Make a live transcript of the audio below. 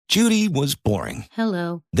Judy was boring.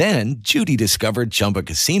 Hello. Then Judy discovered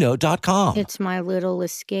ChumbaCasino.com. It's my little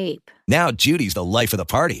escape. Now Judy's the life of the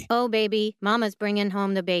party. Oh, baby, mama's bringing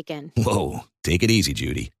home the bacon. Whoa, take it easy,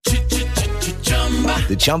 Judy.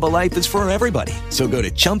 The Chumba life is for everybody. So go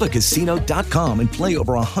to ChumbaCasino.com and play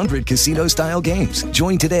over 100 casino-style games.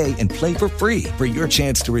 Join today and play for free for your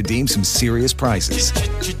chance to redeem some serious prizes.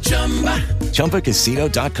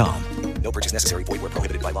 ChumbaCasino.com. No purchase necessary. Void where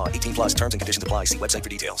prohibited by law. 18 plus terms and conditions apply. See website for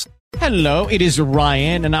details. Hello, it is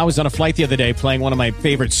Ryan, and I was on a flight the other day playing one of my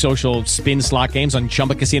favorite social spin slot games on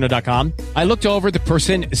ChumbaCasino.com. I looked over at the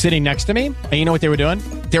person sitting next to me, and you know what they were doing?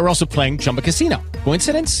 They were also playing Chumba Casino.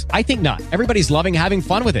 Coincidence? I think not. Everybody's loving having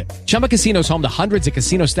fun with it. Chumba Casino is home to hundreds of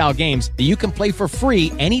casino-style games that you can play for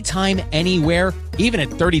free anytime, anywhere, even at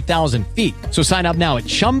 30,000 feet. So sign up now at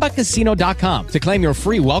ChumbaCasino.com to claim your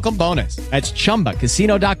free welcome bonus. That's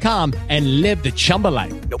ChumbaCasino.com and live the Chumba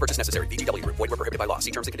life. No purchase necessary. VGW. Void where prohibited by law.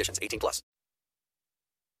 See terms and conditions. 18 plus.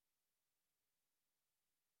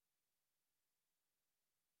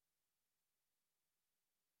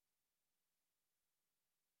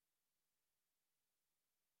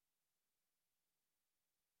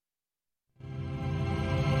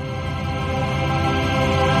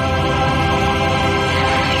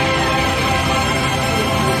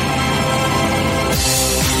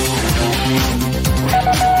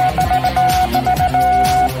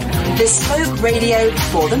 Bespoke radio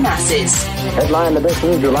for the masses. Headline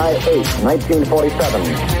edition, July 8, 1947.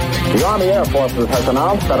 The Army Air Forces has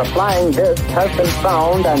announced that a flying disc has been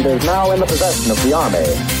found and is now in the possession of the Army.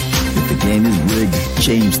 If the game is rigged,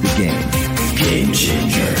 change the game. Game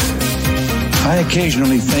changer. I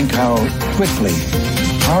occasionally think how quickly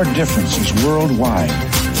our differences worldwide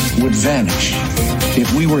would vanish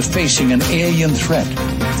if we were facing an alien threat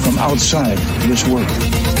from outside this world.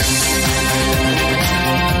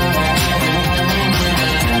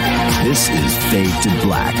 This is Fade to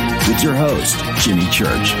Black with your host, Jimmy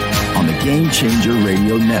Church, on the Game Changer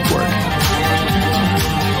Radio Network.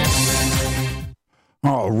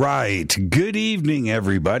 All right. Good evening,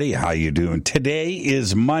 everybody. How you doing? Today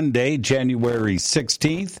is Monday, January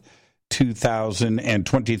 16th,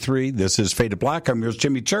 2023. This is Fade to Black. I'm yours,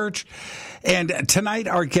 Jimmy Church. And tonight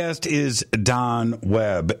our guest is Don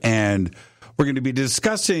Webb, and we're going to be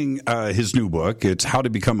discussing his new book. It's How to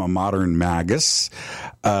Become a Modern Magus,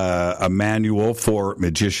 a manual for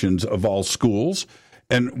magicians of all schools.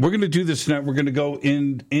 And we're going to do this tonight. We're going to go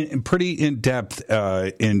in pretty in depth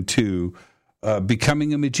into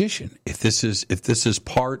becoming a magician. If this is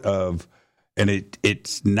part of, and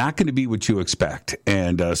it's not going to be what you expect.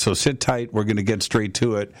 And so sit tight. We're going to get straight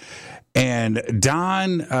to it. And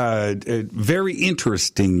Don, very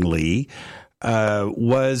interestingly,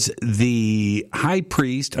 was the high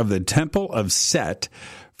priest of the Temple of Set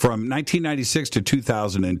from 1996 to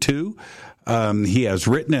 2002. He has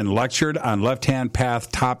written and lectured on left-hand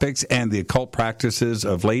path topics and the occult practices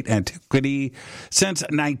of late antiquity since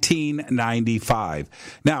 1995.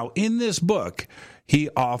 Now, in this book, he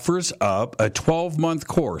offers up a 12-month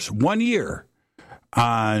course, 1 year,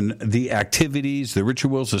 on the activities, the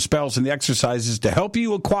rituals, the spells, and the exercises to help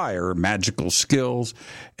you acquire magical skills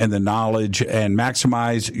and the knowledge and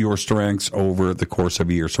maximize your strengths over the course of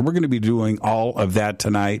a year. So we're going to be doing all of that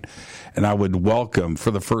tonight, and I would welcome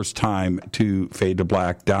for the first time to Fade to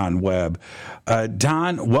Black, Don Webb.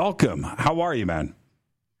 Don, welcome. How are you, man?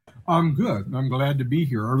 I'm good. I'm glad to be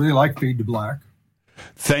here. I really like Fade to Black.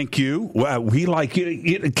 Thank you. Well, we like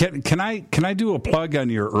you. Can I do a plug on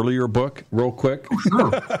your earlier book real quick? Sure.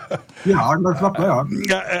 Yeah, I can stop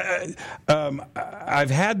that. I've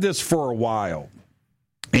had this for a while,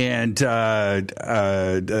 and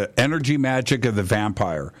Energy Magic of the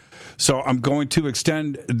Vampire. So I'm going to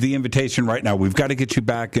extend the invitation right now. We've got to get you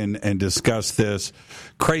back and discuss this.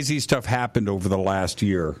 Crazy stuff happened over the last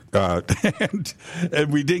year, and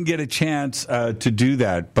we didn't get a chance to do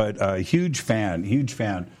that, but huge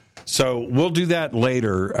fan. So we'll do that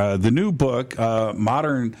later. The new book,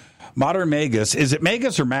 Modern Magus. Is it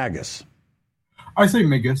Magus or Magus? I say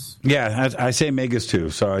Magus. Yeah, I say Magus too,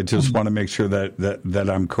 so I just want to make sure that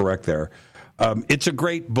I'm correct there. It's a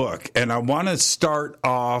great book, and I want to start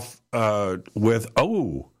off with,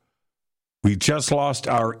 we just lost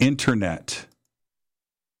our internet.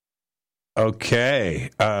 Okay,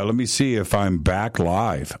 let me see if I'm back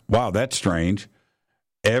live. Wow, that's strange.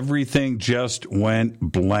 Everything just went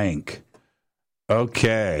blank.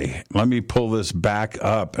 Okay, let me pull this back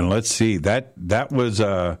up, and let's see. That was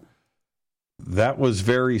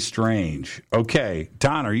very strange. Okay,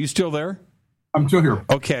 Don, are you still there? I'm still here.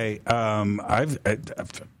 Okay,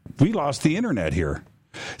 we lost the internet here.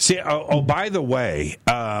 See, by the way,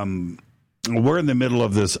 we're in the middle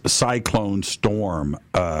of this cyclone storm.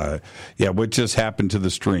 What just happened to the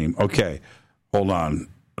stream? Okay, hold on.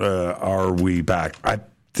 Are we back?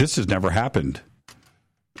 This has never happened.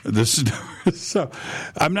 So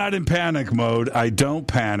I'm not in panic mode. I don't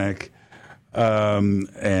panic.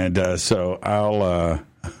 So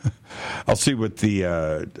I'll see what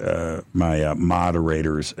the my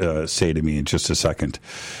moderators say to me in just a second.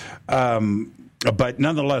 But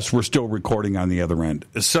nonetheless, we're still recording on the other end.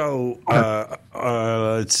 So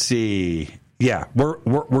let's see. Yeah,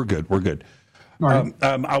 we're good. We're good. Right.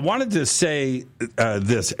 I wanted to say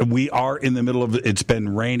this. We are in the middle of it. It's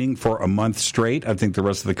been raining for a month straight. I think the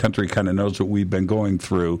rest of the country kind of knows what we've been going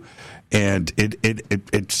through, and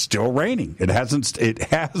it's still raining. It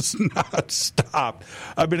has not stopped.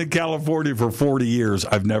 I've been in California for 40 years.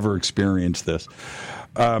 I've never experienced this.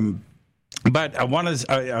 But I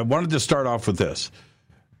wanted to start off with this.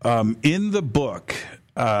 In the book,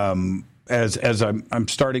 as I'm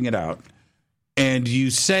starting it out, and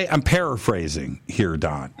you say, I'm paraphrasing here,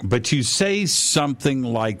 Don, but you say something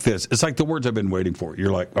like this. It's like the words I've been waiting for.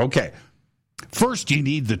 You're like, okay, first you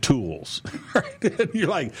need the tools. And you're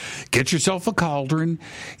like, get yourself a cauldron,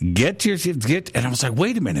 and I was like,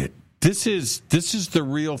 wait a minute, this is the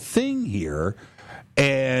real thing here.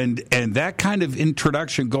 And that kind of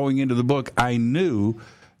introduction going into the book, I knew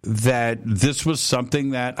that this was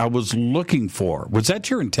something that I was looking for. Was that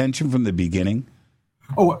your intention from the beginning?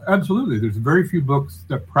 Oh, absolutely. There's very few books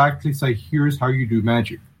that practically say, here's how you do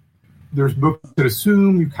magic. There's books that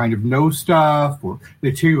assume you kind of know stuff, or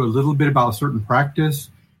they tell you a little bit about a certain practice.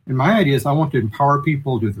 And my idea is I want to empower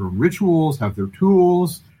people to do their rituals, have their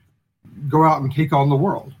tools, go out and take on the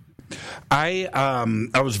world. I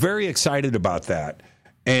was very excited about that,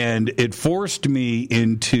 and it forced me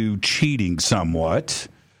into cheating somewhat.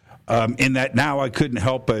 In that now I couldn't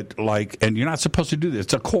help but and you're not supposed to do this.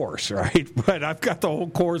 It's a course, right? But I've got the whole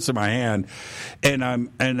course in my hand, and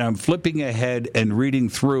I'm flipping ahead and reading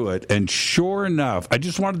through it. And sure enough, I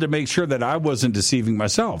just wanted to make sure that I wasn't deceiving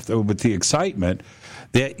myself with the excitement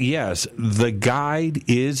that, yes, the guide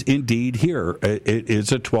is indeed here. It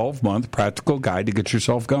is a 12-month practical guide to get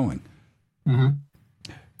yourself going. Mm-hmm.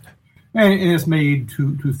 And it's made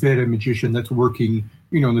to fit a magician that's working,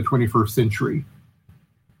 in the 21st century.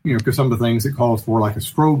 Because some of the things it calls for, like a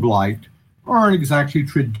strobe light, aren't exactly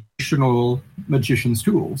traditional magician's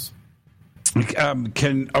tools.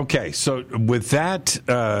 So with that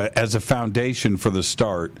as a foundation for the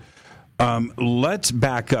start, let's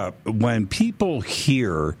back up. When people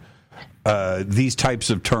hear these types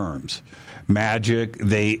of terms, magic,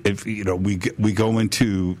 we go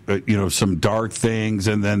into some dark things,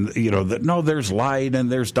 and then no, there's light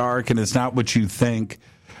and there's dark, and it's not what you think.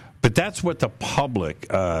 But that's what the public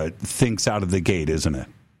thinks out of the gate, isn't it?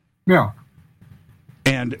 Yeah.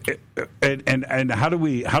 And how do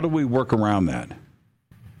we work around that?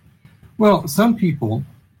 Well, some people,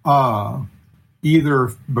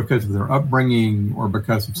 either because of their upbringing or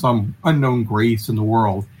because of some unknown grace in the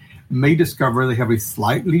world, may discover they have a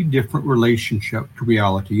slightly different relationship to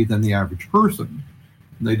reality than the average person.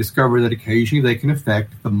 They discover that occasionally they can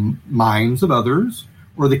affect the minds of others,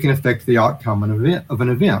 or they can affect the outcome of an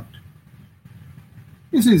event.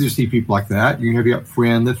 It's easy to see people like that. You have a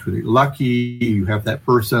friend that's really lucky. You have that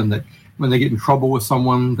person that when they get in trouble with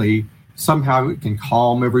someone, they somehow can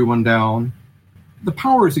calm everyone down. The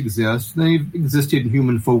powers exist. They've existed in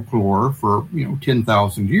human folklore for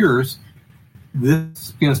 10,000 years.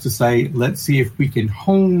 This begins to say, let's see if we can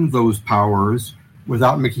hone those powers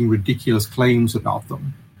without making ridiculous claims about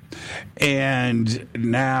them. And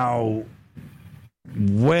now,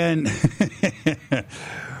 when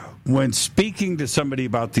speaking to somebody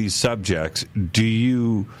about these subjects, do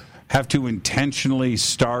you have to intentionally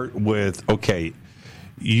start with, okay,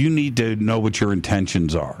 you need to know what your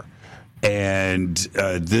intentions are, and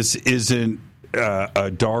this isn't a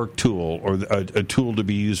dark tool or a tool to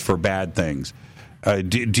be used for bad things?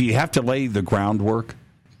 Do you have to lay the groundwork?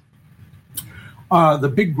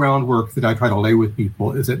 The big groundwork that I try to lay with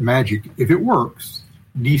people is that magic, if it works,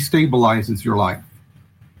 destabilizes your life.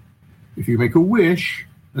 If you make a wish,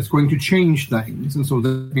 that's going to change things. And so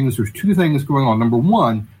that means there's two things going on. Number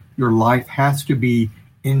one, your life has to be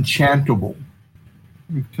enchantable.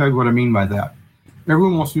 Let me tell you what I mean by that.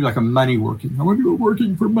 Everyone wants to do like a money working. I want to do it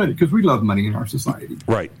working for money because we love money in our society.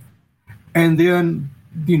 Right. And then,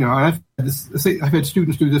 I've had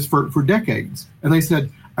students do this for decades. And they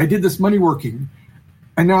said, I did this money working,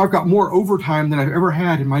 and now I've got more overtime than I've ever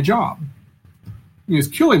had in my job. It's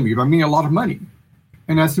killing me, but I'm making a lot of money.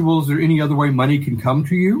 And I said, well, is there any other way money can come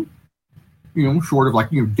to you? Short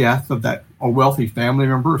of death of a wealthy family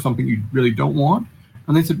member or something you really don't want?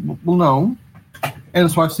 And they said, well, no. And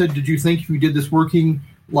so I said, did you think if you did this working,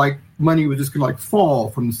 like money was just going to fall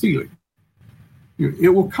from the ceiling? It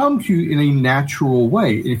will come to you in a natural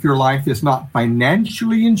way. If your life is not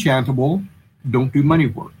financially enchantable, don't do money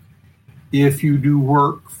work. If you do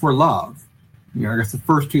work for love, I guess the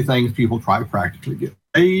first two things people try practically: get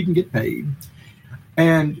paid and get paid.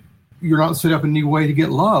 And you're not set up in any way to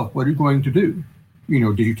get love. What are you going to do?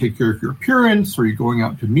 Did you take care of your appearance? Are you going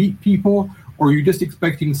out to meet people? Or are you just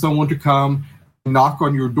expecting someone to come knock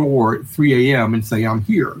on your door at 3 a.m. and say, I'm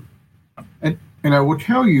here? And I will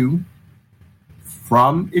tell you,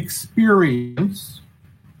 from experience,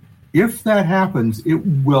 if that happens, it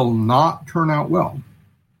will not turn out well.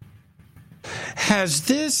 Has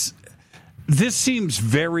this seems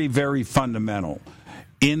very, very fundamental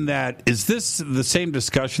in that, is this the same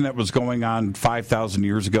discussion that was going on 5,000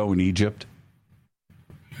 years ago in Egypt?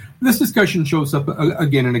 This discussion shows up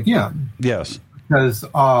again and again. Yes. Because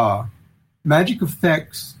magic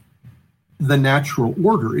affects the natural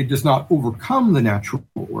order. It does not overcome the natural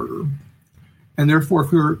order. And therefore,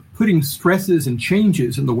 if you're putting stresses and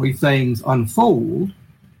changes in the way things unfold,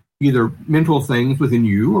 either mental things within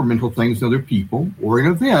you or mental things in other people or in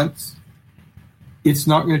events, it's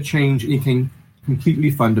not going to change anything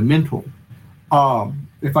completely fundamental.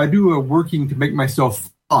 If I do a working to make myself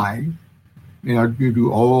fly, and I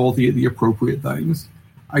do all the appropriate things,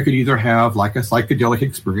 I could either have like a psychedelic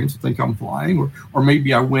experience, think I'm flying, or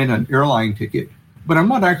maybe I win an airline ticket, but I'm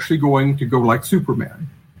not actually going to go like Superman.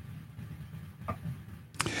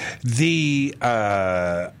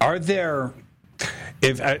 Are there?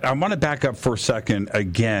 If I want to back up for a second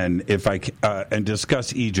again, and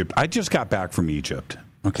discuss Egypt. I just got back from Egypt.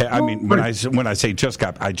 Okay, I mean when I say I just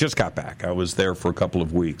got back. I was there for a couple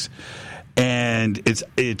of weeks, and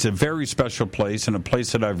it's a very special place and a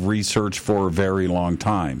place that I've researched for a very long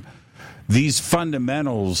time. These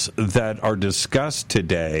fundamentals that are discussed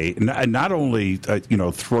today, not only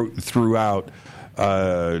throughout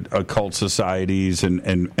occult societies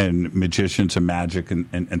and magicians and magic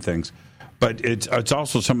and things, but it's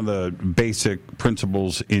also some of the basic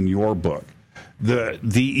principles in your book.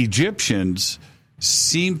 The Egyptians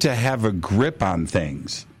seem to have a grip on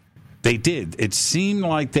things. They did. It seemed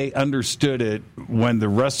like they understood it when the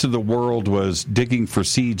rest of the world was digging for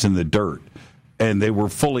seeds in the dirt, and they were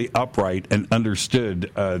fully upright and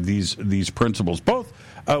understood these principles, both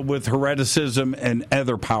with hereticism and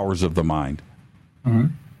other powers of the mind. Mm-hmm.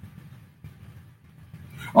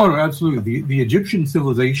 Oh, no, absolutely. The Egyptian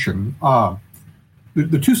civilization,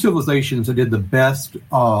 the two civilizations that did the best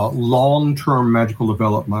long-term magical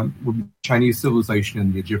development were the Chinese civilization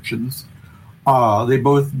and the Egyptians. They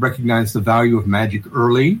both recognized the value of magic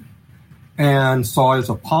early and saw it as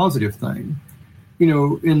a positive thing.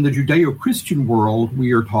 In the Judeo-Christian world,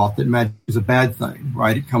 we are taught that magic is a bad thing,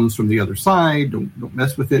 right? It comes from the other side. Don't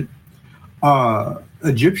mess with it.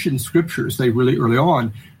 Egyptian scriptures say really early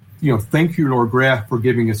on, thank you, Lord Graf, for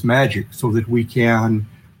giving us magic so that we can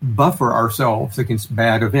buffer ourselves against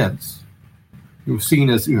bad events. It was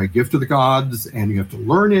seen as a gift of the gods, and you have to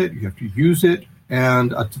learn it, you have to use it,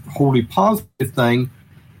 and a wholly positive thing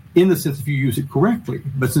in the sense if you use it correctly.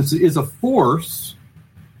 But since it is a force,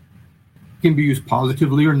 it can be used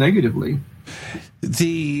positively or negatively.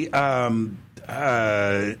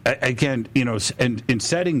 Again, and in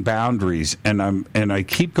setting boundaries, and I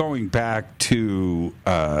keep going back to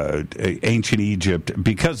ancient Egypt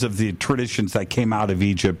because of the traditions that came out of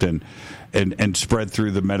Egypt and spread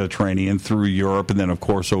through the Mediterranean, through Europe, and then of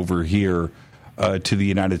course over here to the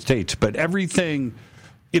United States. But everything,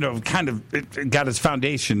 kind of got its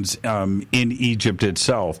foundations in Egypt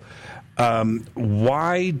itself.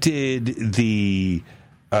 Why did the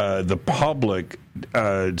public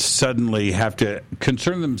suddenly have to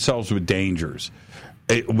concern themselves with dangers?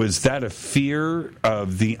 Was that a fear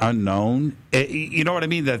of the unknown? You know what I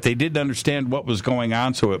mean? That they didn't understand what was going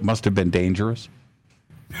on, so it must have been dangerous?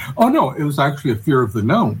 Oh, no, it was actually a fear of the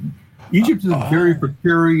known. Egypt is a very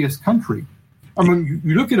precarious country. I mean,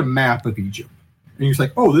 you look at a map of Egypt, and you're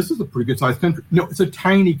like, oh, this is a pretty good-sized country. No, it's a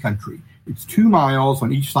tiny country. It's 2 miles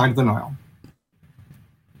on each side of the Nile.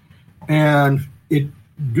 And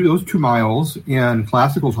those 2 miles in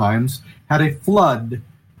classical times had a flood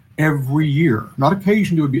every year. Not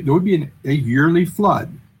occasionally, there would be a yearly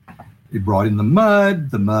flood. It brought in the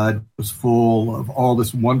mud. The mud was full of all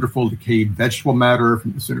this wonderful decayed vegetable matter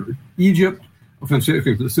from the center of Egypt, from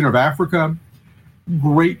the center of Africa.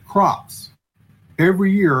 Great crops.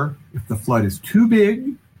 Every year, if the flood is too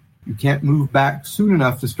big, you can't move back soon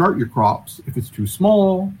enough to start your crops. If it's too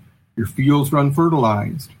small, your fields are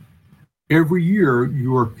unfertilized. Every year,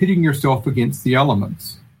 you are pitting yourself against the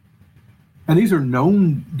elements. And these are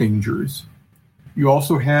known dangers. You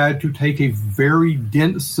also had to take a very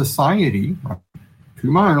dense society,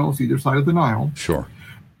 2 miles either side of the Nile, Sure,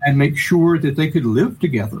 and make sure that they could live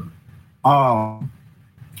together.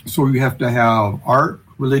 So you have to have art,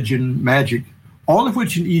 religion, magic, all of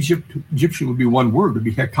which in Egyptian would be one word, would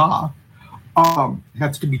be heka.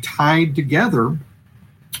 Has to be tied together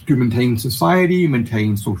to maintain society,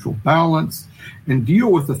 maintain social balance, and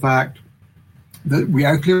deal with the fact that we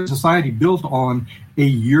actually have a society built on a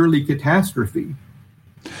yearly catastrophe.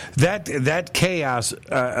 that chaos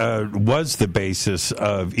was the basis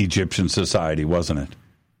of Egyptian society, wasn't it?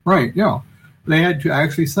 Right, yeah. They had to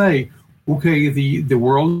actually say, okay, the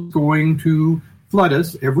world is going to flood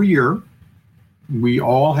us every year. We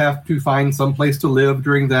all have to find some place to live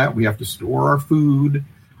during that. We have to store our food.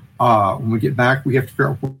 When we get back, we have to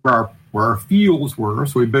figure out where our fields were,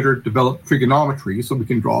 so we better develop trigonometry so we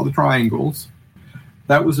can draw the triangles.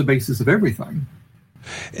 That was the basis of everything.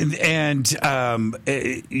 And going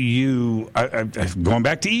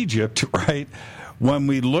back to Egypt, right? When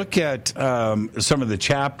we look at some of the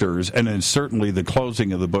chapters, and then certainly the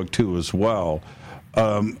closing of the book too, as well,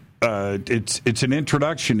 it's an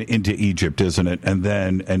introduction into Egypt, isn't it? And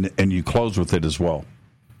then and you close with it as well.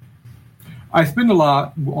 I spend a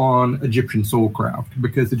lot on Egyptian soulcraft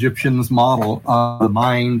because Egyptians' model of the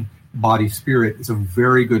mind, body, spirit is a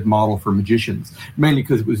very good model for magicians, mainly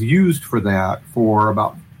because it was used for that for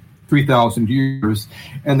about 3,000 years,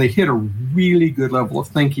 and they hit a really good level of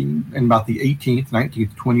thinking in about the 18th,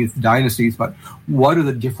 19th, 20th dynasties about what are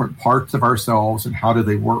the different parts of ourselves and how do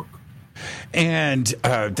they work. And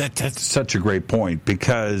that's such a great point,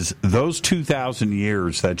 because those 2,000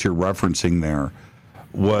 years that you're referencing there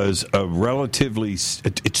was a relatively,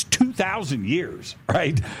 it's 2,000 years,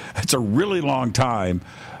 right? It's a really long time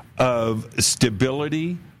of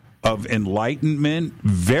stability, of enlightenment,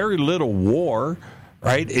 very little war,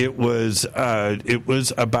 right? It was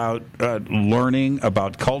about learning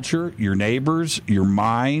about culture, your neighbors, your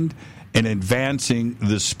mind, and advancing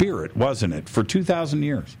the spirit, wasn't it, for 2,000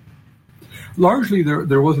 years? Largely,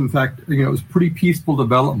 there was, in fact, it was pretty peaceful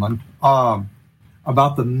development.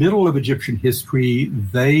 About the middle of Egyptian history,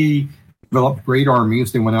 they developed great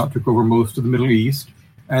armies. They went out, took over most of the Middle East,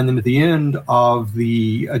 and then at the end of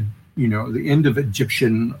the end of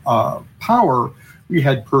Egyptian power, we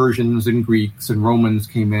had Persians and Greeks and Romans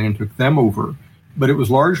came in and took them over. But it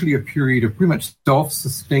was largely a period of pretty much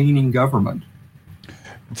self-sustaining government.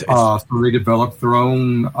 So they developed their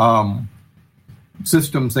own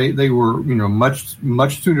systems. They were,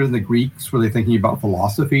 much sooner than the Greeks were they thinking about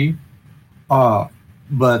philosophy.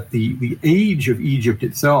 But the age of Egypt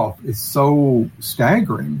itself is so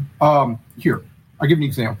staggering. Here, I'll give you an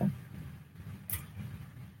example.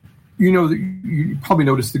 You probably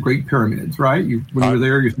noticed the Great Pyramids, right? When you were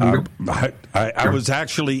there, I was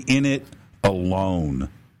actually in it alone.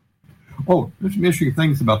 Oh, there's some interesting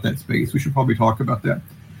things about that space. We should probably talk about that.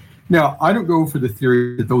 Now, I don't go for the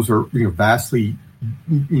theory that those are vastly,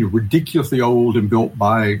 ridiculously old and built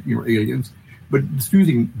by aliens, but just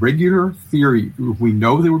using regular theory, we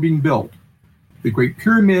know they were being built. The Great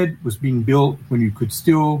Pyramid was being built when you could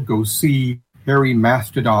still go see hairy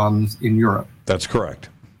mastodons in Europe. That's correct.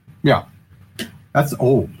 Yeah, that's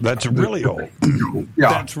old. That's really old.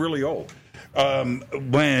 Yeah, that's really old. I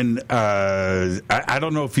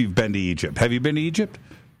don't know if you've been to Egypt. Have you been to Egypt?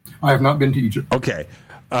 I have not been to Egypt. Okay.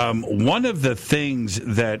 One of the things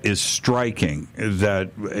that is striking,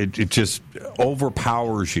 that it just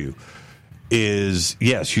overpowers you, is,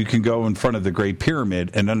 yes, you can go in front of the Great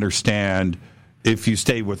Pyramid and understand, if you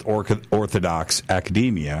stay with Orthodox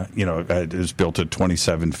academia, it was built at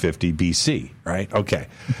 2750 BC, right? Okay.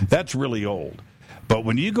 That's really old. But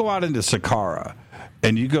when you go out into Saqqara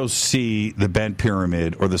and you go see the Bent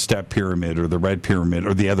Pyramid or the Step Pyramid or the Red Pyramid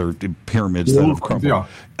or the other pyramids that have crumbled,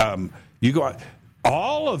 you go out,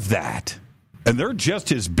 all of that, and they're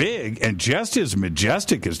just as big and just as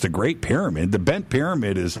majestic as the Great Pyramid. The Bent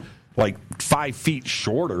Pyramid is like 5 feet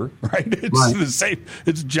shorter, right? It's the same.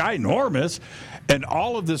 It's ginormous. And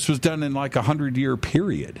all of this was done in like 100-year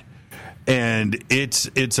period. And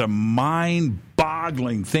it's a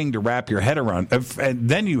mind-boggling thing to wrap your head around. And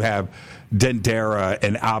then you have Dendera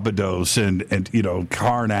and Abydos and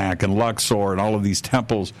Karnak and Luxor and all of these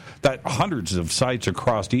temples, that hundreds of sites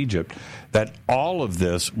across Egypt, that all of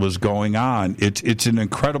this was going on. It's an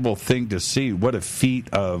incredible thing to see. What a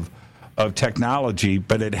feat of technology.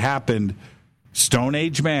 But it happened Stone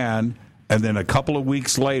Age man, and then a couple of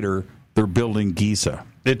weeks later, they're building Giza.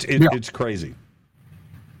 It's crazy.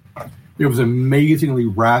 It was amazingly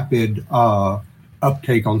rapid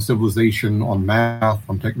uptake on civilization, on math,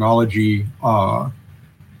 on technology.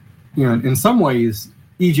 In some ways,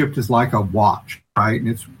 Egypt is like a watch, right? And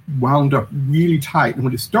it's wound up really tight. And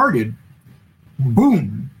when it started,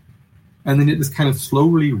 boom. And then it just kind of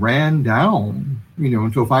slowly ran down,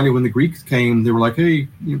 until finally when the Greeks came, they were like, hey,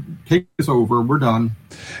 take this over. We're done.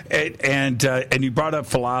 And you brought up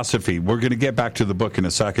philosophy. We're going to get back to the book in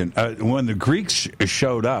a second. When the Greeks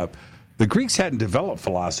showed up, the Greeks hadn't developed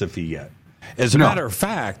philosophy yet. As a matter of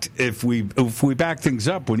fact, if we back things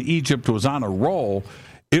up, when Egypt was on a roll,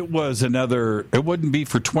 it wouldn't be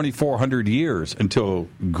for 2,400 years until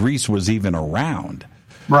Greece was even around.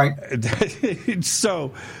 Right.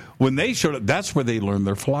 So when they showed up, that's where they learned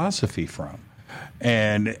their philosophy from.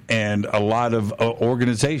 And a lot of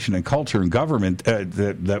organization and culture and government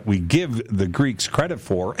that we give the Greeks credit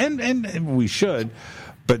for, and we should,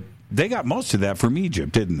 but they got most of that from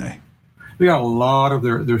Egypt, didn't they? They got a lot of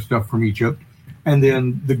their stuff from Egypt. And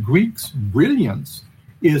then the Greeks' brilliance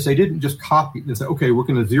is they didn't just copy it and say, okay, we're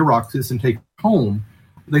going to Xerox this and take it home.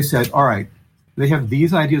 They said, all right, they have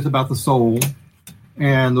these ideas about the soul,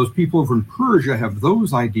 and those people over in Persia have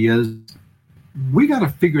those ideas. We got to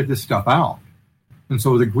figure this stuff out. And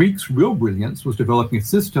so the Greeks' real brilliance was developing a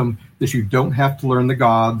system that you don't have to learn the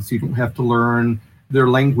gods, you don't have to learn their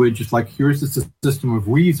language. It's like, here's the system of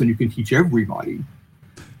reason you can teach everybody.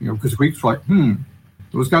 Because the Greeks were like,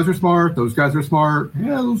 those guys are smart, those guys are smart.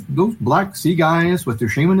 Yeah, those Black Sea guys with their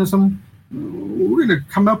shamanism, we're going to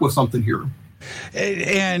come up with something here.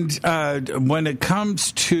 And when it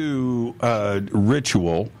comes to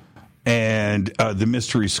ritual and the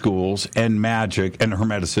mystery schools and magic and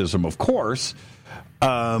Hermeticism, of course,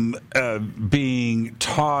 being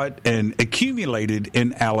taught and accumulated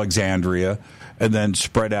in Alexandria and then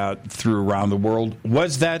spread out through around the world,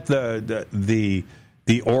 was that the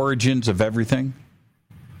origins of everything?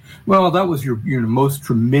 Well, that was your most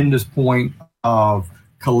tremendous point of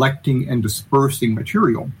collecting and dispersing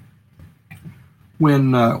material.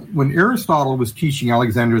 When Aristotle was teaching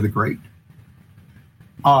Alexander the Great,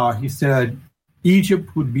 he said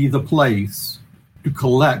Egypt would be the place to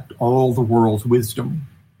collect all the world's wisdom.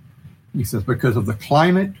 He says because of the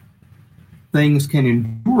climate, things can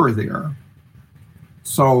endure there.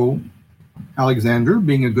 So Alexander,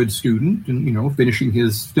 being a good student and finishing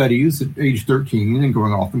his studies at age 13 and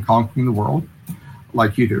going off and conquering the world,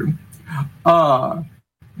 like you do,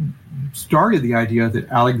 started the idea that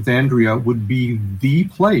Alexandria would be the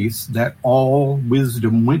place that all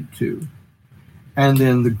wisdom went to. And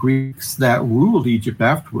then the Greeks that ruled Egypt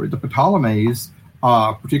afterward, the Ptolemies,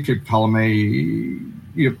 particularly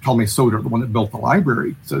Ptolemy Soter, the one that built the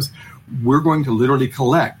library, says, we're going to literally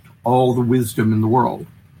collect all the wisdom in the world.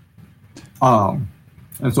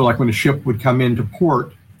 And so like when a ship would come into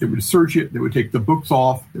port, they would search it, they would take the books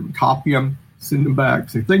off, they would copy them, send them back,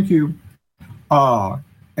 say thank you.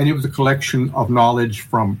 And it was a collection of knowledge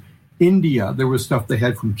from India. There was stuff they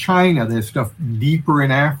had from China. They had stuff deeper in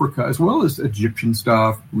Africa, as well as Egyptian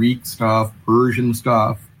stuff, Greek stuff, Persian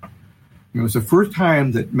stuff. It's the first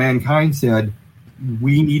time that mankind said,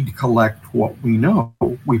 we need to collect what we know.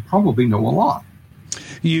 We probably know a lot.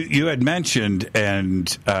 You had mentioned,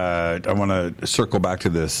 and I want to circle back to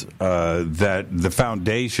this, that the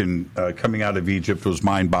foundation coming out of Egypt was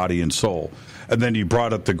mind, body, and soul. And then you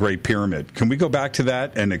brought up the Great Pyramid. Can we go back to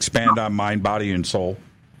that and expand on mind, body, and soul?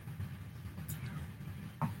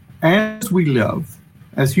 As we live,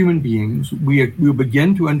 as human beings, we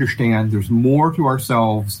begin to understand there's more to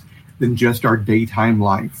ourselves than just our daytime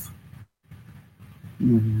life.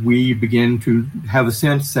 We begin to have a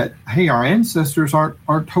sense that, hey, our ancestors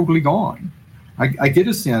aren't totally gone. I get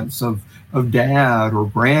a sense of dad or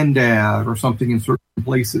granddad or something in certain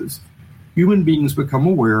places. Human beings become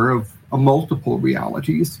aware of multiple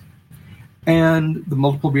realities, and the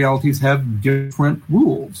multiple realities have different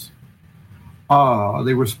rules.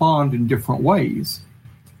 They respond in different ways.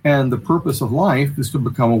 And the purpose of life is to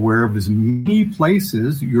become aware of as many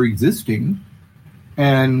places you're existing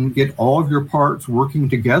and get all of your parts working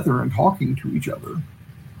together and talking to each other.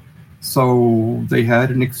 So they had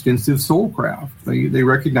an extensive soulcraft. They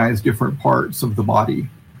recognized different parts of the body,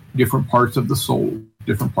 different parts of the soul,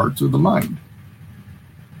 different parts of the mind.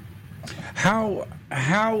 How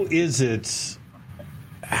is it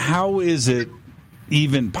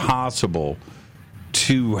even possible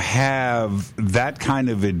to have that kind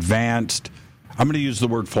of advanced, I'm going to use the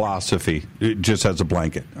word philosophy just as a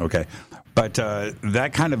blanket, okay? But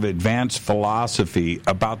that kind of advanced philosophy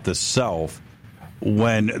about the self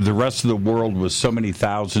when the rest of the world was so many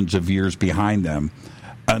thousands of years behind them,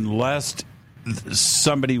 unless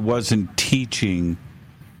somebody wasn't teaching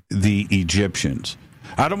the Egyptians.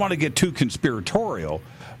 I don't want to get too conspiratorial,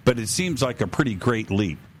 but it seems like a pretty great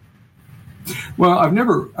leap. Well, I've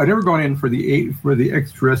never gone in for the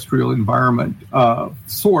extraterrestrial environment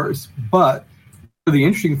source, but the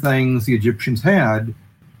interesting things the Egyptians had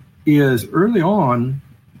is early on,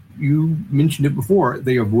 you mentioned it before,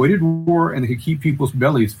 they avoided war and they could keep people's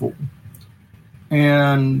bellies full.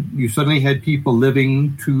 And you suddenly had people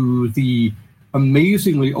living to the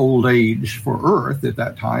amazingly old age for Earth at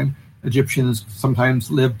that time. Egyptians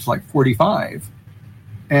sometimes lived like 45.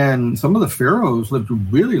 And some of the pharaohs lived a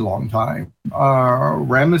really long time.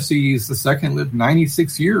 Ramesses II lived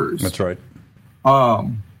 96 years. That's right.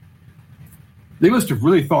 They must have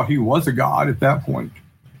really thought he was a god at that point.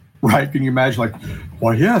 Right? Can you imagine, like,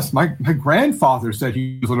 well, yes, my grandfather said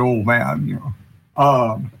he was an old man, you know.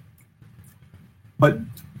 But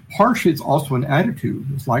partially it's also an attitude.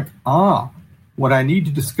 It's like, what I need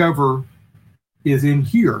to discover is in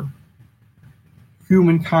here.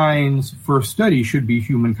 Humankind's first study should be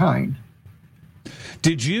humankind.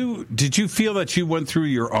 Did you feel that you went through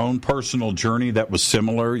your own personal journey that was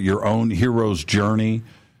similar, your own hero's journey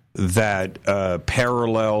that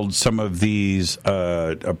paralleled some of these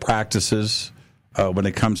practices when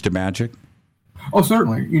it comes to magic? Oh,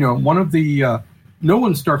 certainly. You know, one of the no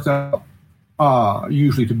one starts out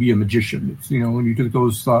usually to be a magician. It's, you know, when you took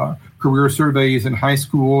those career surveys in high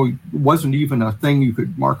school, it wasn't even a thing you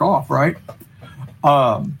could mark off, right?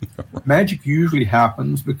 Magic usually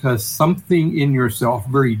happens because something in yourself,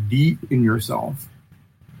 very deep in yourself,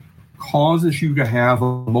 causes you to have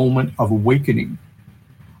a moment of awakening,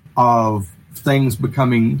 of things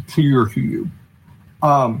becoming clear to you.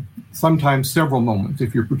 Sometimes several moments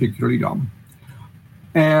if you're particularly dumb.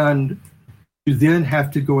 And you then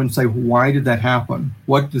have to go and say, why did that happen?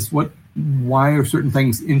 Why are certain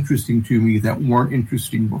things interesting to me that weren't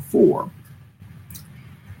interesting before?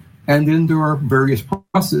 And then there are various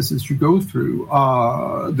processes you go through.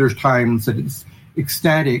 There's times that it's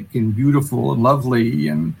ecstatic and beautiful and lovely.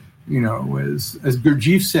 And, you know, as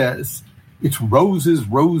Gurdjieff says, it's roses,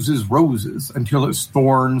 roses, roses until it's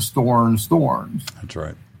thorns, thorns, thorns. That's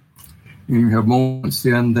right. And you have moments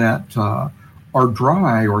then that are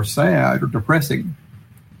dry or sad or depressing.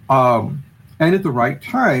 And at the right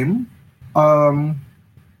time, a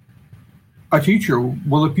teacher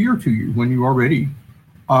will appear to you when you are ready.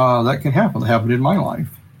 That can happen. That happened in my life.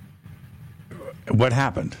 What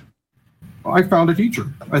happened? I found a teacher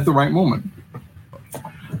at the right moment.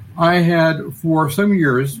 I had, for some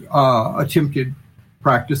years, attempted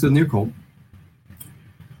practice in the occult.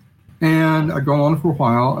 And I'd gone on for a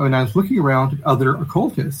while, and I was looking around at other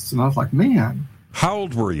occultists, and I was like, man. How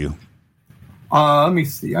old were you? Let me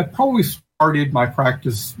see. I probably started my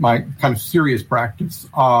practice, my kind of serious practice,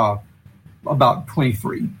 about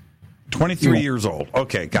 23. 23 years old.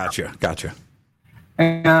 Okay, gotcha.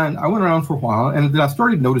 And I went around for a while, and then I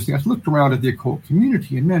started noticing, I looked around at the occult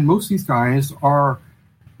community, and man, most of these guys are,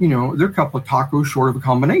 you know, they're a couple of tacos short of a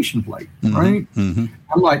combination plate, right? Mm-hmm.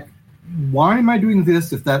 I'm like, why am I doing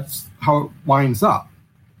this if that's how it winds up?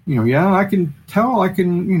 You know, yeah, I can,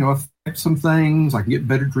 you know, affect some things, I can get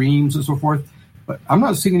better dreams and so forth, but I'm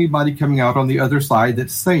not seeing anybody coming out on the other side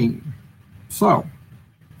that's sane. So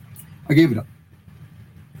I gave it up.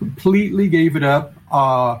 Completely gave it up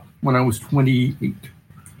when I was 28.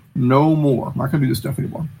 No more. I'm not going to do this stuff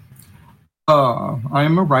anymore. I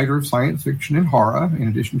am a writer of science fiction and horror, in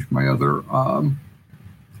addition to my other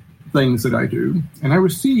things that I do. And I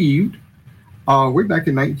received, way back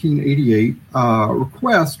in 1988, a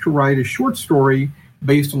request to write a short story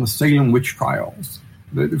based on the Salem witch trials.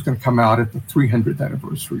 That was going to come out at the 300th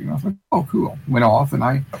anniversary. And I was like, oh, cool. Went off, and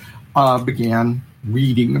I began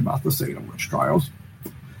reading about the Salem witch trials.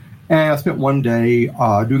 And I spent one day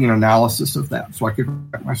doing an analysis of that so I could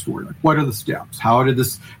write my story. Like, what are the steps? How did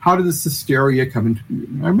this hysteria come into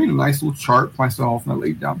being? I made a nice little chart for myself, and I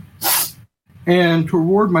laid down. And to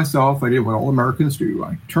reward myself, I did what all Americans do.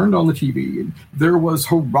 I turned on the TV, and there was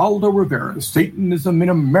Geraldo Rivera's Satanism in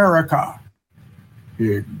America.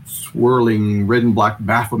 Big, swirling red and black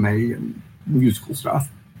Baphomet and musical stuff.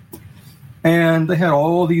 And they had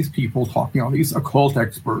all these people talking, all these occult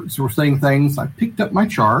experts who were saying things. I picked up my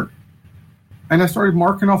chart, and I started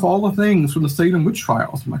marking off all the things from the Salem witch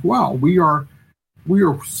trials. I'm like, wow, we are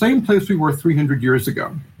same place we were 300 years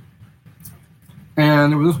ago.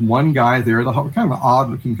 And there was this one guy there, kind of an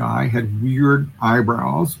odd-looking guy, had weird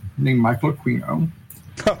eyebrows, named Michael Aquino.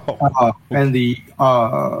 And the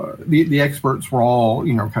experts were all,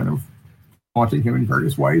 you know, kind of haunting him in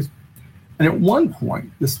various ways. And at one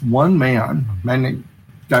point, this one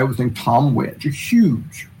guy was named Tom Wedge, a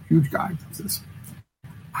huge guy, says,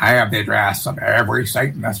 I have the address of every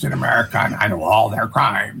Satanist in America, and I know all their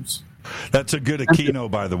crimes. That's a good Aquino,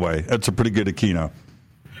 by the way. That's a pretty good Aquino.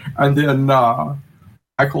 And then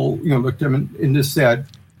Michael, looked at him and just said,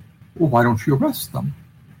 well, why don't you arrest them?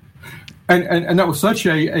 And that was such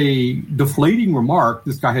a deflating remark.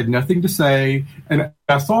 This guy had nothing to say. And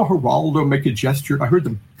I saw Geraldo make a gesture. I heard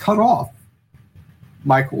them cut off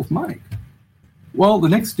Michael's mic. Well, the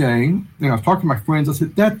next day, I was talking to my friends. I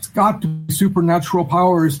said, that's got to be supernatural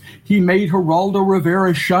powers. He made Geraldo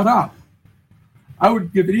Rivera shut up. I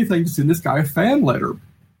would give anything to send this guy a fan letter.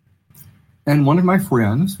 And one of my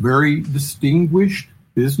friends, very distinguished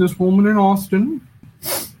businesswoman in Austin,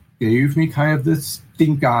 gave me kind of this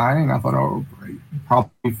stink eye, and I thought, oh, great,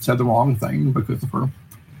 probably said the wrong thing because of her.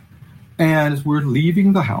 And as we're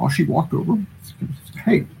leaving the house, she walked over and said,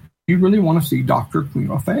 hey, you really want to see Dr.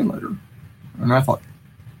 Aquino a fan letter? And I thought,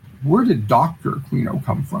 where did Dr. Aquino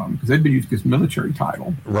come from? Because they'd been using his military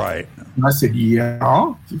title. Right. And I said,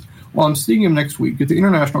 yeah. She says, well, I'm seeing him next week at the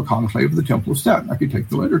International Conclave of the Temple of Set. I could take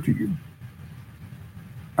the letter to you.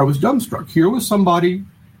 I was dumbstruck. Here was somebody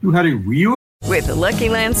who had a real... With the Lucky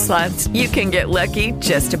Land Slots, you can get lucky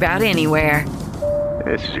just about anywhere.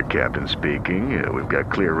 This is your captain speaking. We've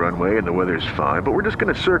got clear runway and the weather's fine, but we're just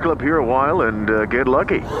going to circle up here a while and get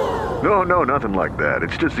lucky. No, nothing like that.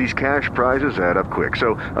 It's just these cash prizes add up quick.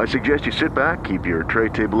 So I suggest you sit back, keep your tray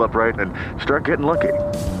table upright, and start getting lucky.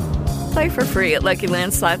 Play for free at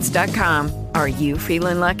LuckyLandSlots.com. Are you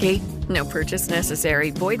feeling lucky? No purchase necessary.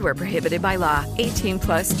 Void where prohibited by law.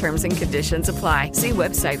 18+ terms and conditions apply. See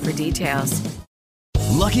website for details.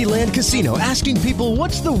 Lucky Land Casino, asking people,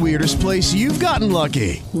 what's the weirdest place you've gotten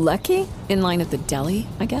lucky? Lucky? In line at the deli,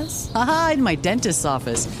 I guess? Aha, in my dentist's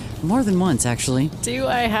office. More than once, actually. Do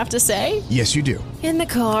I have to say? Yes, you do. In the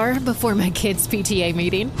car before my kids' PTA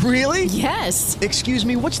meeting. Really? Yes. Excuse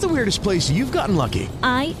me, what's the weirdest place you've gotten lucky?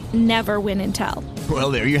 I never win and tell.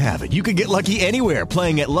 Well, there you have it. You can get lucky anywhere,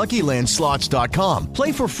 playing at LuckyLandSlots.com.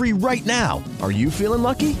 Play for free right now. Are you feeling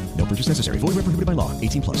lucky? No purchase necessary. Void where prohibited by law.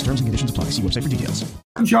 18+. Terms and conditions apply. See website for details.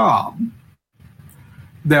 Job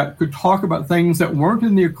that could talk about things that weren't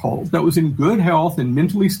in the occult, that was in good health and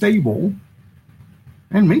mentally stable,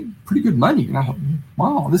 and made pretty good money. And I thought,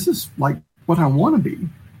 wow, this is like what I want to be.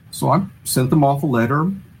 So I sent them off a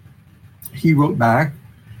letter. He wrote back,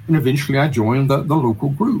 and eventually I joined the local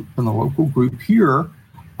group. And the local group here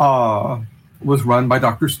was run by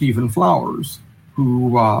Dr. Stephen Flowers,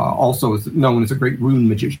 who also is known as a great rune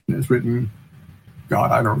magician, has written,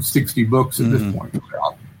 God, I don't know, 60 books at this point.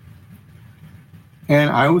 And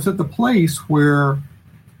I was at the place where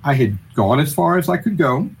I had gone as far as I could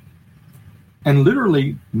go, and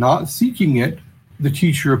literally not seeking it, the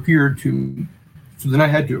teacher appeared to me. So then I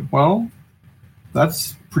had to, well,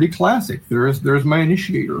 that's pretty classic. There's my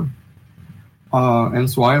initiator. And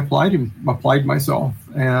so I applied myself.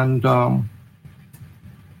 And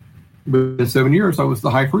within 7 years, I was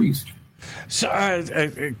the high priest. So,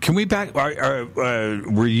 can we back?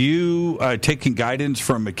 Were you taking guidance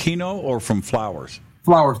from Aquino or from Flowers?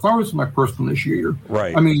 Flowers was my personal initiator.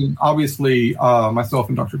 Right. I mean, obviously, myself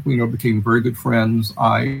and Dr. Aquino became very good friends.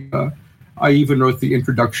 I even wrote the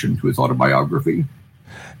introduction to his autobiography.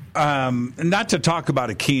 Not to talk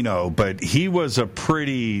about Aquino, but he was a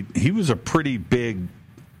pretty big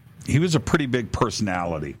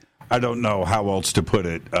personality. I don't know how else to put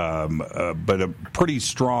it, but a pretty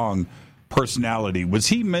strong personality. Was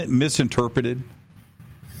he misinterpreted?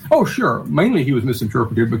 Oh, sure. Mainly he was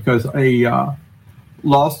misinterpreted because a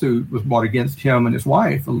lawsuit was brought against him and his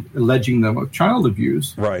wife, alleging them of child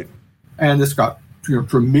abuse. Right. And this got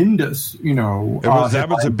tremendous, that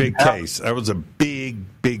was a big case. That was a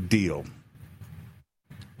big deal.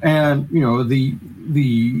 And,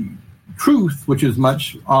 the truth, which is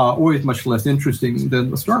always much less interesting than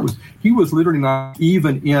the start, was he was literally not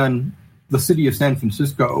even in the city of San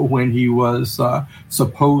Francisco when he was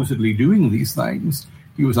supposedly doing these things.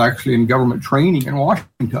 He was actually in government training in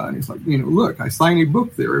Washington. He's like, look, I sign a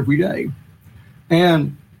book there every day.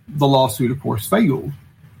 And the lawsuit, of course, failed.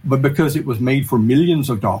 But because it was made for millions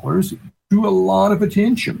of dollars, it drew a lot of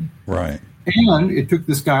attention. Right. And it took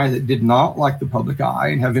this guy that did not like the public eye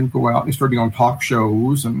and have him go out and starting on talk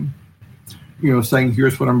shows and, saying,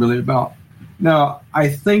 here's what I'm really about. Now, I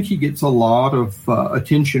think he gets a lot of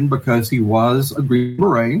attention because he was a Green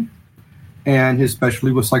Beret, and his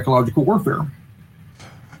specialty was psychological warfare.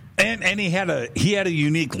 And he had a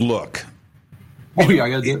unique look. Oh, yeah.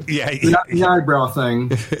 The eyebrow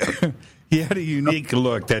thing. He had a unique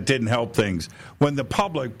look that didn't help things. When the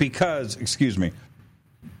public, because, the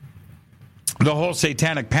whole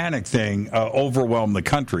satanic panic thing overwhelmed the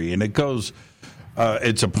country, and it goes...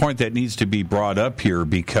 it's a point that needs to be brought up here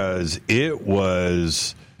because it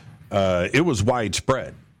was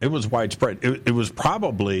widespread. It was widespread. It was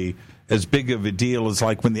probably as big of a deal as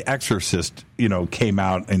like when The Exorcist, came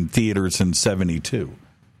out in theaters in 1972.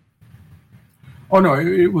 Oh no,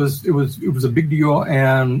 it was a big deal,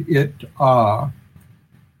 and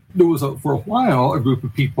there was for a while a group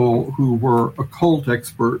of people who were occult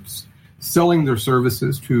experts selling their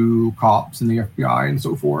services to cops and the FBI and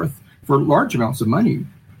so forth for large amounts of money.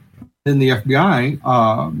 Then the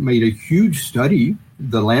FBI made a huge study,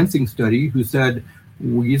 the Lansing study, who said,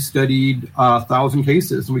 we've studied 1,000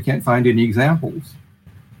 cases and we can't find any examples.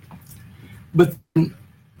 But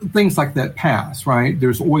things like that pass, right?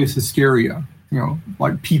 There's always hysteria,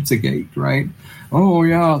 like Pizzagate, right? Oh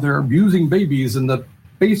yeah, they're abusing babies in the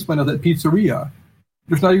basement of that pizzeria.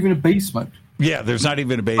 There's not even a basement. Yeah, there's not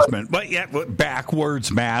even a basement. But yet,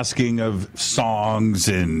 backwards masking of songs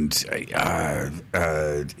and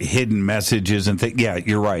hidden messages and things. Yeah,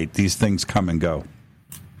 you're right. These things come and go.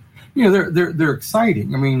 They're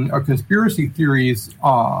exciting. I mean, our conspiracy theories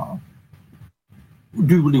do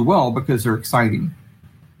really well because they're exciting,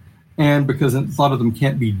 and because a lot of them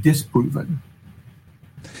can't be disproven.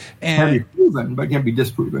 And can be proven, but can't be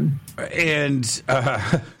disproven. And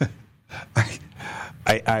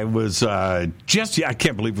I was I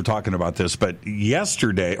can't believe we're talking about this, but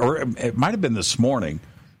yesterday, or it might have been this morning,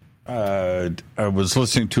 I was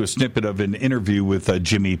listening to a snippet of an interview with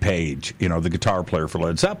Jimmy Page, the guitar player for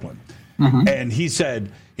Led Zeppelin. Mm-hmm. And he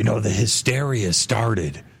said, the hysteria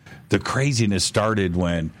started, the craziness started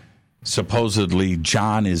when supposedly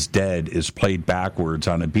John is Dead is played backwards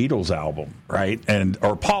on a Beatles album, right?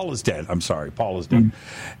 Or Paul is Dead. I'm sorry, Paul is Dead.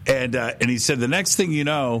 Mm-hmm. And he said the next thing you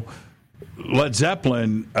know, Led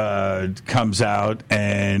Zeppelin comes out,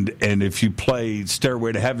 and if you play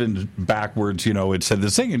Stairway to Heaven backwards, it said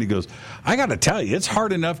this thing, and he goes, I got to tell you, it's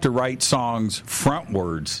hard enough to write songs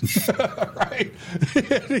frontwards, right?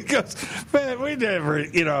 And he goes, man, we never,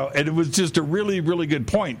 and it was just a really, really good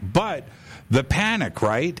point. But the panic,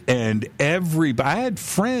 right? And I had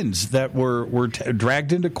friends that were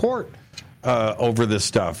dragged into court over this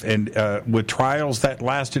stuff, and with trials that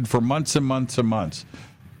lasted for months and months and months.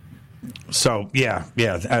 So,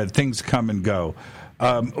 things come and go.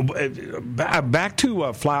 Back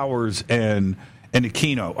to Flowers and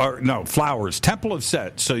Aquino. Or, no, Flowers, Temple of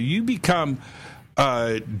Set. So you become,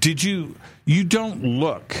 you don't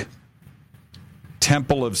look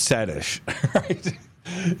Temple of Setish, right?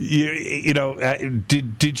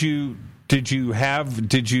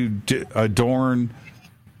 Did you adorn?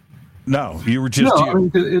 No, you were just. No, I mean,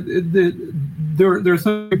 there are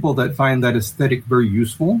some people that find that aesthetic very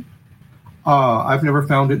useful. I've never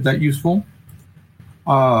found it that useful.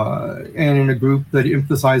 And in a group that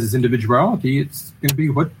emphasizes individuality, it's going to be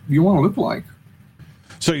what you want to look like.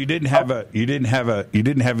 So you didn't have a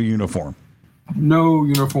uniform. No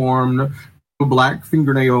uniform, no black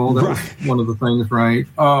fingernail. That was one of the things, right?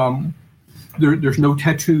 There's no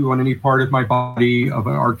tattoo on any part of my body of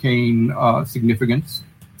an arcane significance.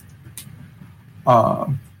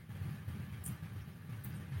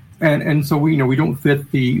 And so we don't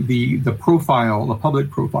fit the profile, the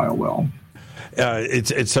public profile well.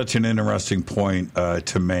 It's such an interesting point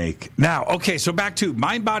to make. Now, okay, so back to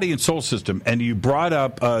Mind, Body, and Soul System, and you brought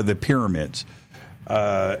up the pyramids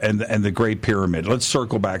and the Great Pyramid. Let's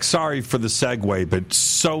circle back. Sorry for the segue, but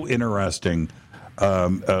so interesting.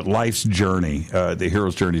 Life's journey, the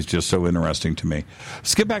hero's journey is just so interesting to me.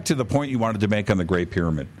 Let's get back to the point you wanted to make on the Great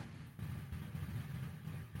Pyramid.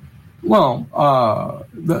 Well,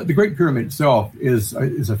 the Great Pyramid itself is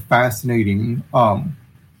a fascinating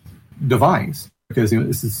device because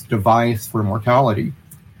this is a device for immortality.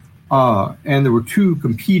 And there were two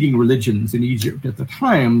competing religions in Egypt. At the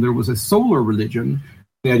time, there was a solar religion.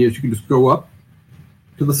 The idea is you can just go up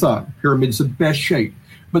to the sun. Pyramid's the best shape.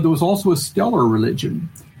 But there was also a stellar religion.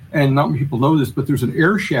 And not many people know this, but there's an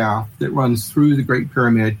air shaft that runs through the Great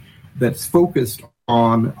Pyramid that's focused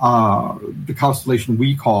on the constellation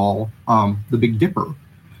we call the Big Dipper,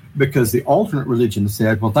 because the alternate religion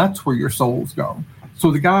said, well, that's where your souls go.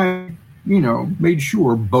 So the guy, made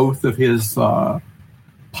sure both of his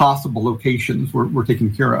possible locations were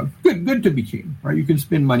taken care of. Good to be king, right? You can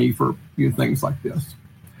spend money for things like this.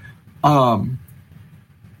 In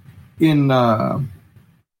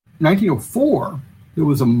 1904, there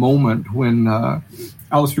was a moment when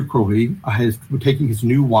Aleister Crowley was taking his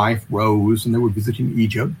new wife, Rose, and they were visiting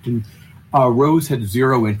Egypt. And Rose had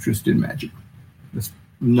zero interest in magic.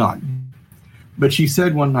 None. But she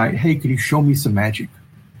said one night, hey, could you show me some magic?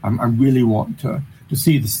 I really want to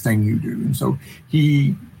see this thing you do. And so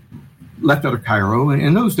he left out of Cairo. And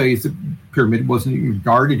in those days, the pyramid wasn't even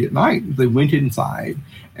guarded at night. They went inside,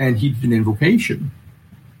 and he did an invocation.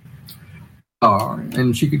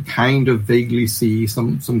 and she could kind of vaguely see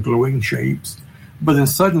some glowing shapes. But then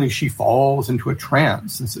suddenly she falls into a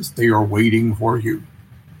trance and says, "They are waiting for you."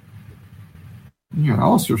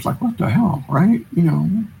 Alistair's like, "What the hell, right?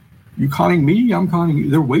 You calling me? I'm calling you.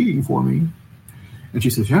 They're waiting for me." And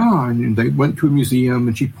she says, "Yeah." And they went to a museum,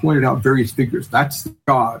 and she pointed out various figures. That's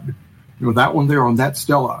God. That one there on that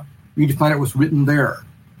stela. You need to find out what's written there.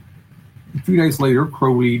 A few days later,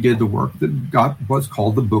 Crowley did the work that got what's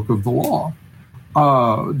called the Book of the Law.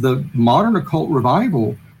 The modern occult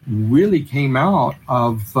revival really came out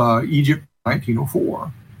of Egypt in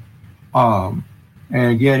 1904. And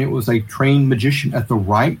again, it was a trained magician at the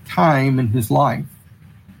right time in his life.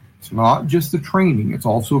 It's not just the training, it's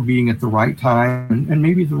also being at the right time and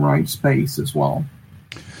maybe the right space as well.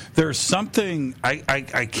 There's something,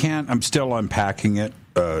 I'm still unpacking it,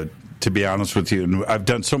 to be honest with you. And I've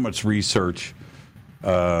done so much research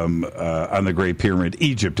on the Great Pyramid,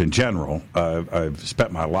 Egypt in general. I've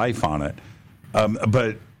spent my life on it.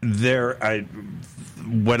 But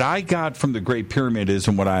what I got from the Great Pyramid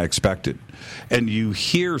isn't what I expected. And you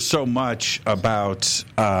hear so much about,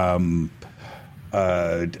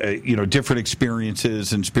 different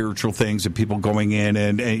experiences and spiritual things and people going in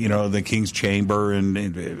and the King's Chamber and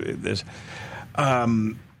this.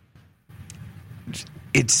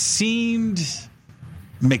 It seemed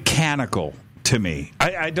mechanical to me.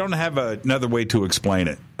 I don't have another way to explain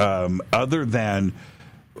it other than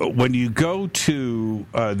when you go to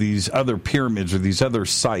these other pyramids or these other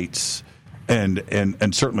sites and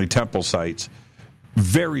certainly temple sites,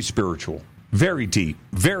 very spiritual, very deep,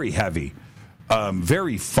 very heavy,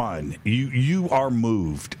 very fun. You are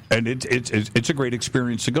moved, and it's a great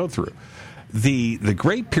experience to go through. The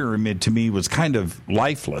Great Pyramid to me was kind of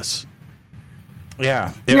lifeless.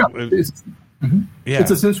 Yeah.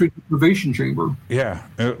 It's a sensory deprivation chamber. Yeah,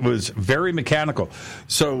 it was very mechanical.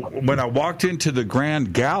 So when I walked into the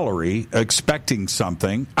Grand Gallery expecting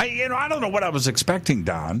something, I don't know what I was expecting,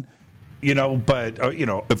 Don. But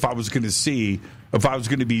if I was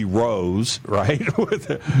going to be Rose, right,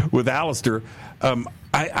 with Alistair,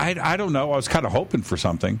 I don't know. I was kind of hoping for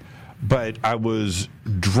something, but I was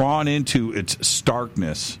drawn into its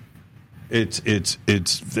starkness. It's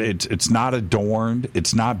not adorned.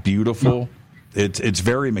 It's not beautiful. No. It's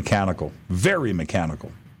very mechanical. Very mechanical.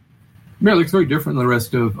 Yeah, it looks very different than the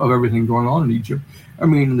rest of everything going on in Egypt. I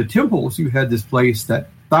mean, in the temples, you had this place that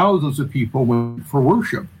thousands of people went for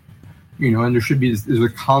worship. And there should be there's a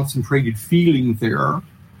concentrated feeling there,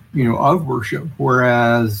 of worship.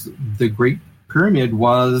 Whereas the Great Pyramid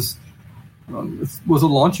was a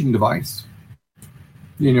launching device.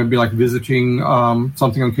 It'd be like visiting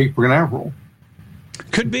something on Cape Canaveral.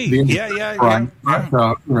 Could be. Yeah.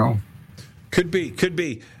 Could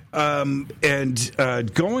be.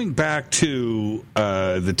 And going back to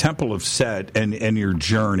the Temple of Set and your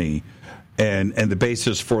journey and the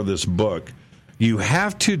basis for this book, you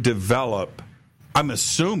have to develop, I'm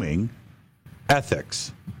assuming,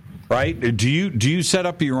 ethics, right? Do you set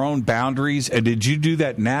up your own boundaries, and did you do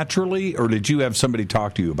that naturally, or did you have somebody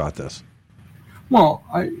talk to you about this? Well,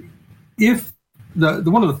 one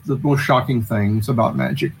of the most shocking things about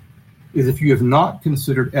magic is if you have not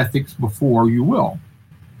considered ethics before, you will,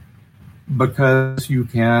 because you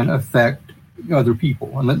can affect other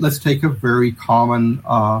people. And let's take a very common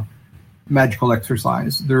magical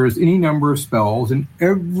exercise. There is any number of spells in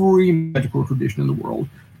every magical tradition in the world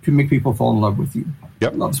to make people fall in love with you.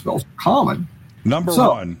 Yep. Love spells are common. Number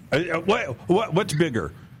one. What's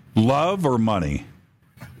bigger, love or money?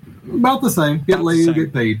 About the same. Get laid,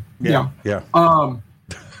 get paid. Yeah. But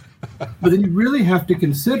then you really have to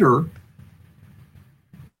consider,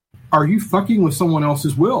 are you fucking with someone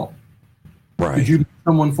else's will? Right. Did you make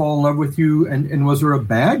someone fall in love with you, and was there a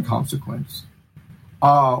bad consequence?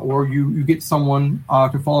 Or you get someone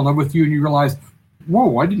to fall in love with you and you realize,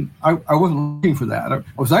 whoa, I wasn't looking for that. I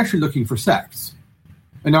was actually looking for sex.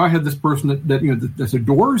 And now I have this person that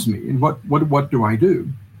adores me, and what do I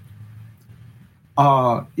do?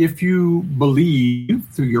 If you believe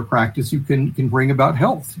through your practice, you can bring about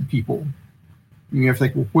health to people. You have to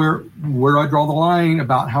think, well, where do I draw the line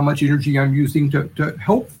about how much energy I'm using to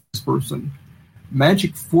help this person?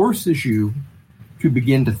 Magic forces you to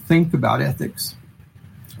begin to think about ethics.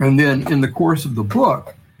 And then in the course of the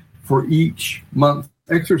book, for each month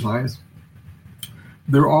exercise,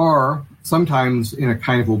 there are sometimes in a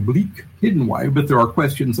kind of oblique, hidden way, but there are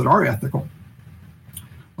questions that are ethical.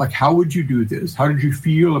 Like, how would you do this? How did you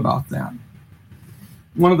feel about that?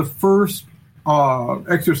 One of the first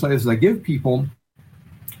exercises I give people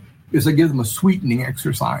is I give them a sweetening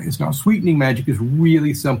exercise. Now, sweetening magic is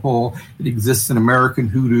really simple. It exists in American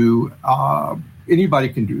hoodoo. Anybody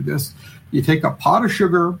can do this. You take a pot of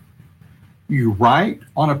sugar, you write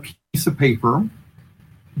on a piece of paper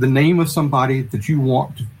the name of somebody that you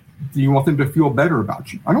want them to feel better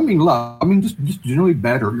about you. I don't mean love. I mean just generally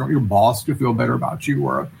better. You want your boss to feel better about you,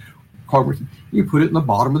 or a coworker. You put it in the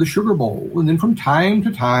bottom of the sugar bowl, and then from time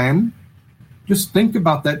to time, just think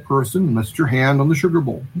about that person and rest your hand on the sugar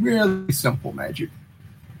bowl. Really simple magic,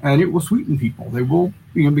 and it will sweeten people. They will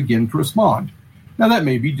begin to respond. Now that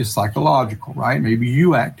may be just psychological, right? Maybe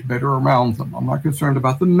you act better around them. I'm not concerned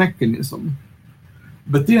about the mechanism,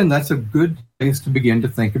 but then that's a good place to begin to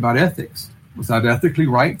think about ethics. Was that ethically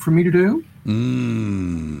right for me to do?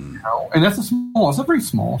 And that's it's a very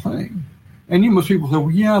small thing. And most people say,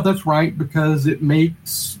 well, yeah, that's right, because it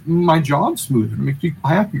makes my job smoother, it makes people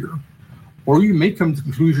happier. Or you may come to the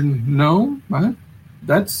conclusion, no, right?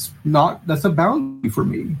 That's a boundary for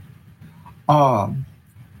me.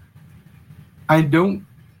 I don't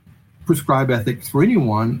prescribe ethics for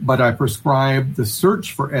anyone, but I prescribe the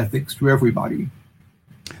search for ethics to everybody.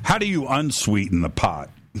 How do you unsweeten the pot?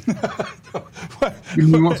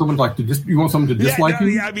 You want someone to dislike you?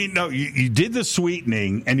 Yeah, I mean, no. You did the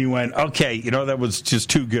sweetening, and you went, okay. That was just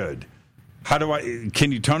too good.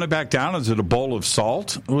 Can you tone it back down? Is it a bowl of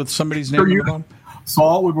salt with somebody's name on the bottom?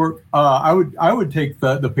 Salt would work. I would take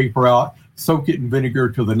the paper out, soak it in vinegar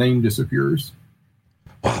till the name disappears.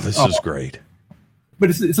 Wow, this is great. But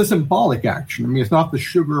it's a symbolic action. I mean, it's not the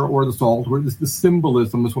sugar or the salt. The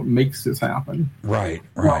symbolism is what makes this happen. Right.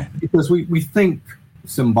 Because we think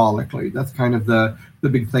symbolically. That's kind of the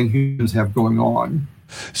big thing humans have going on.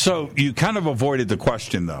 So you kind of avoided the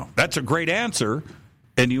question, though. That's a great answer,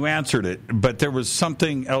 and you answered it. But there was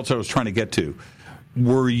something else I was trying to get to.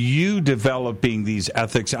 Were you developing these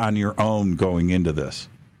ethics on your own going into this?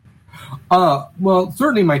 Well,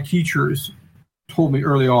 certainly my teachers told me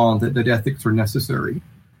early on that ethics are necessary.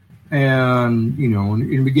 And,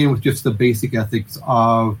 and begin with just the basic ethics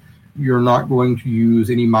of you're not going to use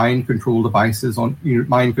any mind control devices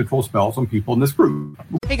mind control spells on people in this group.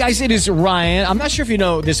 Hey guys, it is Ryan. I'm not sure if you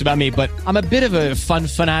know this about me, but I'm a bit of a fun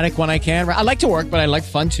fanatic when I can. I like to work, but I like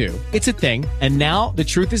fun too. It's a thing. And now the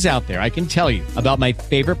truth is out there. I can tell you about my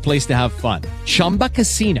favorite place to have fun. Chumba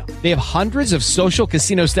Casino. They have hundreds of social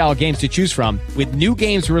casino style games to choose from with new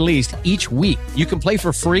games released each week. You can play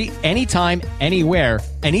for free anytime, anywhere.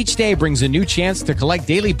 And each day brings a new chance to collect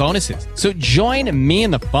daily bonuses. So join me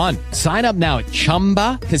in the fun. Sign up now at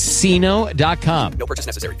ChumbaCasino.com. No purchase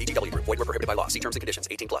necessary. VGW Group. Void where prohibited by law. See terms and conditions.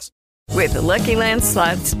 18+. With the Lucky Land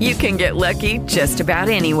Slots, you can get lucky just about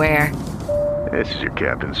anywhere. This is your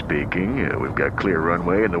captain speaking. We've got clear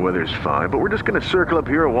runway and the weather's fine, but we're just going to circle up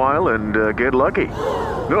here a while and get lucky.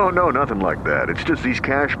 No, nothing like that. It's just these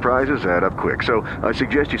cash prizes add up quick. So I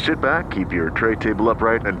suggest you sit back, keep your tray table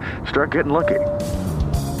upright, and start getting lucky.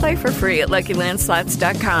 Play for free at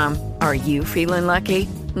LuckyLandSlots.com. Are you feeling lucky?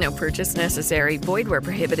 No purchase necessary. Void where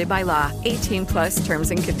prohibited by law. 18+ terms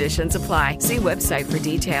and conditions apply. See website for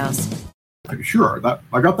details. Sure,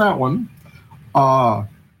 I got that one.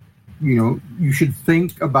 You should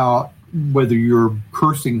think about whether you're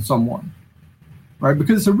cursing someone, right?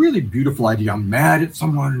 Because it's a really beautiful idea. I'm mad at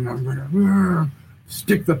someone and I'm going to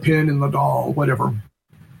stick the pin in the doll, whatever.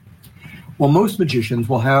 Well, most magicians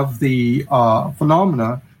will have the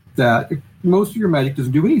phenomena that most of your magic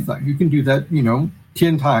doesn't do anything. You can do that,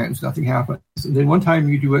 10 times, nothing happens. And then one time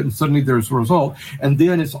you do it and suddenly there's a result. And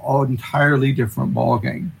then it's an entirely different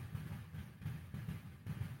ballgame.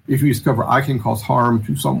 If you discover I can cause harm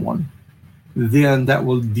to someone, then that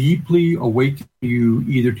will deeply awaken you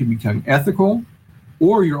either to become ethical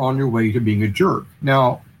or you're on your way to being a jerk.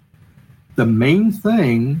 Now, the main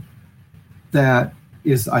thing that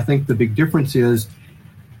is, I think the big difference is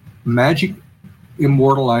magic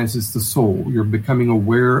immortalizes the soul. You're becoming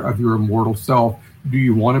aware of your immortal self. Do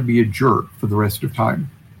you want to be a jerk for the rest of time?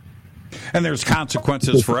 And there's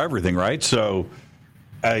consequences for everything, right? So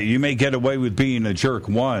you may get away with being a jerk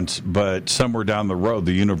once, but somewhere down the road,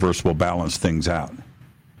 the universe will balance things out.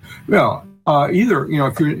 Well, either,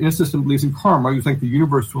 if you're in a system that believes in karma, you think the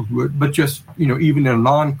universe will do it, but just, even in a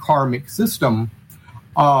non-karmic system,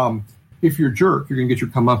 if you're a jerk, you're going to get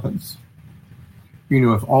your comeuppance.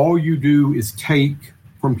 If all you do is take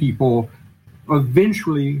from people,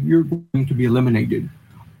 eventually you're going to be eliminated.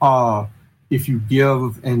 If you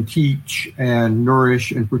give and teach and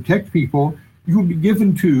nourish and protect people, you will be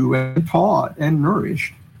given to and taught and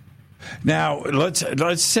nourished. Now,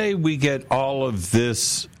 let's say we get all of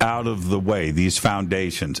this out of the way, these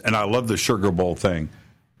foundations, and I love the sugar bowl thing.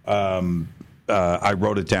 I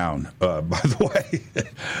wrote it down, by the way.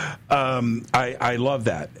 I love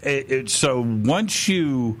that. So once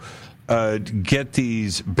you get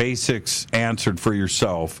these basics answered for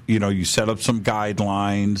yourself. You set up some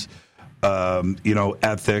guidelines,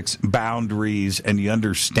 ethics, boundaries, and you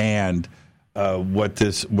understand what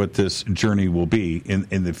this journey will be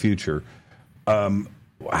in the future.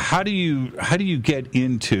 How do you get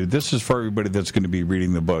into this? Is for everybody that's going to be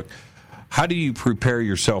reading the book. How do you prepare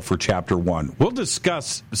yourself for chapter 1? We'll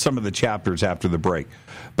discuss some of the chapters after the break,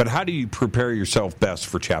 but how do you prepare yourself best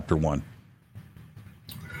for chapter 1?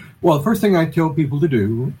 Well, the first thing I tell people to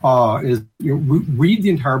do is read the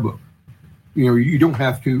entire book. You don't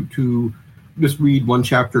have to just read one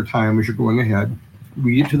chapter at a time as you're going ahead.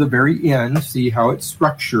 Read it to the very end, see how it's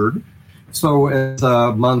structured. So as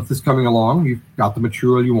a month is coming along, you've got the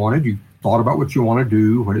material you wanted, you've thought about what you want to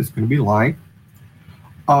do, what it's going to be like.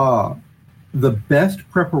 The best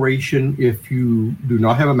preparation if you do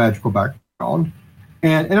not have a magical background,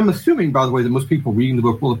 and I'm assuming, by the way, that most people reading the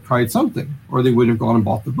book will have tried something, or they wouldn't have gone and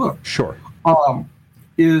bought the book. Sure.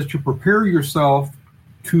 Is to prepare yourself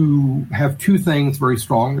to have two things very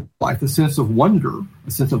strong in life: a sense of wonder,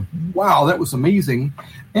 a sense of, wow, that was amazing,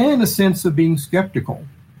 and a sense of being skeptical.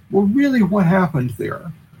 Well, really, what happened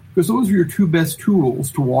there? Because those are your two best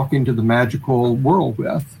tools to walk into the magical world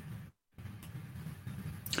with.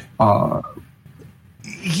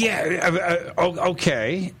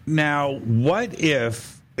 Okay. Now, what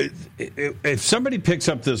if somebody picks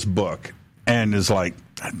up this book and is like,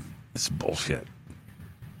 "This is bullshit.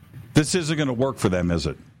 This isn't going to work for them, is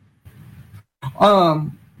it?"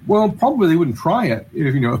 Well, probably they wouldn't try it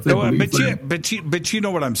if they believe. But you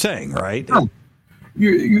know what I'm saying, right? No.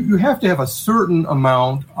 You have to have a certain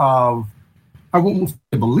amount of, I won't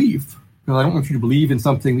say belief, because I don't want you to believe in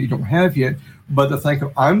something that you don't have yet, but to think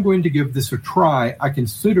of, I'm going to give this a try. I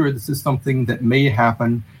consider this is something that may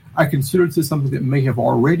happen. I consider this is something that may have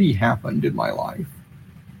already happened in my life.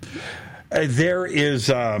 There is,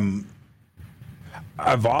 I've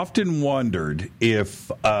often wondered if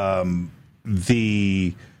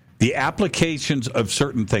the applications of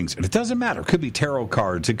certain things, and it doesn't matter. It could be tarot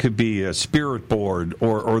cards, it could be a spirit board,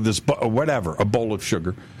 or this, or whatever, a bowl of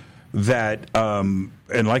sugar. That, and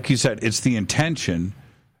like you said, it's the intention.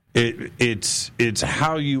 It's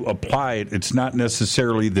how you apply it. It's not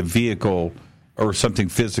necessarily the vehicle or something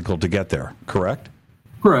physical to get there. Correct?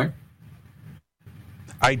 Correct.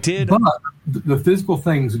 I did. But the physical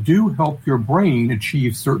things do help your brain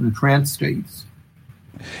achieve certain trance states.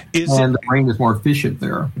 The brain is more efficient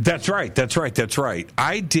there. That's right.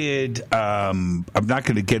 I did, I'm not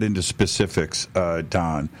going to get into specifics,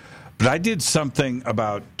 Don, but I did something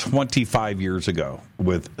about 25 years ago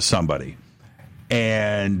with somebody.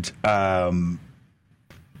 And I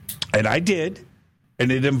did,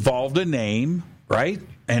 and it involved a name, right?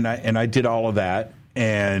 And I did all of that,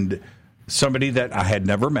 and somebody that I had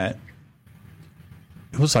never met.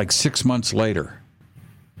 It was like 6 months later.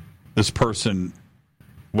 This person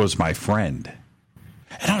was my friend,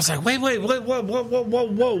 and I was like, wait,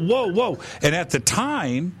 whoa. And at the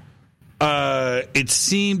time, it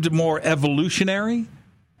seemed more evolutionary.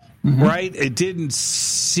 Mm-hmm. Right? It didn't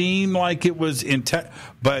seem like it was intense,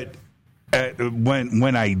 but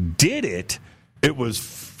when I did it, it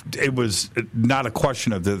was not a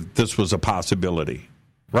question of this was a possibility.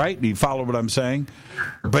 Right? Do you follow what I'm saying?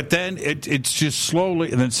 But then it's just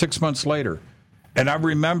slowly, and then 6 months later, and I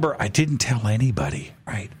remember I didn't tell anybody.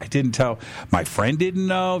 Right? I didn't tell, my friend didn't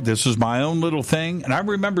know. This was my own little thing, and I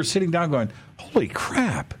remember sitting down going, "Holy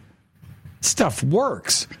crap, stuff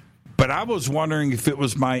works." But I was wondering if it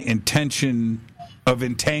was my intention of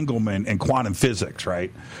entanglement and quantum physics,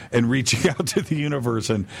 right? And reaching out to the universe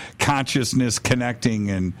and consciousness connecting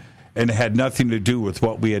and had nothing to do with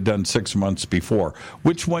what we had done 6 months before.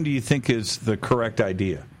 Which one do you think is the correct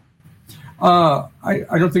idea? I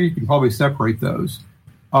don't think you can probably separate those.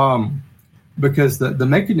 Because the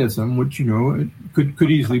mechanism, which, could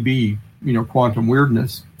easily be, quantum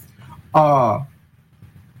weirdness,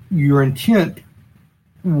 your intent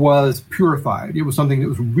was purified. It was something that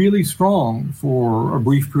was really strong for a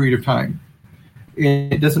brief period of time.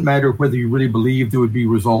 And it doesn't matter whether you really believe there would be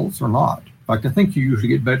results or not. In fact, I think you usually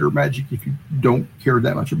get better magic if you don't care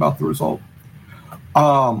that much about the result.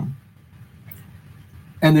 And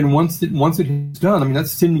then once it's done,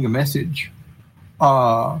 that's sending a message.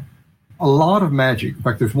 A lot of magic. In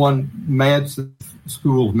fact, there's one mad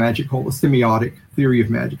school of magic called the semiotic theory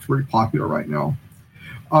of magic. It's very popular right now.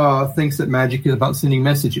 Thinks that magic is about sending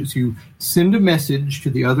messages. You send a message to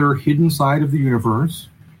the other hidden side of the universe,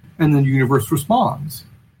 and then the universe responds.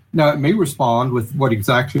 Now, it may respond with what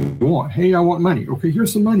exactly you want. Hey, I want money. Okay,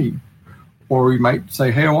 here's some money. Or you might say,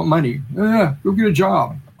 hey, I want money. Go get a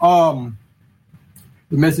job.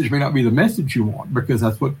 The message may not be the message you want, because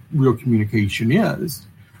that's what real communication is.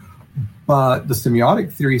 But the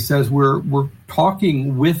semiotic theory says we're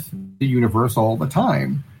talking with the universe all the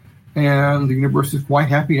time, and the universe is quite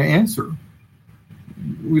happy to answer.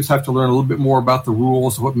 We just have to learn a little bit more about the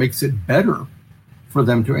rules of what makes it better for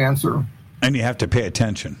them to answer. And you have to pay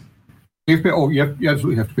attention. You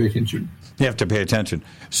absolutely have to pay attention. You have to pay attention.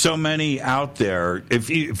 So many out there, if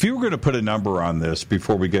you were going to put a number on this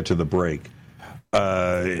before we get to the break,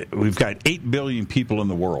 we've got 8 billion people in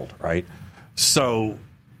the world, right? So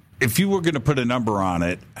if you were going to put a number on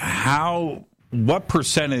it, what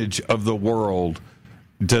percentage of the world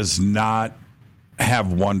does not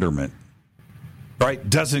have wonderment, right?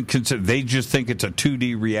 Doesn't consider, they just think it's a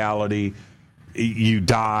 2D reality. You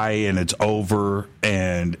die and it's over,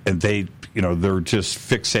 and they, they're just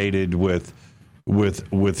fixated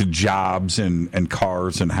with jobs and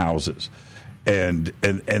cars and houses, and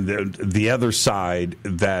the other side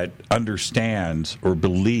that understands or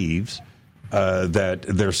believes that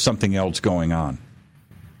there's something else going on.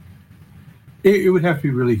 It would have to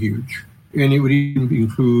be really huge, and it would even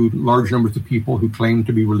include large numbers of people who claim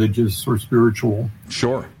to be religious or spiritual.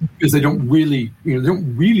 Sure, because they don't really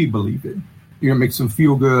believe it. It makes them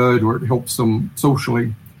feel good, or it helps them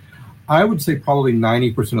socially. I would say probably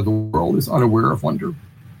 90% of the world is unaware of wonder.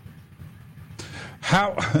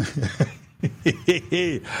 How?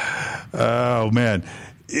 Oh man!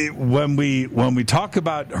 When we talk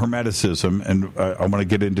about Hermeticism, and I want to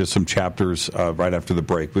get into some chapters right after the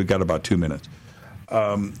break. We've got about 2 minutes.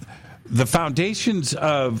 The foundations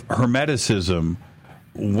of Hermeticism,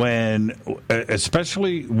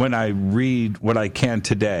 especially when I read what I can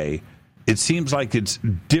today, it seems like it's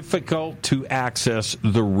difficult to access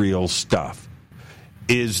the real stuff.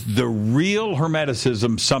 Is the real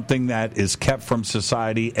Hermeticism something that is kept from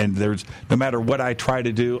society, and there's, no matter what I try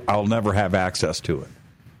to do, I'll never have access to it?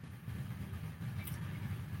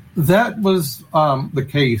 That was the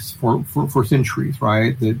case for centuries,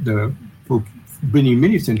 right? For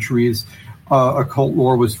many centuries, occult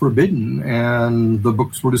lore was forbidden, and the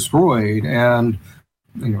books were destroyed, and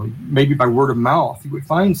maybe by word of mouth, you would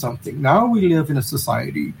find something. Now we live in a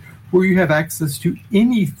society where you have access to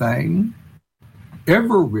anything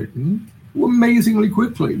ever written amazingly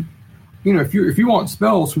quickly. If you want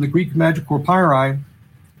spells from the Greek magical papyri,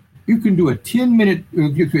 you can do a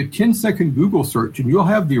 10-second Google search, and you'll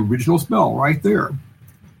have the original spell right there.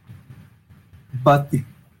 But the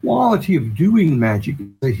quality of doing magic is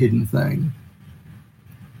a hidden thing,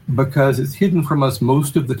 because it's hidden from us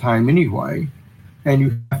most of the time anyway. And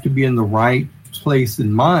you have to be in the right place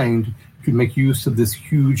in mind to make use of this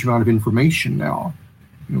huge amount of information now.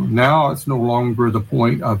 Now it's no longer the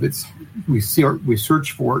point of we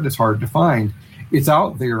search for it, it's hard to find. It's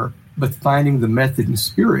out there, but finding the method and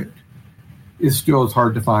spirit is still as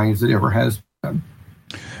hard to find as it ever has been.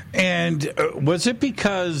 And was it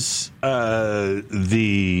because I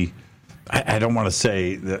don't want to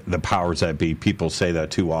say the powers that be, people say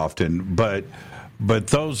that too often, but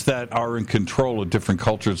those that are in control of different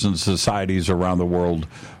cultures and societies around the world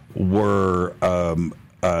were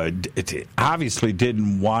obviously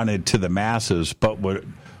didn't want it to the masses, but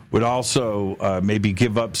would also maybe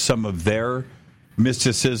give up some of their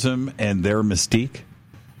mysticism and their mystique?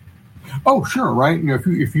 Oh, sure, right.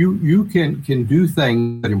 If you can do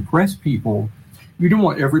things that impress people, you don't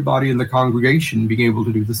want everybody in the congregation being able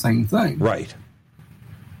to do the same thing, right?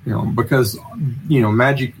 Because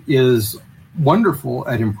magic is wonderful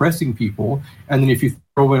at impressing people, and then if you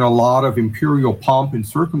throw in a lot of imperial pomp and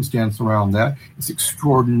circumstance around that, it's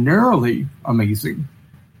extraordinarily amazing.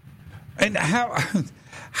 And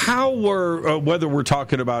how were whether we're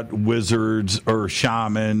talking about wizards or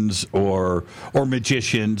shamans or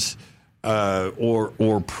magicians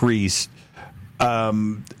or priests,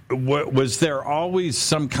 was there always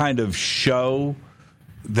some kind of show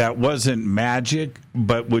that wasn't magic,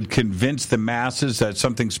 but would convince the masses that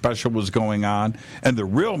something special was going on, and the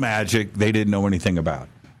real magic they didn't know anything about?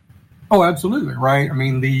 Oh, absolutely, right. I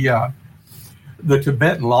mean, the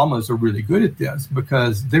Tibetan lamas are really good at this,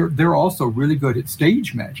 because they're also really good at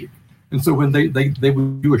stage magic. And so when they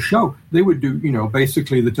would do a show, they would do,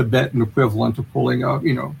 basically the Tibetan equivalent of pulling a,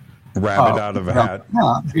 rabbit out of a hat.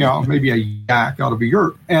 Maybe a yak out of a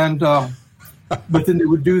yurt. And but then they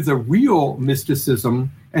would do the real mysticism,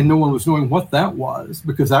 and no one was knowing what that was,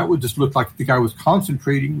 because that would just look like the guy was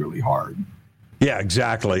concentrating really hard. Yeah,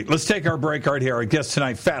 exactly. Let's take our break right here. Our guest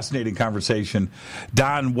tonight, fascinating conversation.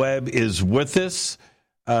 Don Webb is with us.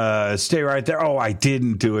 Stay right there. Oh, I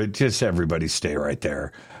didn't do it. Just everybody stay right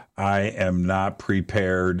there. I am not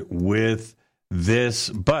prepared with this,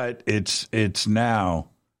 but it's now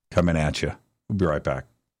coming at you. We'll be right back.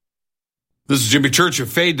 This is Jimmy Church of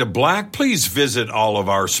Fade to Black. Please visit all of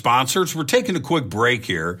our sponsors. We're taking a quick break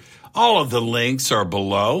here. All of the links are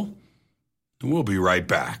below. And we'll be right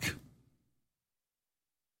back.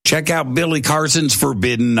 Check out Billy Carson's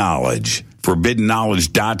Forbidden Knowledge.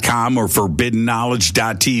 ForbiddenKnowledge.com or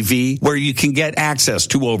ForbiddenKnowledge.tv, where you can get access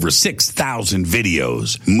to over 6,000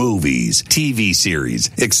 videos, movies, TV series,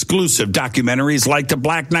 exclusive documentaries like the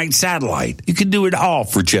Black Knight Satellite. You can do it all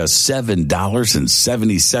for just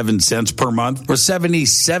 $7.77 per month or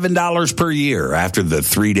 $77 per year after the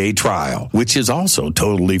 3-day trial, which is also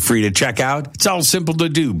totally free to check out. It's all simple to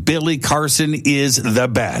do. Billy Carson is the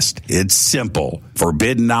best. It's simple.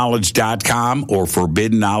 ForbiddenKnowledge.com or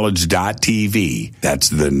ForbiddenKnowledge.tv. That's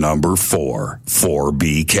the number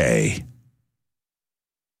 4BK.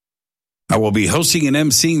 I will be hosting and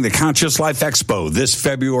emceeing the Conscious Life Expo this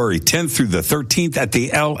February 10th through the 13th at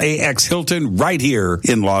the LAX Hilton right here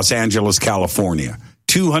in Los Angeles, California.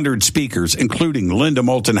 200 speakers, including Linda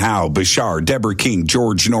Moulton Howe, Bashar, Deborah King,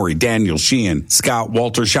 George Norrie, Daniel Sheehan, Scott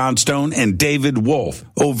Walter Johnstone, and David Wolf.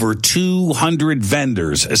 Over 200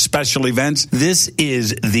 vendors, special events. This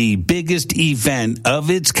is the biggest event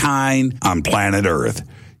of its kind on planet Earth.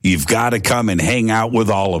 You've got to come and hang out with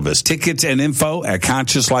all of us. Tickets and info at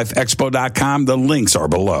ConsciousLifeExpo.com. The links are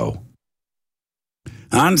below.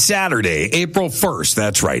 On Saturday, April 1st,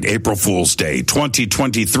 that's right, April Fool's Day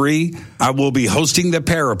 2023, I will be hosting the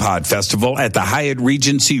Parapod Festival at the Hyatt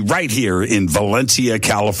Regency right here in Valencia,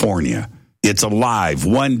 California. It's a live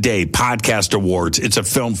one-day podcast awards. It's a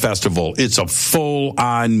film festival. It's a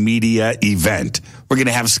full-on media event. We're going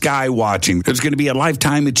to have sky watching. There's going to be a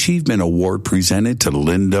Lifetime Achievement Award presented to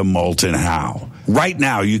Linda Moulton Howe. Right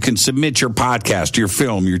now, you can submit your podcast, your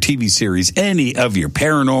film, your TV series, any of your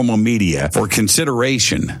paranormal media for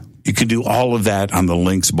consideration. You can do all of that on the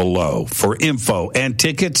links below. For info and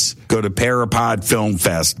tickets, go to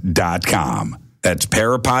parapodfilmfest.com. That's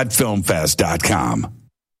parapodfilmfest.com.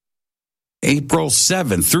 April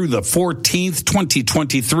 7th through the 14th,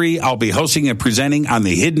 2023, I'll be hosting and presenting on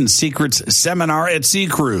the Hidden Secrets Seminar at Sea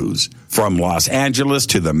Cruise. From Los Angeles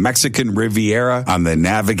to the Mexican Riviera on the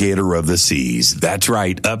Navigator of the Seas. That's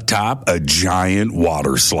right, up top, a giant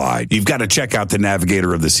water slide. You've got to check out the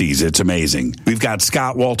Navigator of the Seas. It's amazing. We've got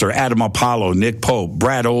Scott Walter, Adam Apollo, Nick Pope,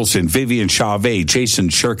 Brad Olson, Vivian Chauvet, Jason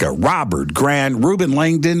Shirka, Robert Grant, Ruben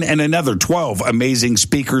Langdon, and another 12 amazing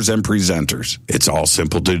speakers and presenters. It's all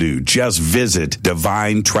simple to do. Just visit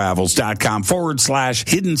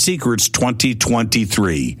divinetravels.com/Hidden Secrets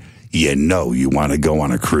 2023. You know you want to go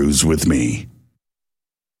on a cruise with me.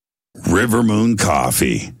 River Moon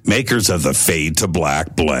Coffee, makers of the Fade to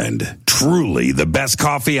Black blend. Truly the best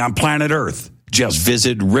coffee on planet Earth. Just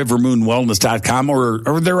visit rivermoonwellness.com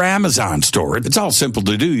or their Amazon store. It's all simple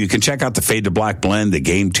to do. You can check out the Fade to Black blend, the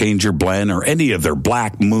Game Changer blend, or any of their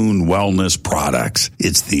Black Moon Wellness products.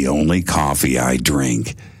 It's the only coffee I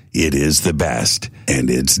drink. It is the best, and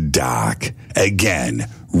it's Doc. Again,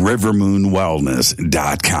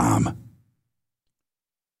 rivermoonwellness.com.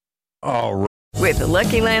 All right. With the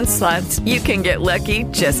Lucky Land Slots, you can get lucky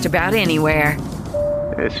just about anywhere.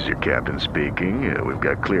 This is your captain speaking. We've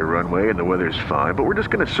got clear runway and the weather's fine, but we're just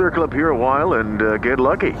going to circle up here a while and get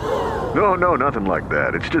lucky. No, nothing like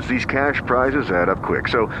that. It's just these cash prizes add up quick.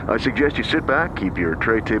 So I suggest you sit back, keep your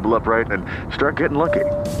tray table upright, and start getting lucky.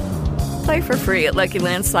 Play for free at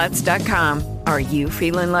LuckyLandSlots.com. Are you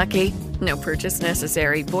feeling lucky? No purchase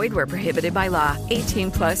necessary. Void where prohibited by law.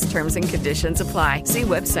 18+ terms and conditions apply. See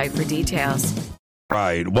website for details.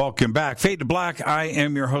 Right. Welcome back. Fade to Black. I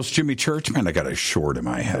am your host, Jimmy Church. Man, I got a short in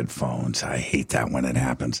my headphones. I hate that when it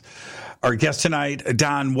happens. Our guest tonight,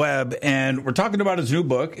 Don Webb, and we're talking about his new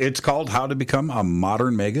book. It's called How to Become a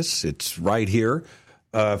Modern Magus. It's right here.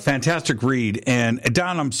 Fantastic read. And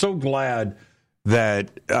Don, I'm so glad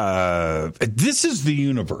that this is the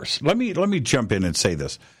universe. Let me jump in and say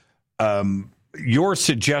this. Your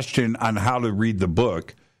suggestion on how to read the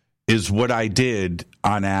book is what I did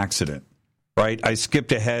on accident, right? I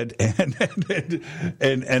skipped ahead and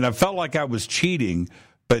I felt like I was cheating,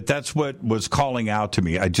 but that's what was calling out to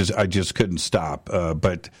me. I just couldn't stop.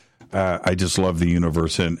 But I just love the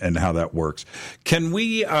universe and how that works. Can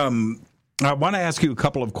we? I want to ask you a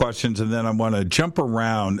couple of questions, and then I want to jump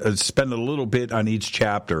around, spend a little bit on each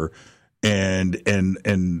chapter, and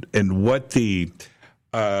what the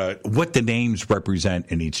names represent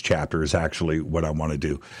in each chapter is actually what I want to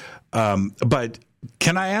do. But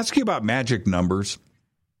can I ask you about magic numbers?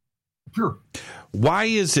 Sure. Why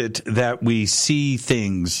is it that we see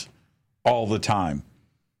things all the time?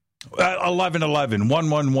 1111,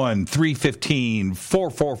 111, 315,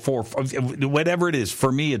 444, whatever it is.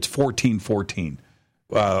 For me, it's 1414.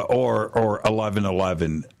 or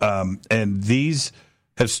 1111, and these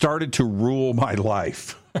have started to rule my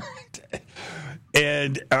life.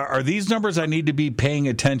 And are these numbers I need to be paying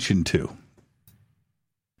attention to?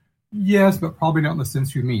 Yes, but probably not in the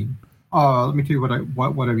sense you mean. Let me tell you what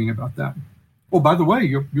I mean about that. Oh, by the way,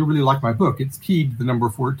 you'll really like my book. It's keyed to the number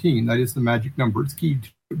 14. That is the magic number it's keyed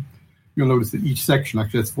to. You'll notice that each section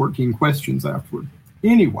actually has 14 questions afterward.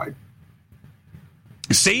 Anyway.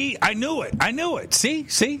 See? I knew it. See?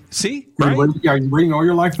 Right? Right? You're waiting all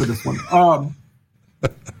your life for this one.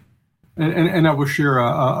 And I will share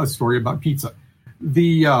a story about pizza.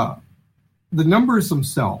 The numbers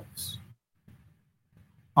themselves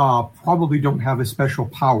probably don't have a special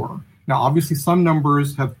power. Now, obviously, some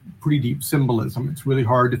numbers have pretty deep symbolism. It's really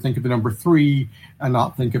hard to think of the number 3 and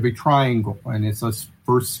not think of a triangle, and it's a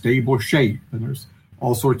first stable shape, and there's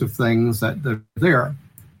all sorts of things that are there.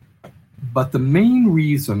 But the main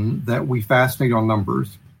reason that we fascinate on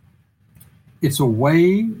numbers, it's a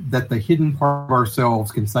way that the hidden part of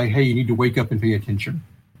ourselves can say, hey, you need to wake up and pay attention.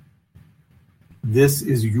 This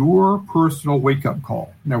is your personal wake-up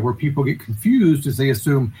call. Now, where people get confused is they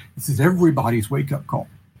assume this is everybody's wake-up call.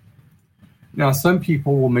 Now, some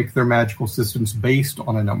people will make their magical systems based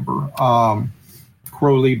on a number.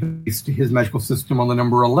 Crowley based his magical system on the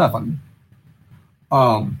number 11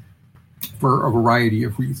 for a variety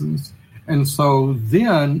of reasons. And so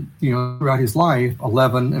then, throughout his life,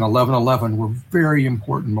 11 and 1111 were very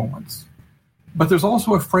important moments. But there's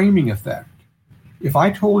also a framing effect. If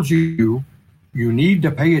I told you need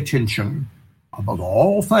to pay attention, above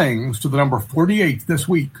all things, to the number 48 this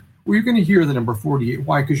week, well, you're going to hear the number 48.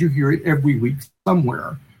 Why? Because you hear it every week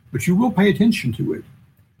somewhere, but you will pay attention to it.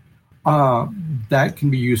 That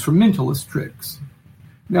can be used for mentalist tricks.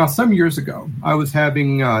 Now, some years ago, I was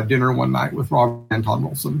having dinner one night with Robert Anton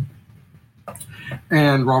Wilson.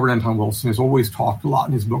 And Robert Anton Wilson has always talked a lot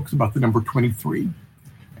in his books about the number 23.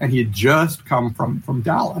 And he had just come from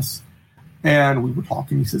Dallas. And we were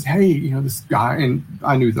talking. He says, hey, this guy, and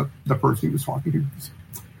I knew the person he was talking to.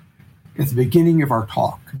 At the beginning of our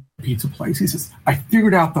talk, pizza place, he says, I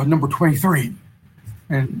figured out the number 23.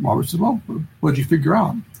 And Robert says, well, what did you figure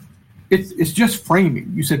out? It's just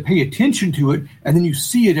framing. You said pay attention to it, and then you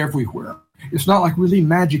see it everywhere. It's not like really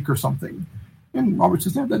magic or something. And Robert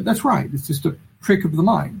says, that's right. It's just a trick of the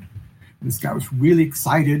mind. And this guy was really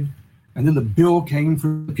excited. And then the bill came for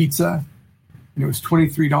the pizza, and it was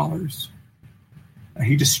 $23. And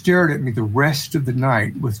he just stared at me the rest of the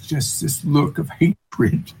night with just this look of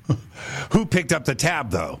hatred. Who picked up the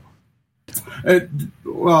tab, though?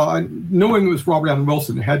 Knowing it was Robert Allen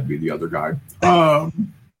Wilson, it had to be the other guy.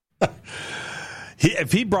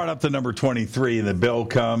 If he brought up the number 23 and the bill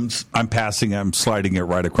comes, I'm sliding it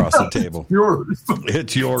right across the table. It's yours.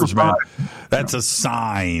 It's yours, man. That's a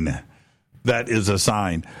sign. That is a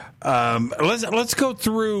sign. Let's go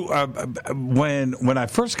through when I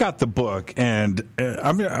first got the book, and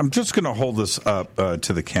I'm just going to hold this up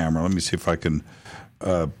to the camera. Let me see if I can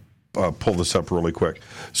pull this up really quick.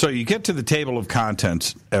 So you get to the table of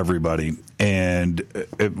contents, everybody, and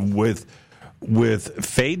with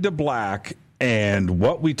Fade to Black and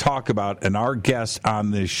what we talk about and our guests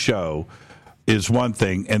on this show is one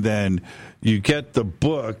thing, and then you get the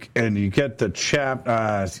book and you get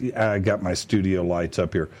the I got my studio lights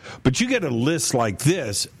up here, but you get a list like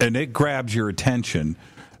this and it grabs your attention,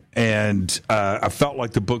 and I felt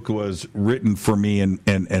like the book was written for me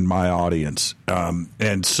and my audience,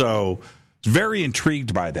 and so I was very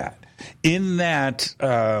intrigued by that. In that,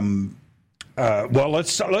 well,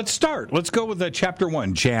 let's start. Let's go with chapter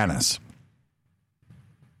 1, Janus.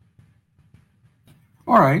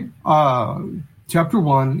 All right. Chapter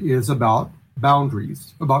 1 is about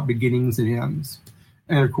boundaries, about beginnings and ends.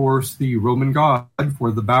 And, of course, the Roman god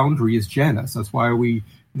for the boundary is Janus. That's why we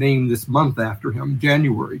named this month after him,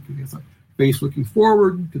 January, because he has a face looking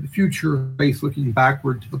forward to the future, a face looking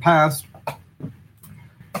backward to the past.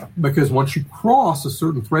 Because once you cross a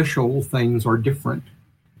certain threshold, things are different.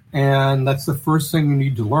 And that's the first thing you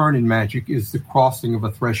need to learn in magic is the crossing of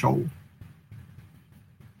a threshold.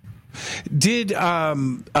 Did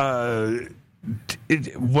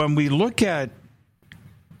when we look at,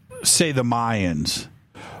 say, the Mayans,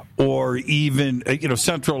 or even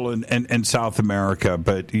Central and South America,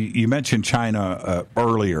 but you mentioned China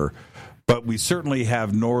earlier, but we certainly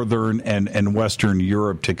have Northern and Western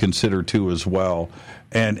Europe to consider too as well,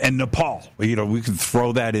 and Nepal. We can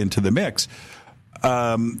throw that into the mix.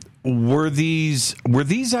 Were these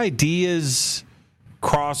ideas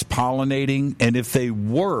cross-pollinating? And if they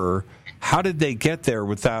were, how did they get there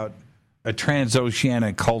without a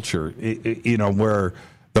transoceanic culture, where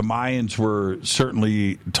the Mayans were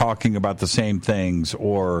certainly talking about the same things,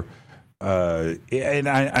 or and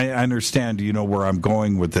I understand, where I'm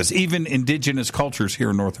going with this. Even indigenous cultures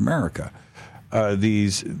here in North America,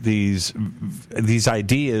 these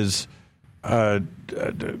ideas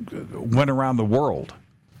went around the world.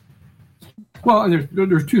 Well,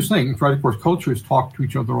 there's two things, right? Of course, cultures talk to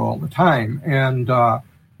each other all the time, and the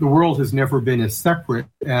world has never been as separate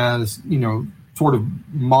as, sort of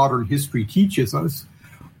modern history teaches us.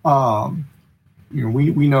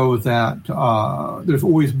 We know that there's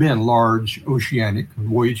always been large oceanic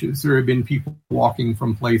voyages. There have been people walking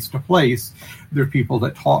from place to place. There are people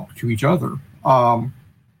that talk to each other.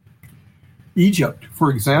 Egypt, for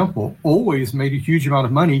example, always made a huge amount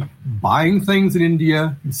of money buying things in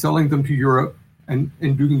India and selling them to Europe and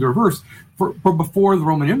doing the reverse for before the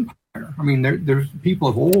Roman Empire. I mean, there's people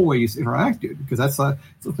have always interacted because that's a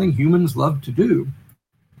thing humans love to do.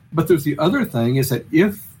 But there's the other thing is that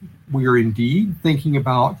if we are indeed thinking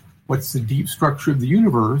about what's the deep structure of the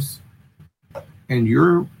universe, and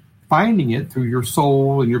you're finding it through your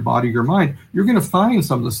soul and your body, your mind, you're going to find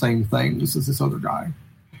some of the same things as this other guy.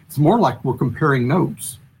 It's more like we're comparing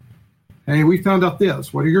notes. Hey, we found out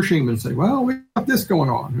this. What do your shamans say? Well, we got this going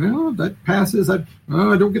on. Well, that passes. I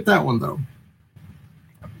don't get that one, though.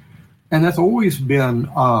 And that's always been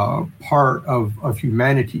part of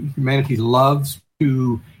humanity. Humanity loves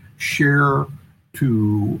to share,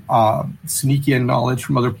 to sneak in knowledge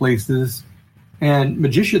from other places. And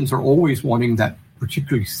magicians are always wanting that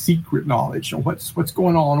particularly secret knowledge of what's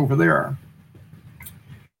going on over there.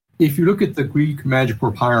 If you look at the Greek magic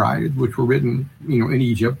papyri, which were written, in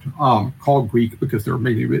Egypt, called Greek because they were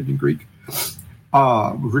mainly written in Greek,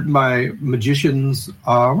 written by magicians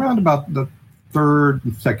around about the 3rd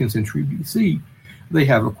and 2nd century BC. They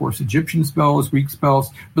have, of course, Egyptian spells, Greek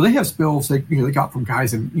spells, but they have spells they got from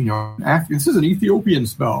guys in Africa. This is an Ethiopian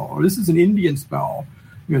spell, or this is an Indian spell.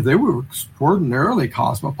 They were extraordinarily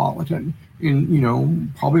cosmopolitan,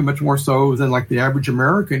 in probably much more so than like the average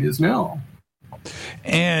American is now.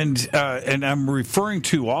 And I'm referring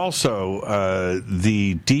to also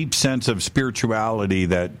the deep sense of spirituality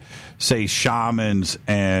that, say, shamans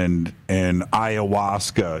and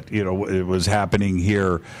ayahuasca, it was happening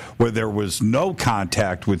here, where there was no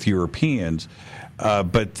contact with Europeans,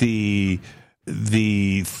 but the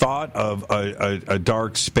thought of a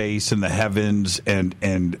dark space in the heavens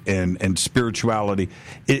and spirituality,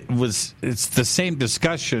 it's the same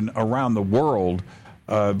discussion around the world.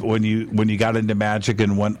 When you got into magic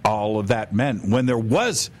and what all of that meant, when there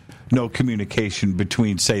was no communication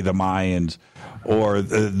between, say, the Mayans or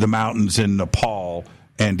the mountains in Nepal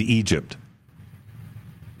and Egypt.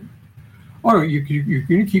 Oh, you're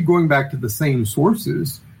going to keep going back to the same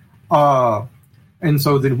sources. And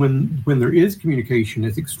so then when there is communication,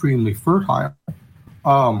 it's extremely fertile.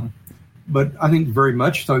 But I think very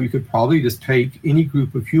much so, you could probably just take any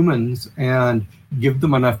group of humans and give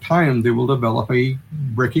them enough time, they will develop a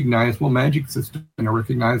recognizable magic system and a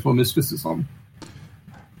recognizable mysticism.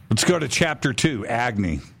 Let's go to chapter 2,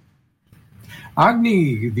 Agni.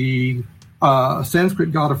 Agni, the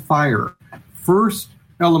Sanskrit god of fire. First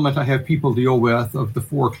element I have people deal with of the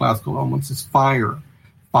 4 classical elements is fire.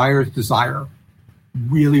 Fire is desire,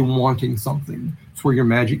 really wanting something. It's where your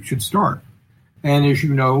magic should start. And as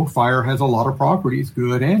you know, fire has a lot of properties,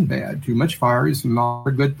 good and bad. Too much fire is not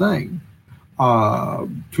a good thing.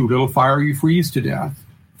 Too little fire, you freeze to death.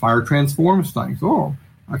 Fire transforms things. Oh,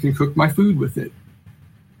 I can cook my food with it.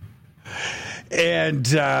 And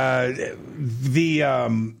staying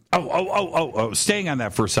on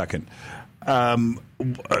that for a second.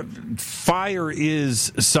 Fire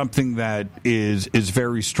is something that is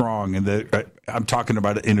very strong, and I'm talking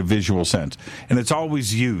about it in a visual sense, and it's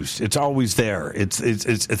always used. It's always there. It's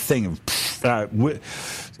a thing of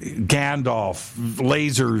Gandalf,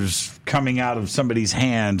 lasers coming out of somebody's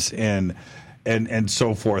hands, and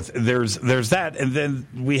so forth. There's that, and then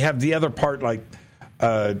we have the other part, like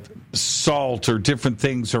salt or different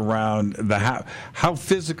things around the how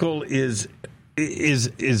physical is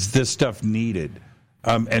this stuff needed,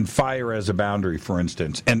 and fire as a boundary, for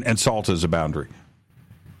instance, and salt as a boundary.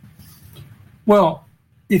 Well,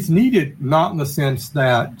 it's needed not in the sense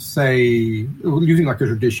that, say, using like a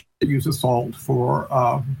tradition that uses salt for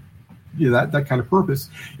that kind of purpose.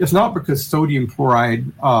 It's not because sodium chloride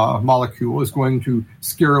molecule is going to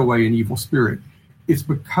scare away an evil spirit. It's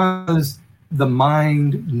because the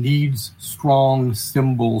mind needs strong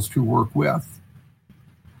symbols to work with.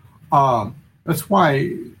 That's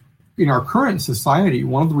why in our current society,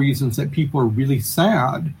 one of the reasons that people are really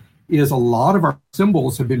sad is a lot of our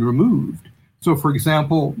symbols have been removed. So, for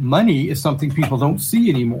example, money is something people don't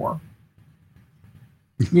see anymore.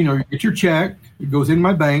 You know, you get your check, it goes in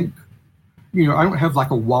my bank. You know, I don't have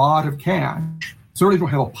like a wad of cash. Certainly don't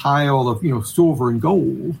have a pile of, you know, silver and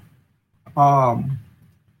gold.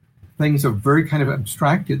 Things are very kind of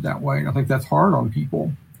abstracted that way. And I think that's hard on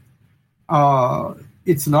people.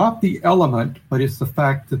 It's not the element, but it's the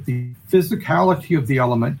fact that the physicality of the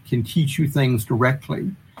element can teach you things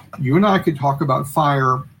directly. You and I could talk about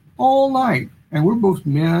fire all night. And we're both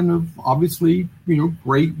men of obviously, you know,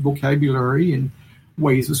 great vocabulary and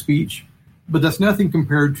ways of speech. But that's nothing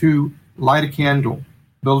compared to light a candle,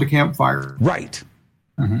 build a campfire. Right.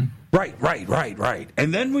 Mm-hmm. Right.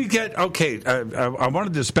 And then we get, I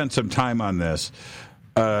wanted to spend some time on this.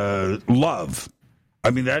 Love. I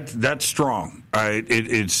mean, that's strong.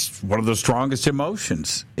 It's one of the strongest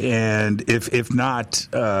emotions. And if not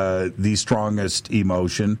the strongest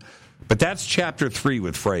emotion, but that's chapter 3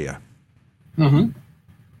 with Freya. Mm-hmm.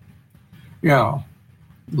 Yeah.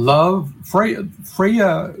 Love,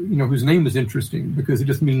 Freya, you know, whose name is interesting because it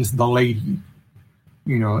just means the lady,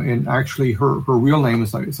 you know, and actually her real name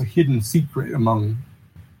is a hidden secret among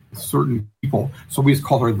certain people. So we just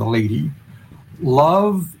call her the lady.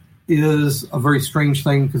 Love is a very strange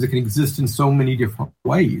thing because it can exist in so many different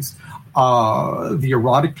ways. The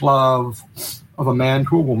erotic love of a man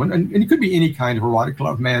to a woman, and it could be any kind of erotic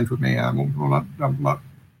love, man to a man. I'm not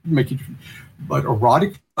making, but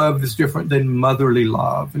erotic love is different than motherly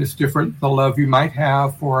love, and it's different the love you might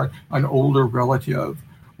have for an older relative,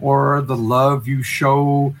 or the love you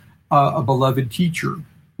show a beloved teacher.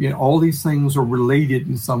 You know, all these things are related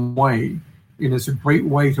in some way, and it's a great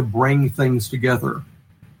way to bring things together.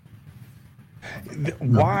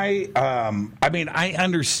 Why? I mean, I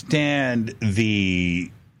understand the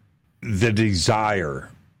desire,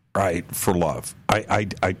 right, for love. I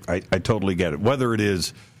totally get it. Whether it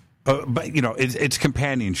is, but you know, it's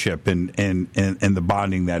companionship and the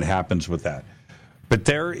bonding that happens with that. But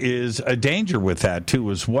there is a danger with that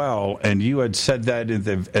too, as well. And you had said that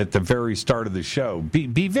at the very start of the show.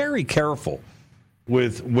 Be very careful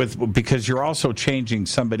with because you're also changing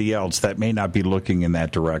somebody else that may not be looking in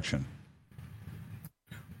that direction.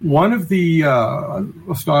 One of the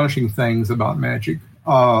astonishing things about magic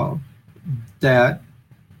that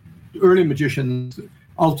early magicians,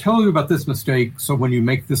 I'll tell you about this mistake, so when you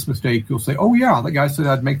make this mistake, you'll say, oh yeah, the guy said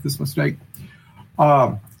I'd make this mistake.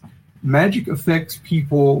 Magic affects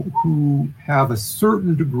people who have a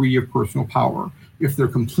certain degree of personal power. If they're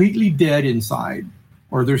completely dead inside,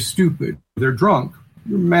 or they're stupid, or they're drunk,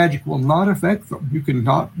 your magic will not affect them. You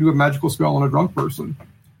cannot do a magical spell on a drunk person.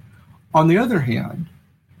 On the other hand,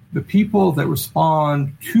 the people that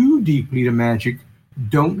respond too deeply to magic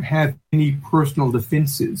don't have any personal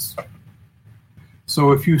defenses.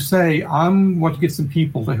 So if you say, I want to get some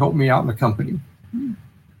people to help me out in the company,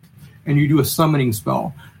 and you do a summoning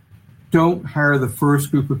spell, don't hire the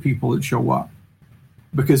first group of people that show up,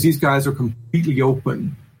 because these guys are completely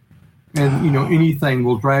open, and you know, anything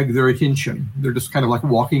will drag their attention. They're just kind of like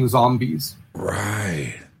walking zombies.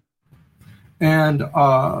 Right. And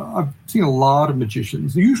I've seen a lot of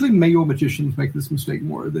magicians. Usually male magicians make this mistake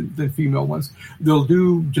more than female ones. They'll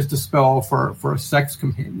do just a spell for a sex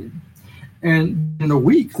companion. And in a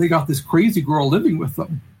week, they got this crazy girl living with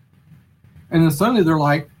them. And then suddenly they're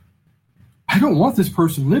like, I don't want this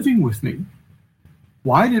person living with me.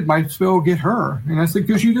 Why did my spell get her? And I said,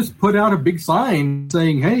 because you just put out a big sign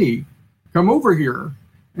saying, hey, come over here.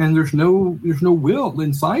 And there's no will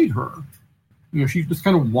inside her. You know, she just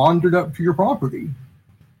kind of wandered up to your property.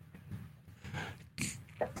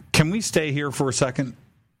 Can we stay here for a second?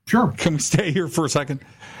 Sure. Can we stay here for a second?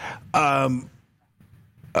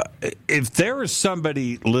 If there is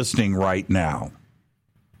somebody listening right now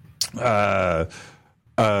that,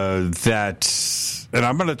 and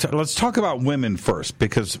I'm going to let's talk about women first,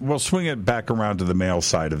 because we'll swing it back around to the male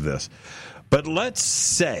side of this. But let's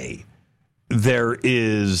say there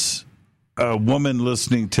is a woman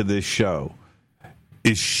listening to this show.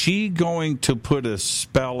 Is she going to put a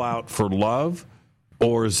spell out for love,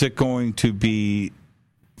 or is it going to be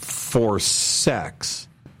for sex?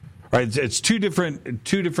 Right? It's two different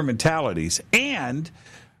mentalities. And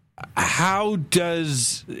how are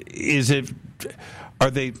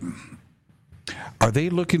they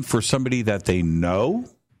looking for somebody that they know,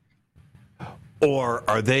 or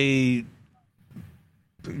are they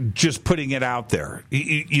just putting it out there?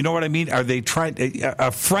 You know what I mean? Are they trying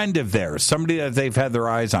a friend of theirs, somebody that they've had their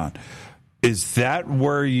eyes on? Is that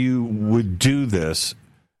where you would do this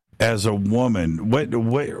as a woman?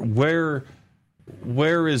 Where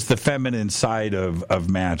is the feminine side of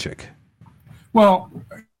magic? Well,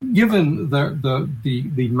 given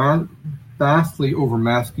the vastly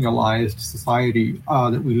over-masculinized society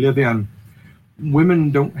that we live in,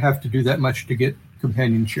 women don't have to do that much to get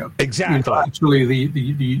companionship. Exactly. Actually,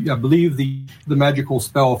 I believe the magical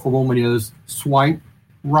spell for woman is swipe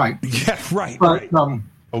right. Yeah, right. But, right.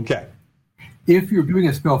 Okay. If you're doing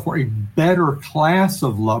a spell for a better class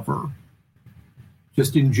of lover,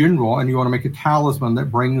 just in general, and you want to make a talisman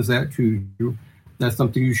that brings that to you, that's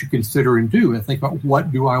something you should consider and do. And think about,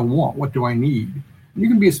 what do I want? What do I need? And you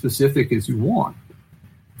can be as specific as you want.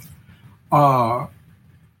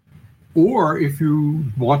 Or if you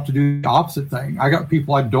want to do the opposite thing, I got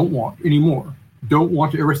people I don't want anymore. Don't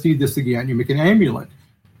want to ever see this again. You make an amulet,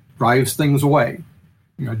 drives things away.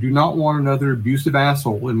 I do not want another abusive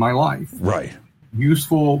asshole in my life. Right. A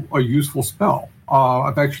useful spell.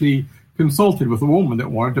 I've actually consulted with a woman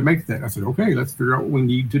that wanted to make that. I said, okay, let's figure out what we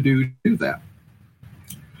need to do that.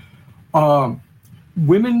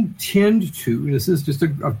 Women tend to, this is just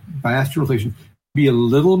a vast relation, be a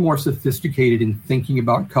little more sophisticated in thinking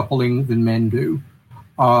about coupling than men do,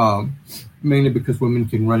 mainly because women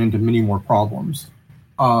can run into many more problems.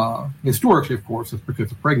 Historically, of course, it's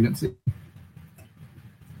because of pregnancy.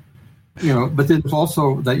 But then there's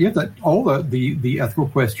also that all the ethical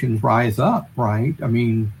questions rise up, right? I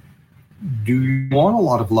mean, do you want a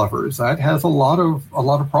lot of lovers? That has a lot of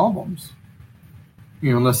problems.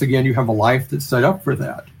 Unless again you have a life that's set up for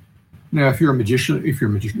that. Now, if you're a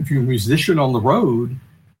musician on the road,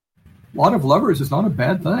 a lot of lovers is not a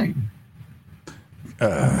bad thing.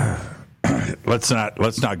 Let's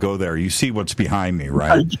not go there. You see what's behind me,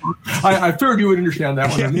 right? I figured you would understand that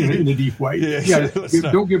one in a deep way.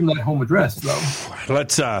 Don't give them that home address, though.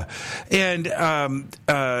 That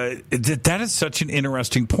is such an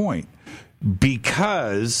interesting point,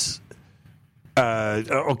 because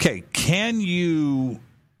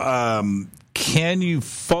can you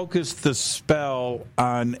focus the spell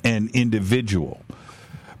on an individual?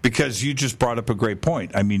 Because you just brought up a great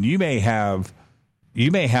point. I mean, you may have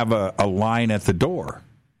a line at the door,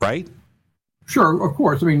 right? Sure, of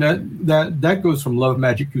course. I mean, that goes from love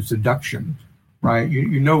magic to seduction, right?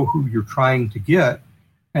 You know who you're trying to get,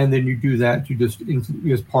 and then you do that to just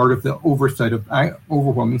as part of the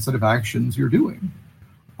overwhelming set of actions you're doing.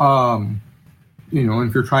 And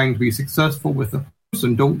if you're trying to be successful with a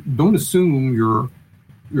person, don't assume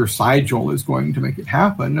your sigil is going to make it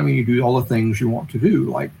happen. I mean, you do all the things you want to do,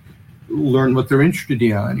 like learn what they're interested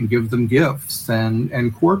in and give them gifts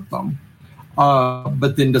and court them.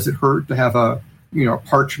 But then does it hurt to have a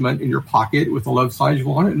parchment in your pocket with a love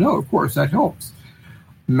sigil on it? No, of course, that helps.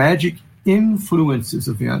 Magic influences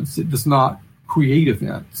events. It does not create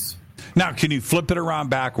events. Now, can you flip it around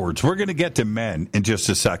backwards? We're going to get to men in just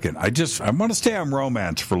a second. I want to stay on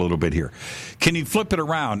romance for a little bit here. Can you flip it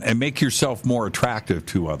around and make yourself more attractive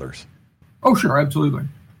to others? Oh, sure, absolutely.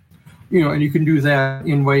 And you can do that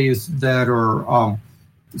in ways that are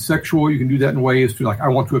sexual. You can do that in ways to, I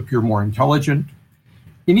want to appear more intelligent.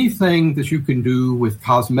 Anything that you can do with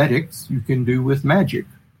cosmetics, you can do with magic,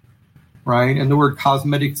 right? And the word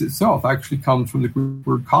cosmetics itself actually comes from the Greek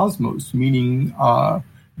word cosmos, meaning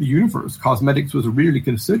the universe. Cosmetics was really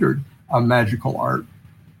considered a magical art.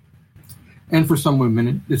 And for some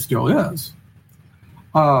women, it still is.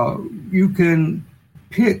 You can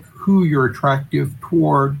pick who you're attractive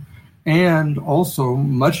toward, and also,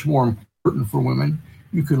 much more important for women,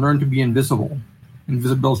 you can learn to be invisible.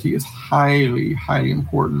 Invisibility is highly, highly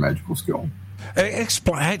important magical skill.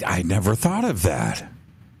 Explain. I never thought of that.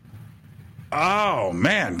 Oh,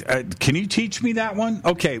 man. Can you teach me that one?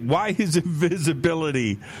 Okay, why is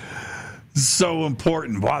invisibility so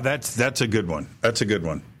important? Wow, that's a good one. That's a good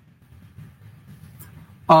one.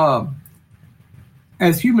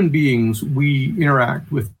 As human beings, we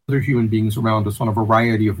interact with other human beings around us on a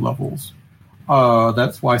variety of levels.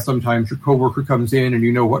 That's why sometimes your coworker comes in and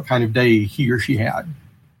you know what kind of day he or she had.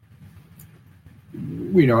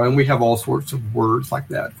 And we have all sorts of words like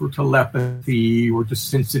that for telepathy or just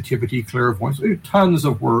sensitivity, clairvoyance, tons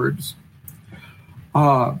of words.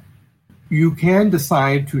 You can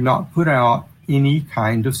decide to not put out any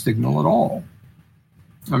kind of signal at all.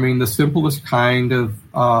 I mean, the simplest kind of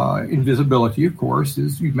invisibility, of course,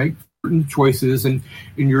 is you make certain choices in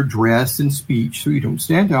your dress and speech so you don't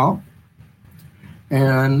stand out.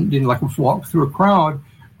 And then, like, walk through a crowd,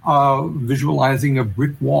 visualizing a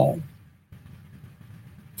brick wall.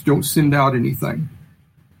 Don't send out anything.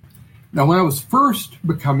 Now, when I was first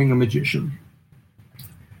becoming a magician,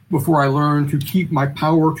 before I learned to keep my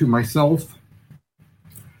power to myself,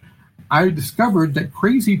 I discovered that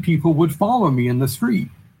crazy people would follow me in the street.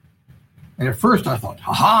 And at first I thought,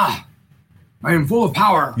 ha-ha, I am full of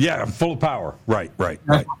power. Yeah, I'm full of power. Right.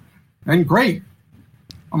 And great.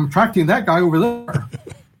 I'm attracting that guy over there.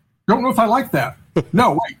 Don't know if I like that.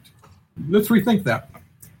 No, wait. let's rethink that.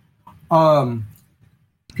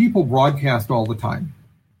 People broadcast all the time.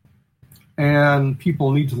 And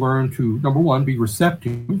people need to learn to, number one, be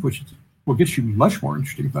receptive, which will get you much more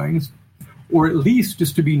interesting things, or at least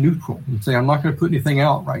just to be neutral and say, I'm not going to put anything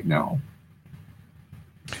out right now.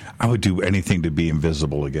 I would do anything to be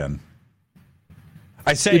invisible again.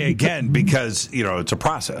 I say again because, it's a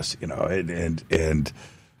process, and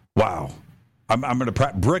wow. I'm going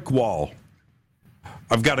to brick wall.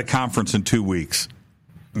 I've got a conference in 2 weeks.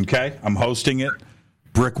 Okay? I'm hosting it.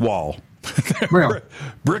 Brick wall.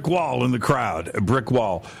 Brick wall in the crowd. Brick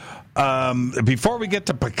wall. Before we get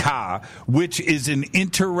to Paka, which is an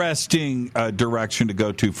interesting direction to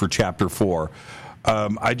go to for Chapter 4,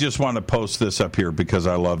 I just want to post this up here because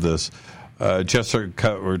I love this.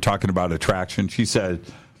 Jessica, we're talking about attraction. She said,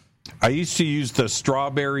 I used to use the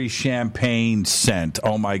strawberry champagne scent.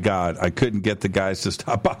 Oh, my God. I couldn't get the guys to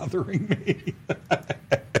stop bothering me.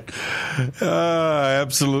 I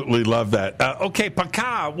absolutely love that. Okay,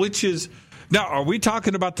 Paka, which is... Now, are we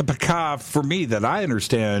talking about the Paka, for me, that I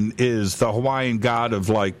understand, is the Hawaiian god of,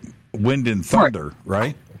 wind and thunder,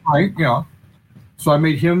 right? Right, yeah. So I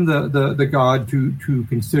made him the god to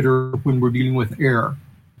consider when we're dealing with air.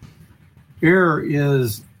 Air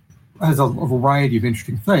has a variety of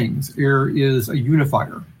interesting things. Air is a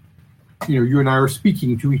unifier. You and I are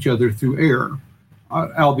speaking to each other through air,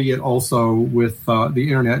 albeit also with the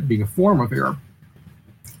internet being a form of air.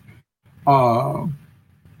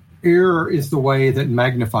 Air is the way that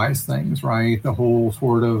magnifies things, right? The whole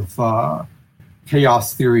sort of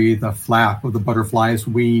chaos theory, the flap of the butterfly's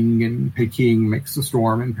wing in Peking makes a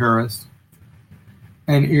storm in Paris.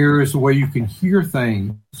 And air is the way you can hear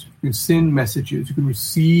things, you can send messages, you can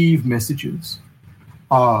receive messages.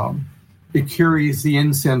 It carries the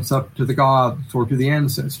incense up to the gods or to the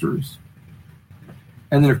ancestors.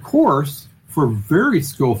 And then, of course, for very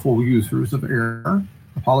skillful users of air,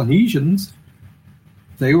 the Polynesians,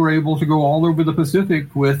 they were able to go all over the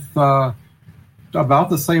Pacific with about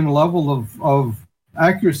the same level of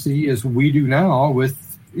accuracy as we do now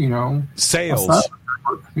with, sails.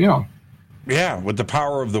 Yeah. Yeah, with the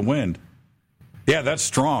power of the wind. Yeah, that's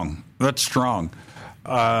strong. That's strong.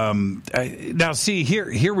 Now, see,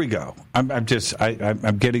 here we go.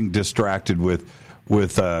 I'm getting distracted with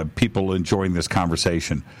people enjoying this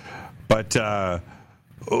conversation. But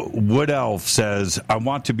Wood Elf says, I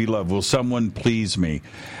want to be loved. Will someone please me?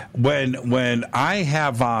 When I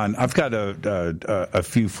have on, I've got a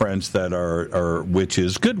few friends that are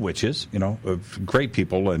witches, good witches, great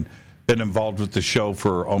people, and been involved with the show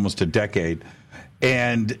for almost a decade.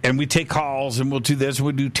 And we take calls and we'll do this,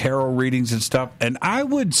 we'll do tarot readings and stuff. And I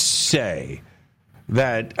would say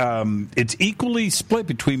that it's equally split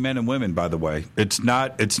between men and women, by the way. It's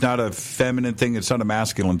not a feminine thing, it's not a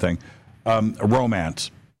masculine thing.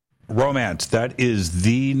 Romance, that is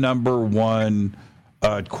the number one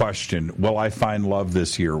question. Will I find love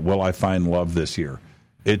this year? Will I find love this year?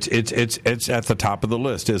 It's at the top of the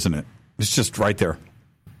list, isn't it? It's just right there.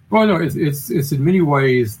 Well, no, it's in many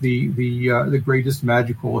ways the greatest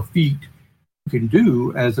magical feat you can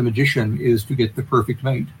do as a magician is to get the perfect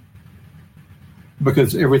mate,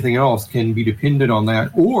 because everything else can be dependent on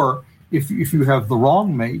that. Or if you have the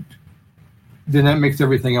wrong mate, then that makes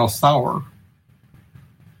everything else sour.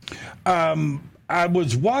 I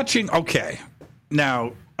was watching. Okay,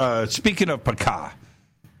 now speaking of Paka,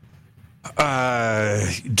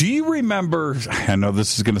 do you remember? I know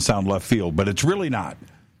this is going to sound left field, but it's really not.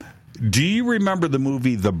 Do you remember the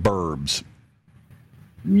movie The Burbs?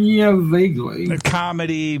 Yeah, vaguely. A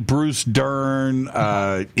comedy, Bruce Dern,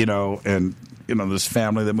 and this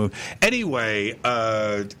family that moved. Anyway,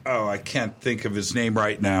 I can't think of his name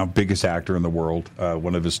right now. Biggest actor in the world,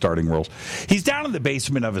 one of his starting roles. He's down in the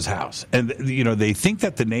basement of his house, and they think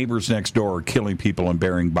that the neighbors next door are killing people and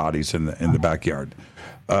burying bodies in the backyard.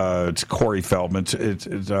 It's Corey Feldman. It's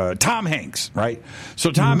Tom Hanks, right?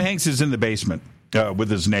 So Tom Hanks is in the basement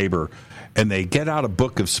with his neighbor, and they get out a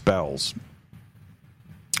book of spells.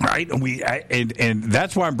 Right, and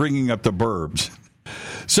that's why I'm bringing up The Burbs.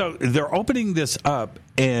 So they're opening this up,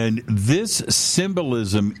 and this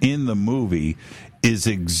symbolism in the movie is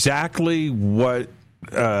exactly what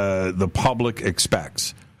the public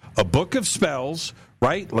expects. A book of spells,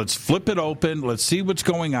 right? Let's flip it open. Let's see what's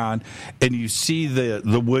going on. And you see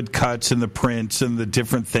the woodcuts and the prints and the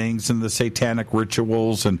different things and the satanic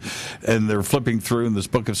rituals, and they're flipping through in this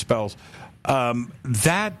book of spells.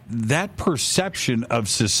 That perception of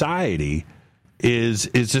society is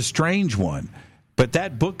a strange one. But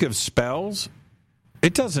that book of spells,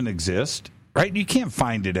 it doesn't exist, right? You can't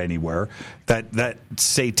find it anywhere, that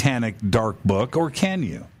satanic dark book, or can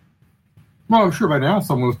you? Well, I'm sure by now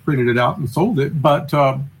someone's printed it out and sold it, but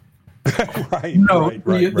right.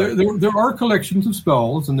 There are collections of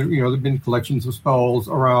spells, and there've been collections of spells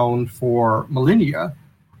around for millennia,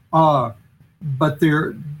 but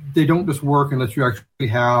they don't just work unless you actually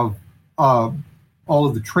have all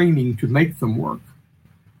of the training to make them work.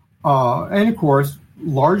 And of course,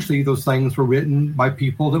 largely those things were written by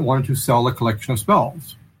people that wanted to sell a collection of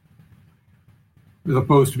spells, as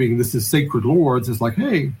opposed to being, this is sacred lords. It's like,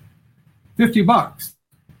 hey, $50.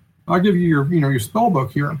 I'll give you your spell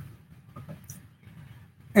book here.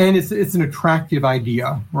 And it's an attractive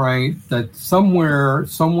idea, right? That somewhere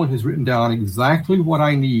someone has written down exactly what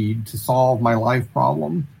I need to solve my life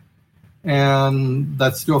problem. And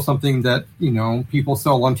that's still something that, people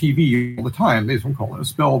sell on TV all the time. They just call it a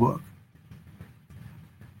spell book.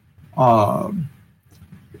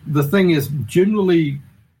 The thing is, generally,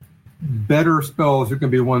 better spells are going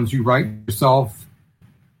to be the ones you write yourself,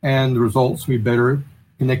 and the results will be better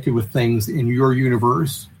connected with things in your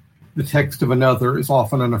universe. The text of another is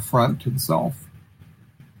often an affront to the self.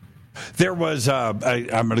 There was, I'm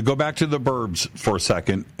going to go back to the Burbs for a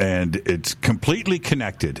second, and it's completely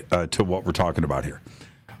connected to what we're talking about here.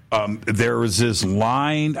 There was this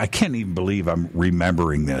line, I can't even believe I'm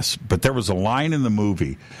remembering this, but there was a line in the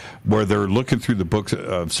movie where they're looking through the book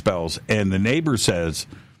of spells, and the neighbor says,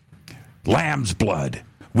 lamb's blood.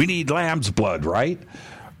 We need lamb's blood, right?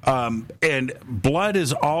 And blood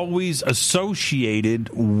is always associated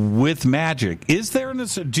with magic.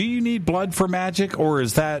 Do you need blood for magic, or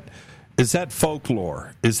is that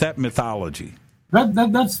folklore? Is that mythology?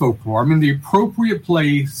 That's folklore. I mean, the appropriate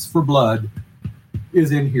place for blood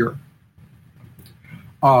is in here.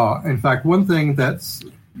 In fact, one thing that's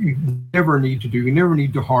you never need to do, you never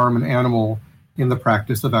need to harm an animal in the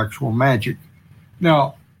practice of actual magic.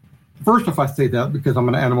 Now, first off, I say that because I'm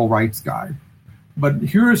an animal rights guy. But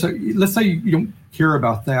let's say you don't care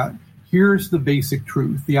about that. Here's the basic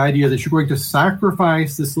truth. The idea that you're going to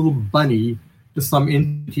sacrifice this little bunny to some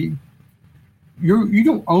entity. You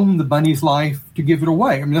don't own the bunny's life to give it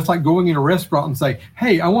away. I mean, that's like going in a restaurant and say,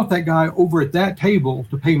 hey, I want that guy over at that table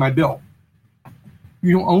to pay my bill.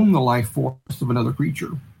 You don't own the life force of another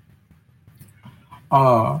creature.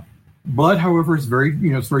 Blood, however, is very,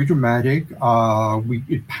 it's very dramatic.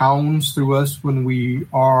 It pounds through us when we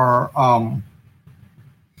are,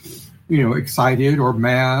 excited or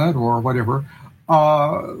mad or whatever.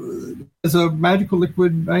 As a magical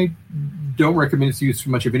liquid, I don't recommend its use for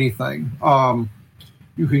much of anything.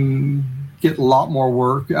 You can get a lot more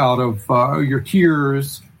work out of your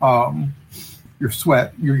tears, your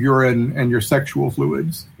sweat, your urine, and your sexual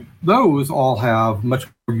fluids. Those all have much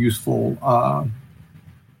more useful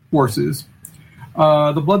forces.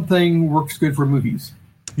 The blood thing works good for movies.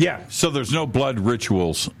 Yeah, so there's no blood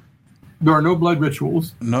rituals. There are no blood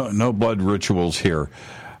rituals. No blood rituals here.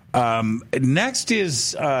 Next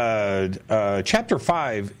is Chapter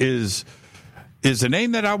 5 is a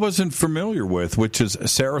name that I wasn't familiar with, which is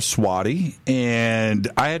Saraswati,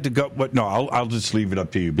 and I had to go. I'll just leave it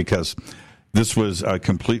up to you because this was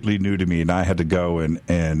completely new to me, and I had to go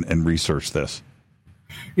and research this.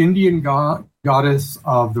 Indian goddess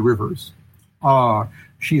of the rivers.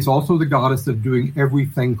 She's also the goddess of doing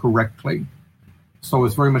everything correctly. So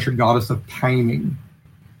it's very much a goddess of timing.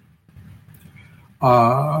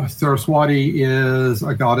 Saraswati is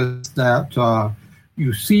a goddess that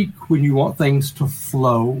you seek when you want things to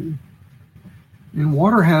flow. And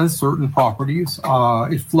water has certain properties.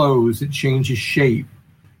 It flows, it changes shape.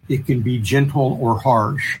 It can be gentle or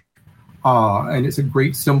harsh. And it's a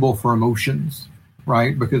great symbol for emotions,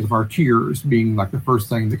 right? Because of our tears being like the first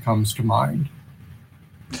thing that comes to mind.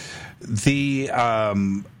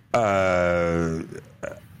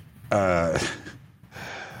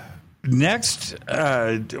 Next,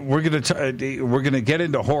 we're gonna get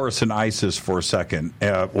into Horus and Isis for a second.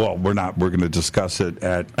 We're not. We're going to discuss it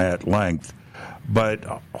at length. But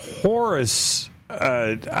Horus,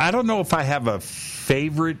 I don't know if I have a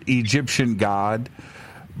favorite Egyptian god,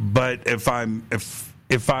 but if I'm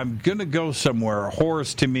going to go somewhere,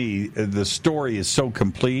 Horus to me, the story is so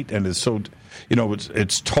complete and is so,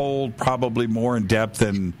 it's told probably more in depth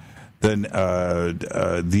than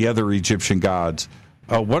the other Egyptian gods.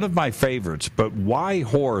 One of my favorites, but why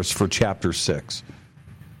Horus for Chapter 6?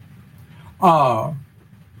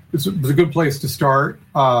 It's a good place to start.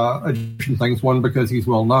 Egyptian things. One, because he's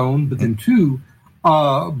well known, but then two,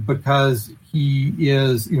 because he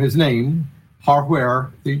is, his name,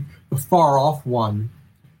 Harwer, the far off one,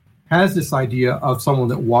 has this idea of someone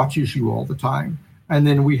that watches you all the time. And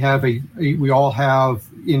then we have we all have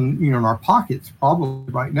in our pockets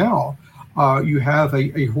probably right now you have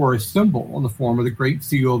a Horus symbol on the form of the Great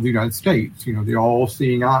Seal of the United States, the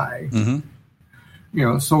all-seeing eye.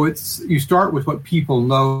 Mm-hmm. So you start with what people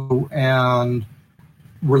know and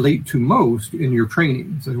relate to most in your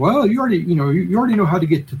training. So, well, you already know how to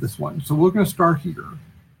get to this one, so we're going to start here.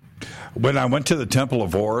 When I went to the Temple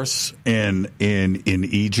of Horus in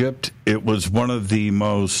Egypt, it was one of the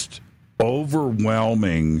most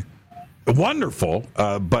overwhelming, wonderful,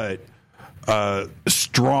 but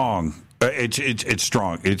strong. It's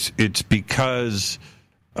strong. It's because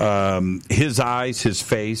his eyes, his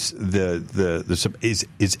face, the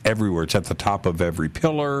is everywhere. It's at the top of every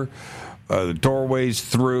pillar. The doorways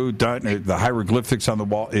through, the hieroglyphics on the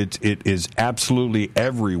wall. It is absolutely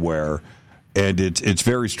everywhere. And it's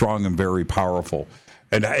very strong and very powerful.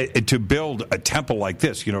 And to build a temple like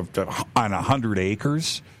this, on 100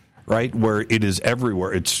 acres, right, where it is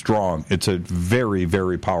everywhere, it's strong. It's a very,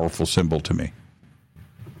 very powerful symbol to me.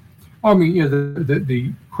 I mean,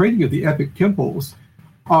 the creating of the epic temples,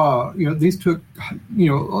 these took,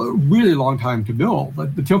 a really long time to build.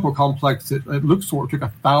 The temple complex at Luxor took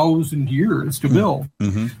 1,000 years to build.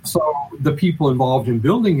 Mm-hmm. So the people involved in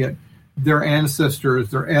building it, their ancestors,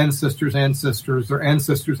 their ancestors' ancestors, their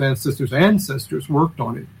ancestors' ancestors' ancestors worked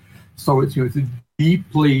on it. So it's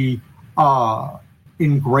deeply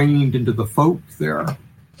ingrained into the folk there.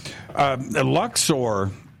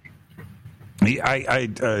 Luxor,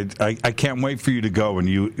 I can't wait for you to go and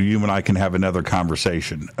you and I can have another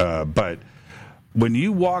conversation. But when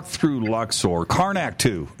you walk through Luxor, Karnak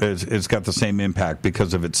too, it's got the same impact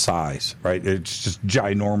because of its size, right? It's just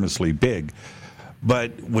ginormously big.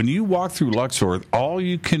 But when you walk through Luxor, all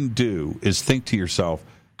you can do is think to yourself,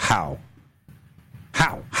 how?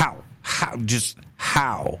 Just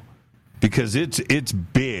how? Because it's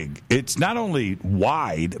big. It's not only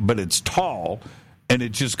wide, but it's tall, and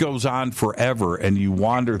it just goes on forever, and you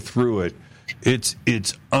wander through it. It's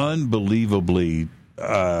unbelievably,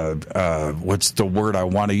 what's the word I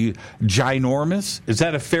want to use? Ginormous? Is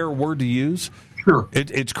that a fair word to use? Sure.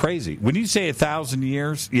 It's crazy. When you say 1,000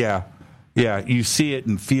 years, yeah, you see it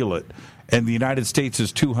and feel it. And the United States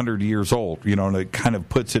is 200 years old, and it kind of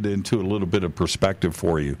puts it into a little bit of perspective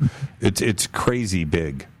for you. It's crazy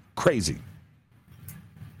big. Crazy.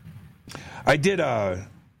 I did a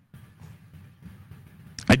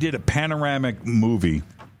panoramic movie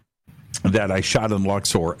that I shot in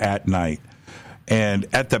Luxor at night. And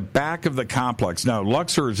at the back of the complex, now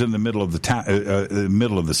Luxor is in the middle of the town,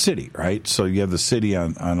 middle of the city, right? So you have the city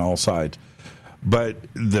on all sides. But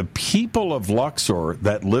the people of Luxor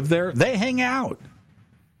that live there, they hang out,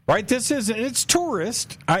 right? It's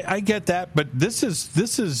tourist. I get that, but this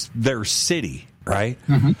is their city, right?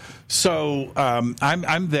 Mm-hmm. So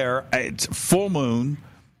I'm there. It's full moon,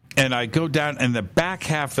 and I go down in the back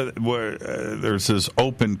half of where there's this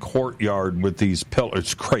open courtyard with these pillars.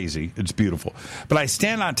 It's crazy. It's beautiful. But I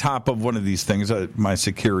stand on top of one of these things. My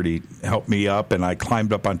security helped me up, and I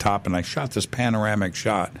climbed up on top, and I shot this panoramic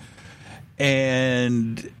shot.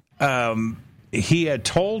 And he had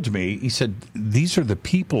told me, he said, these are the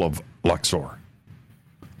people of Luxor.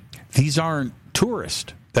 These aren't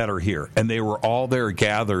tourists that are here. And they were all there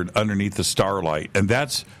gathered underneath the starlight. And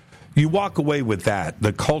you walk away with that.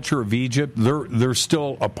 The culture of Egypt, they're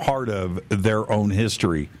still a part of their own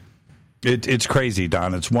history. It's crazy,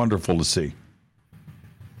 Don. It's wonderful to see.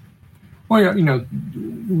 Well,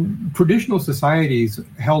 traditional societies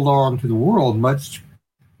held on to the world much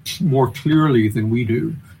more clearly than we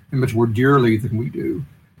do, and much more dearly than we do.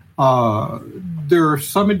 There are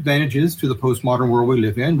some advantages to the postmodern world we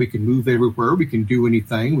live in. We can move everywhere. We can do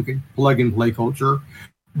anything. We can plug and play culture.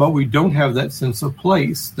 But we don't have that sense of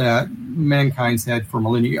place that mankind's had for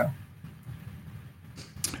millennia.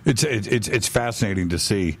 It's fascinating to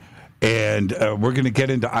see. And we're going to get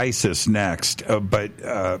into ISIS next. But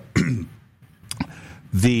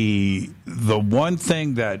the one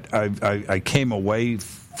thing that I came away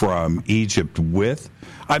from Egypt with,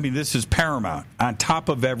 I mean, this is paramount. On top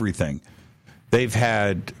of everything, they've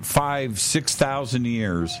had 5,000-6,000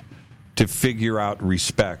 years to figure out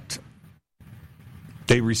respect.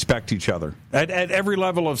 They respect each other at every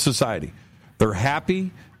level of society. They're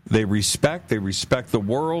happy. They respect the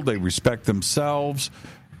world. They respect themselves.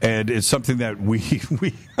 And it's something that we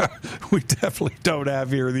definitely don't have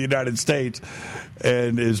here in the United States,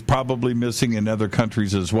 and is probably missing in other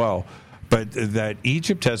countries as well. But that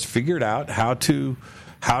Egypt has figured out how to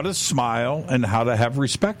smile and how to have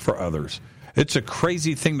respect for others. It's a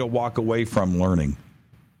crazy thing to walk away from learning.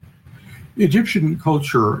 Egyptian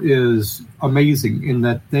culture is amazing in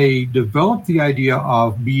that they developed the idea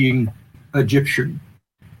of being Egyptian.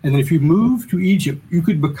 And if you move to Egypt, you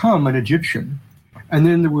could become an Egyptian. And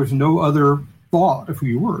then there was no other thought of who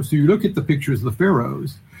you were. So you look at the pictures of the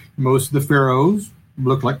pharaohs. Most of the pharaohs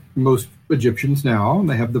look like most Egyptians now, and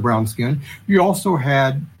they have the brown skin. You also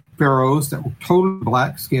had pharaohs that were totally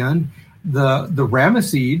black skinned. The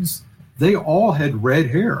Ramessides, they all had red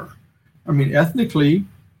hair. I mean, ethnically,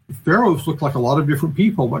 pharaohs looked like a lot of different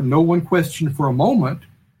people, but no one questioned for a moment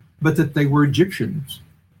but that they were Egyptians,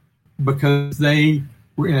 because they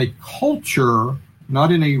were in a culture,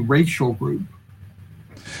 not in a racial group.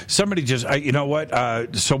 Somebody just, you know what?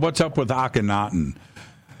 So what's up with Akhenaten?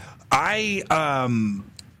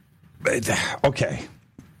 Okay.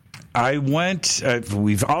 I went,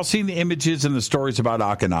 we've all seen the images and the stories about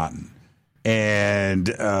Akhenaten. And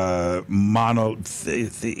the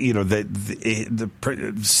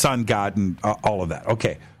sun god and all of that.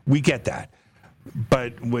 Okay, we get that.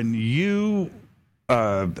 But when you,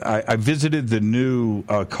 I visited the new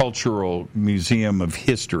Cultural Museum of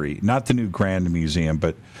History, not the new Grand Museum,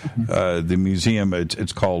 but the museum.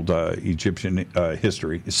 It's called Egyptian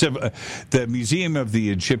History, the Museum of the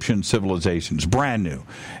Egyptian Civilizations, brand new.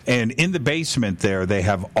 And in the basement there, they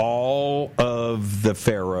have all of the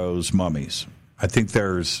pharaohs' mummies. I think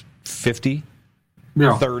there's 50.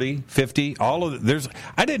 Yeah. 30, 50, all of it.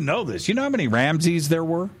 I didn't know this. You know how many Ramses there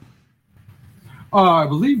were? I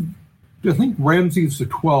think Ramses the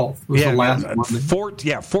 12th was the last one.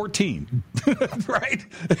 14. Right?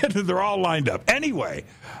 They're all lined up. Anyway,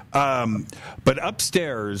 but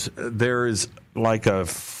upstairs there is like a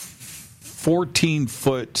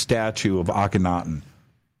 14-foot statue of Akhenaten.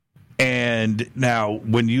 And now,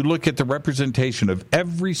 when you look at the representation of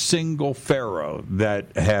every single pharaoh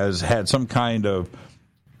that has had some kind of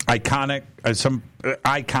icon,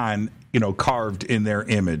 carved in their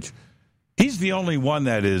image, he's the only one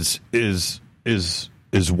that is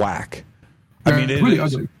whack. I mean, it really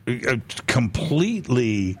is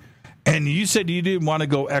completely. And you said you didn't want to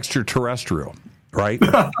go extraterrestrial, right?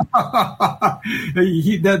 that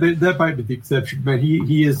might be the exception, but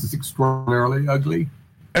he is extraordinarily ugly.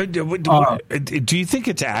 Do you think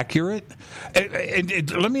it's accurate?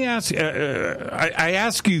 Let me ask. I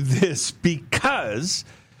ask you this because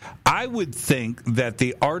I would think that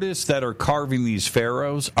the artists that are carving these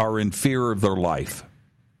pharaohs are in fear of their life.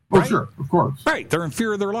 Right? Oh, sure, of course. Right, they're in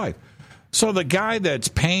fear of their life. So the guy that's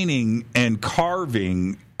painting and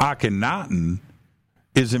carving Akhenaten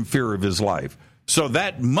is in fear of his life. So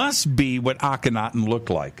that must be what Akhenaten looked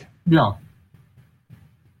like. Yeah.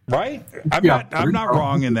 Right? I'm not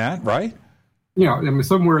wrong in that, right? Yeah, I mean,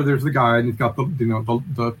 somewhere there's the guy and he's got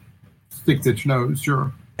the 6-inch nose,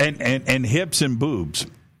 sure, and hips and boobs.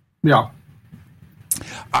 Yeah.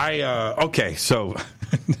 Okay, so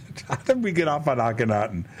how did we get off on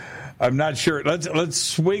Akhenaten? I'm not sure. Let's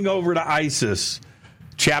swing over to Isis,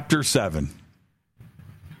 chapter 7.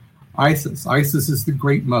 Isis is the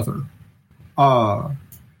Great Mother.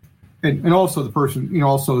 And also the person,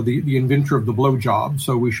 also the inventor of the blowjob.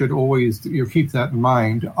 So we should always keep that in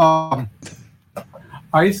mind.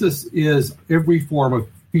 Isis is every form of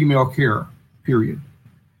female care, period.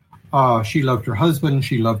 She loved her husband.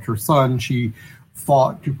 She loved her son. She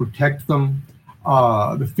fought to protect them.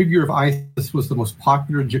 The figure of Isis was the most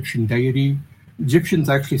popular Egyptian deity. Egyptians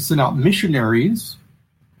actually sent out missionaries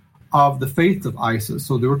of the faith of Isis.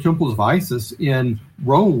 So there were temples of Isis in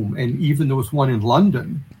Rome, and even there was one in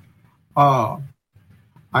London.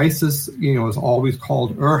 Isis, is always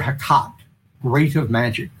called Ur-Hakat, great of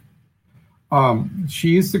magic.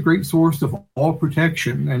 She is the great source of all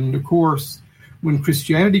protection. And of course, when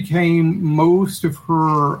Christianity came, most of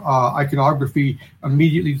her iconography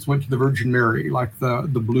immediately just went to the Virgin Mary, like the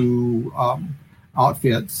blue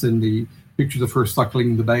outfits and the pictures of her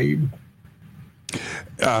suckling the babe.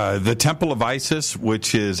 The Temple of Isis,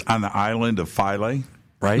 which is on the island of Philae,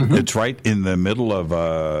 right? Mm-hmm. It's right in the middle of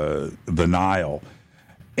the Nile.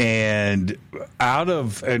 And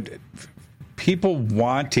people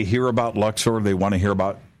want to hear about Luxor. They want to hear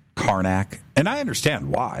about Karnak. And I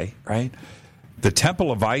understand why, right? The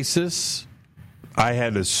Temple of Isis, I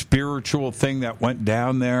had a spiritual thing that went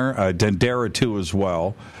down there. Dendera, too, as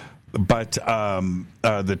well. But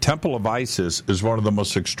the Temple of Isis is one of the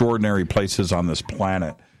most extraordinary places on this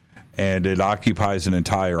planet. And it occupies an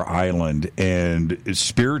entire island. And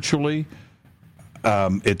spiritually,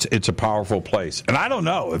 it's a powerful place. And I don't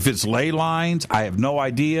know if it's ley lines. I have no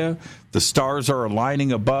idea. The stars are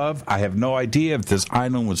aligning above. I have no idea if this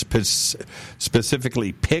island was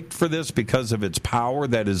specifically picked for this because of its power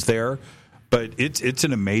that is there. But it's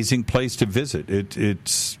an amazing place to visit.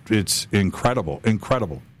 It's incredible.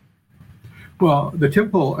 Well, the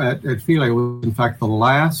temple at Philae was, in fact, the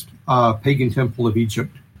last pagan temple of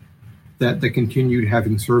Egypt that continued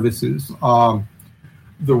having services.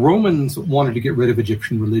 The Romans wanted to get rid of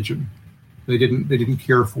Egyptian religion. They didn't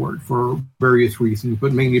care for it for various reasons,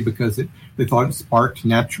 but mainly because they thought it sparked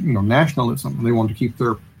nationalism, and they wanted to keep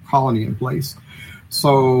their colony in place.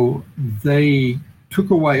 So they took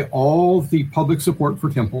away all the public support for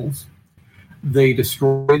temples. They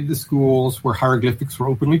destroyed the schools where hieroglyphics were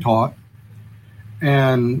openly taught.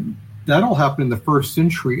 And that all happened in the 1st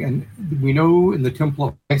century. And we know in the Temple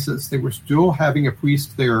of Isis, they were still having a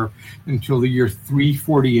priest there until the year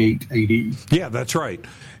 348 AD. Yeah, that's right.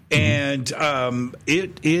 And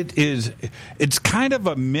it's kind of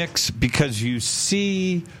a mix because you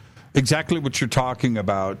see exactly what you're talking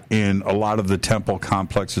about in a lot of the temple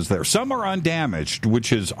complexes there. Some are undamaged,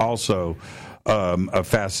 which is also a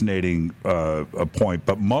fascinating point.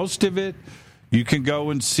 But most of it, you can go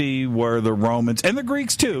and see where the Romans and the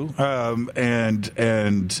Greeks too, and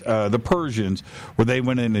the Persians, where they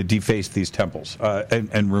went in and defaced these temples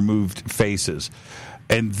and removed faces.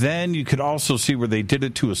 And then you could also see where they did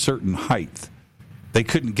it to a certain height. They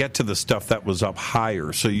couldn't get to the stuff that was up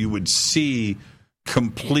higher, so you would see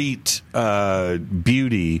complete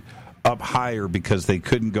beauty up higher because they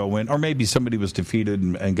couldn't go in, or maybe somebody was defeated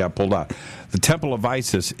and got pulled out. The Temple of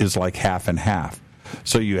Isis is like half and half.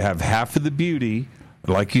 So you have half of the beauty.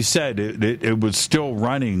 Like you said, it was still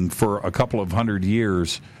running for a couple of hundred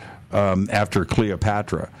years after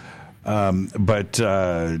Cleopatra. But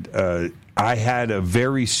I had a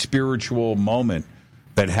very spiritual moment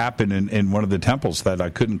that happened in one of the temples that I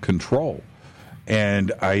couldn't control.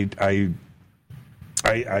 And I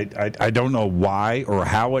don't know why or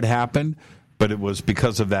how it happened, but it was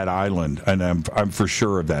because of that island, and I'm for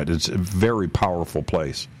sure of that. It's a very powerful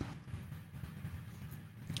place.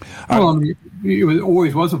 Well, it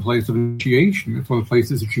always was a place of initiation. It's one of the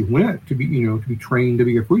places that you went to be trained to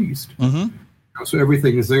be a priest. Mm-hmm. So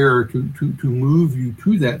everything is there to move you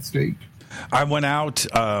to that state. I went out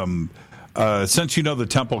since the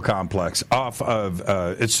temple complex off of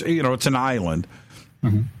it's an island.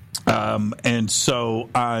 Mm-hmm. And so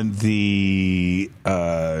on the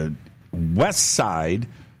west side,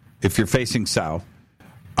 if you're facing south,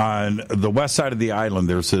 on the west side of the island,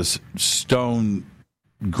 there's this stone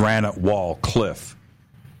granite wall cliff.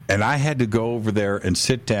 And I had to go over there and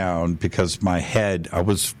sit down because my head, I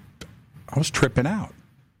was tripping out.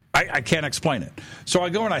 I can't explain it. So I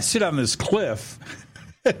go and I sit on this cliff.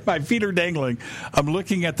 My feet are dangling. I'm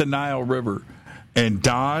looking at the Nile River. And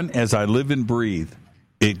Don, as I live and breathe,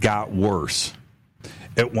 it got worse.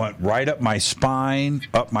 It went right up my spine,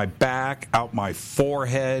 up my back, out my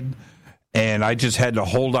forehead, and I just had to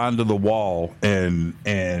hold on to the wall and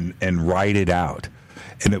ride it out.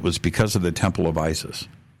 And it was because of the Temple of Isis.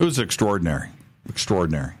 It was extraordinary.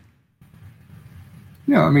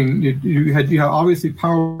 Yeah, I mean, you had obviously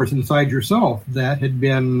powers inside yourself that had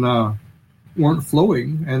been weren't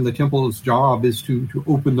flowing, and the temple's job is to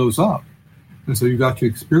open those up. And so you got to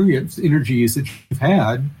experience energies that you've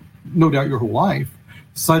had, no doubt your whole life,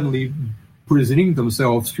 suddenly presenting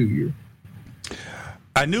themselves to you.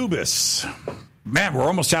 Anubis. Man, we're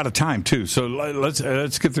almost out of time, too. So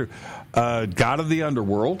let's get through. God of the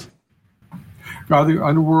Underworld. God of the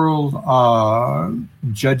Underworld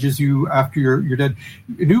judges you after you're dead.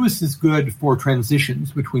 Anubis is good for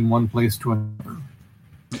transitions between one place to another.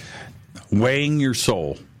 Weighing your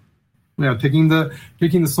soul. Yeah, taking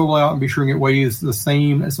the soul out and be sure it weighs the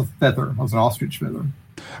same as a feather, as an ostrich feather.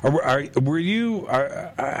 Were you?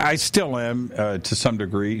 I still am to some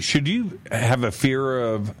degree. Should you have a fear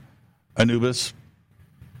of Anubis?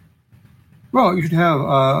 Well, you should have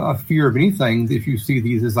a fear of anything if you see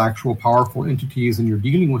these as actual powerful entities and you're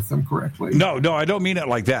dealing with them correctly. No, I don't mean it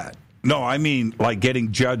like that. No, I mean like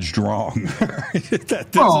getting judged wrong.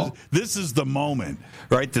 This is the moment,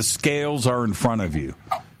 right? The scales are in front of you.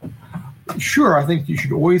 Sure, I think you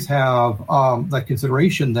should always have that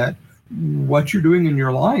consideration that what you're doing in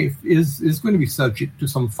your life is going to be subject to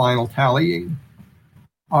some final tallying,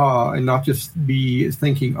 and not just be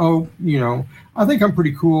thinking, I think I'm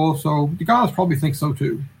pretty cool, so the gods probably think so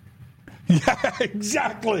too. Yeah,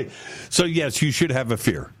 exactly. So yes, you should have a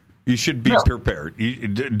fear. You should be prepared.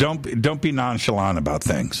 Don't be nonchalant about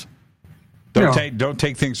things. Don't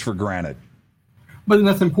take things for granted. But then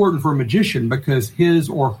that's important for a magician because his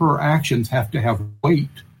or her actions have to have weight,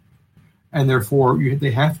 and therefore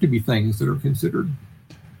they have to be things that are considered.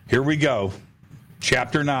 Here we go.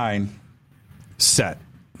 Chapter 9, Set.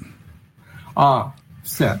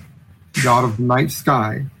 Set, god of the night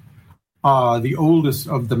sky, the oldest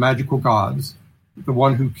of the magical gods, the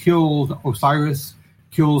one who killed Osiris,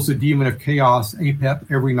 kills the demon of chaos,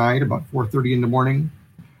 Apep, every night about 4:30 in the morning.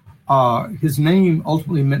 His name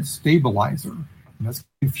ultimately meant stabilizer. And that's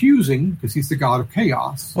confusing because he's the god of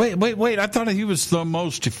chaos. Wait. I thought he was the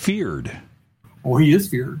most feared. Oh, he is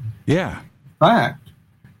feared. Yeah. In fact,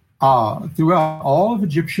 throughout all of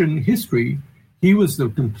Egyptian history, he was the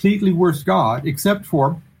completely worst god, except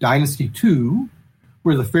for Dynasty 2,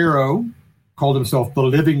 where the pharaoh called himself the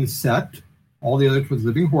living Set. All the others was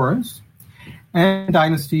living Horus. And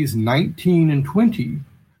dynasties 19 and 20,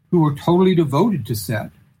 who were totally devoted to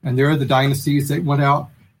Set. And they're the dynasties that went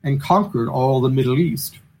out and conquered all the Middle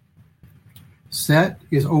East. Set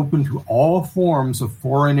is open to all forms of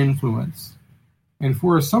foreign influence. And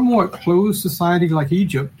for a somewhat closed society like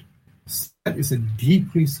Egypt, Set is a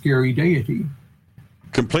deeply scary deity.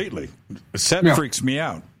 Completely. Set freaks me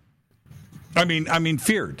out. I mean,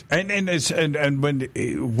 feared. And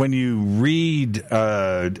when you read,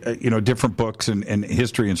 different books and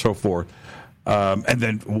history and so forth, and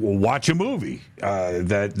then watch a movie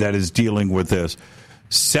that is dealing with this,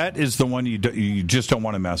 Set is the one you just don't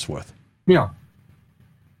want to mess with. Yeah.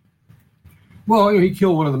 Well, he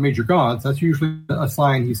killed one of the major gods. That's usually a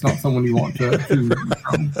sign he's not someone you want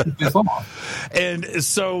to piss off. And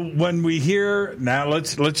so when we hear now,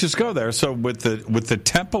 let's just go there. So with the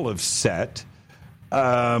Temple of Set,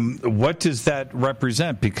 what does that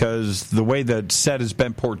represent? Because the way that Set has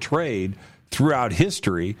been portrayed throughout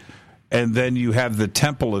history, and then you have the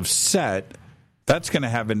Temple of Set, that's going to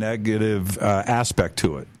have a negative aspect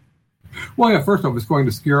to it. Well, yeah, first off, it's going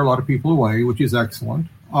to scare a lot of people away, which is excellent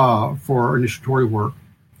for initiatory work.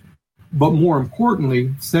 But more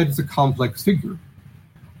importantly, Set is a complex figure.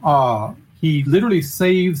 He literally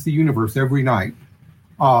saves the universe every night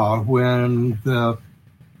when the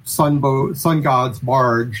sun god's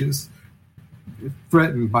barge is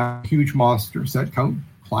threatened by a huge monster. Set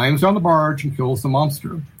climbs down the barge and kills the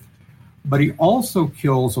monster. But he also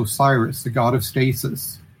kills Osiris, the god of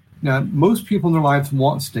stasis. Now, most people in their lives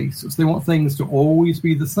want stasis. They want things to always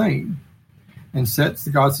be the same. And Set's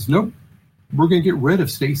the god says, nope, we're going to get rid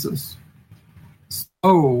of stasis.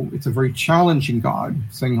 So it's a very challenging god,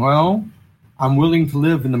 saying, well, I'm willing to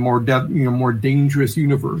live in the more dangerous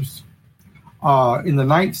universe. In the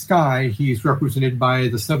night sky, he's represented by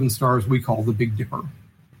the 7 stars we call the Big Dipper.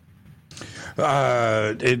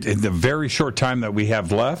 In the very short time that we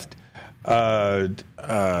have left, Verdandi,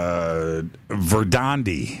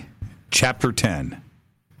 chapter 10.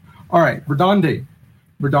 All right, Verdandi.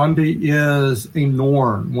 Verdandi is a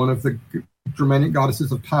Norn, one of the Germanic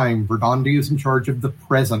goddesses of time. Verdandi is in charge of the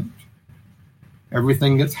present,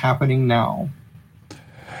 everything that's happening now.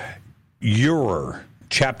 Ur,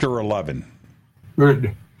 chapter 11.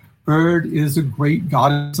 Urd is a great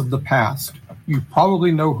goddess of the past. You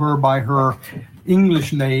probably know her by her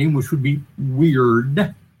English name, which would be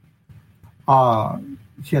Weird.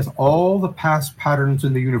 She has all the past patterns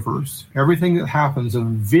in the universe. Everything that happens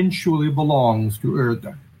eventually belongs to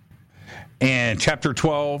Urd. And chapter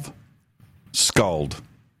 12, Skuld.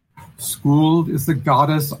 Skuld is the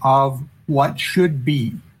goddess of what should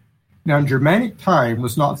be. Now, Germanic time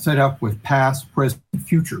was not set up with past, present,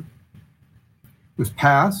 future. It was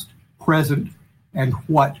past, present, and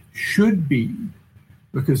what should be,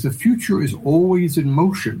 because the future is always in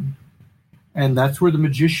motion, and that's where the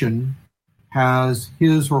magician has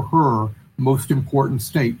his or her most important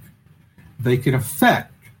stake. They can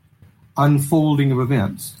affect unfolding of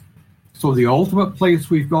events. So the ultimate place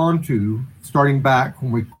we've gone to, starting back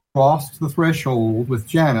when we crossed the threshold with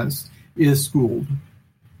Janus, is Skuld.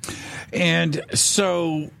 And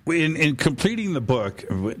so in completing the book,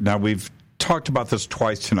 now we've talked about this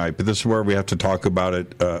twice tonight, but this is where we have to talk about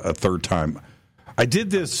it a third time. I did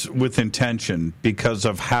this with intention because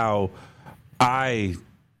of how I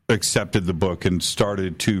accepted the book and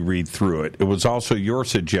started to read through it. It was also your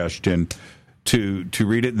suggestion to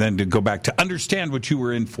read it and then to go back to understand what you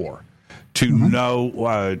were in for, to know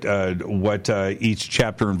what each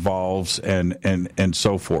chapter involves and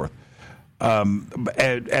so forth.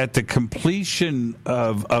 At the completion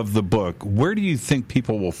of the book, where do you think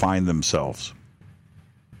people will find themselves?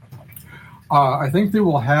 I think they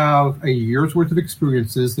will have a year's worth of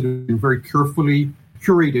experiences that have been very carefully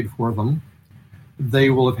curated for them. They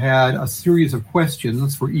will have had a series of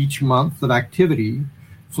questions for each month of activity.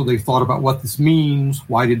 So they thought about what this means,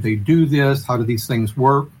 why did they do this, how do these things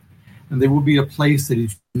work, and they will be a place that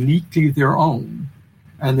is uniquely their own.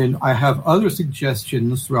 And then I have other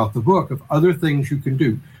suggestions throughout the book of other things you can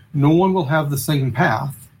do. No one will have the same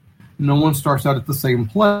path. No one starts out at the same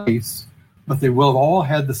place, but they will have all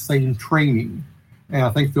had the same training. And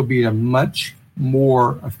I think they'll be a much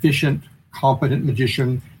more efficient, competent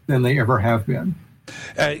magician than they ever have been.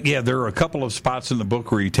 There are a couple of spots in the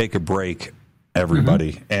book where you take a break,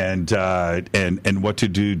 everybody, and what to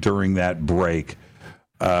do during that break.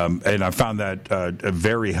 And I found that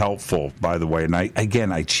very helpful, by the way. And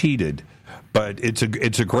I cheated, but it's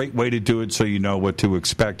a great way to do it so you know what to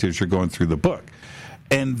expect as you're going through the book.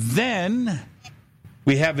 And then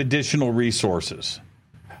we have additional resources.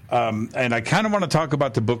 And I kind of want to talk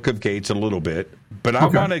about the Book of Gates a little bit, but I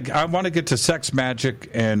want to get to sex magic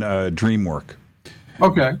and dream work.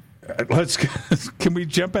 Okay. Can we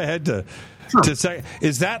jump ahead to say,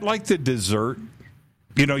 is that like the dessert?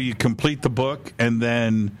 You know, you complete the book and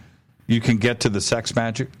then you can get to the sex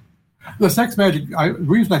magic? The sex magic, the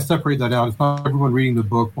reason I separate that out is not everyone reading the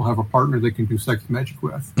book will have a partner they can do sex magic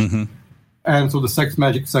with. Mm-hmm. And so the sex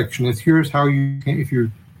magic section is, here's how you can, if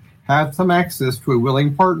you have some access to a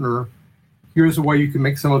willing partner, here's a way you can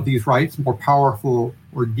make some of these rites more powerful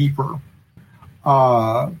or deeper.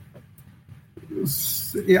 I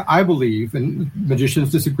believe, and magicians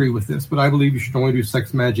disagree with this, but I believe you should only do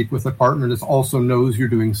sex magic with a partner that also knows you're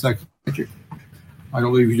doing sex magic. I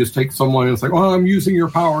don't believe you just take someone and it's like, oh, I'm using your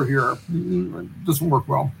power here. It doesn't work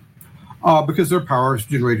well because their power is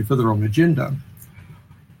generated for their own agenda.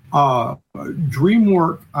 Dream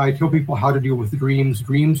work, I tell people how to deal with the dreams.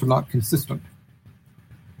 Dreams are not consistent.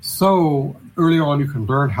 So early on, you can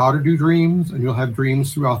learn how to do dreams, and you'll have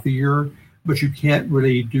dreams throughout the year, but you can't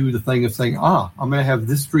really do the thing of saying, I'm going to have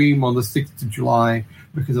this dream on the 6th of July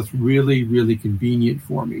because it's really, really convenient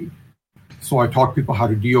for me. So I talk to people how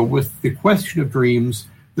to deal with the question of dreams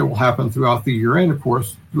that will happen throughout the year and, of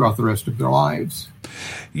course, throughout the rest of their lives.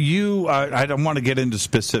 I don't want to get into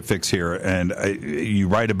specifics here, and you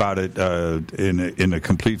write about it in a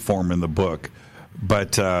complete form in the book,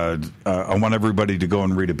 but I want everybody to go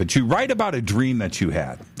and read it. But you write about a dream that you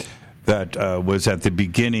had that was at the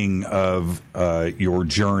beginning of your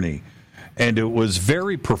journey, and it was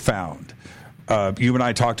very profound. You and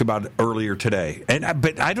I talked about it earlier today,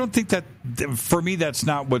 but I don't think that, for me, that's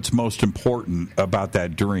not what's most important about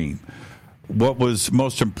that dream. What was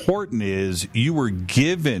most important is you were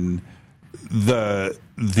given the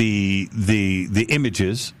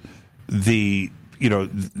images,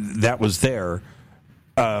 that was there,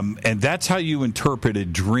 and that's how you interpret a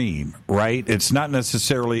dream, right? It's not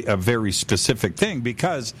necessarily a very specific thing,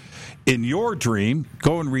 because in your dream,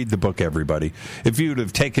 go and read the book, everybody. If you would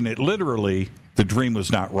have taken it literally, the dream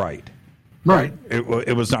was not right. Right.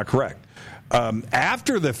 It was not correct.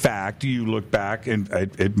 After the fact, you look back, and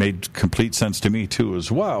it made complete sense to me, too,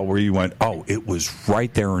 as well, where you went, it was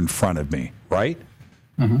right there in front of me, right?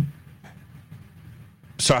 Mm-hmm.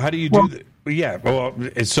 So how do you do that? Yeah, well,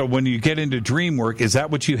 so when you get into dream work, is that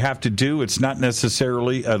what you have to do? It's not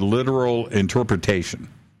necessarily a literal interpretation.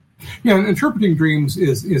 Yeah, and interpreting dreams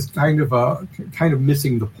is kind of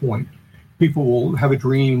missing the point. People will have a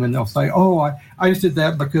dream and they'll say, I just did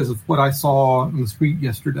that because of what I saw on the street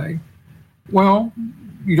yesterday. Well,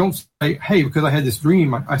 you don't say, hey, because I had this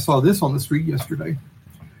dream, I saw this on the street yesterday.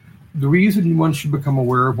 The reason one should become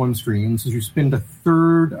aware of one's dreams is you spend a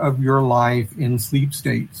third of your life in sleep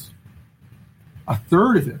states. A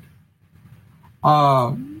third of it.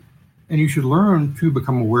 And you should learn to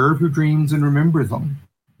become aware of your dreams and remember them.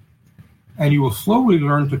 And you will slowly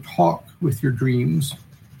learn to talk with your dreams,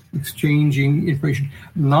 exchanging information,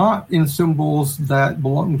 not in symbols that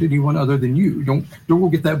belong to anyone other than you. Don't go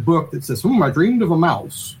get that book that says, I dreamed of a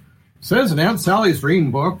mouse. It says in Aunt Sally's dream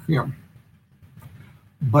book.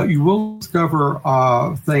 But you will discover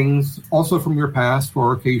things also from your past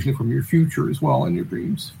or occasionally from your future as well in your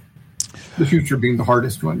dreams. The future being the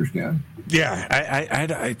hardest to understand. Yeah,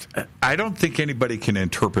 I don't think anybody can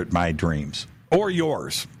interpret my dreams or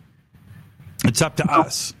yours. It's up to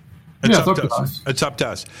us. It's up to us. It's up to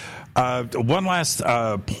us. One last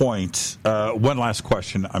point. One last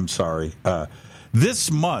question. I'm sorry.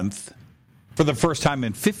 This month, for the first time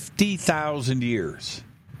in 50,000 years,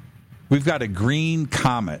 we've got a green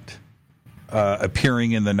comet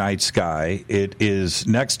appearing in the night sky. It is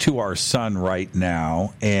next to our sun right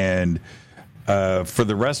now, and for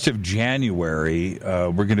the rest of January,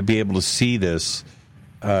 we're going to be able to see this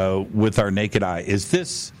with our naked eye. Is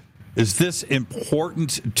this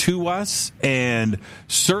important to us? And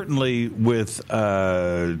certainly with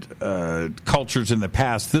cultures in the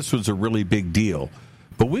past, this was a really big deal.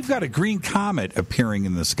 But we've got a green comet appearing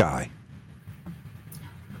in the sky.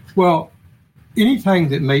 Well, anything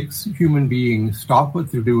that makes human beings stop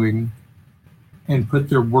what they're doing and put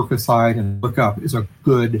their work aside and look up is a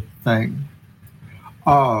good thing.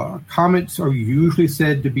 Comets are usually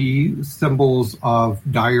said to be symbols of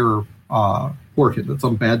dire portent, that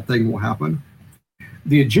some bad thing will happen.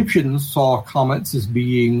 The Egyptians saw comets as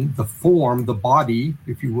being the form, the body,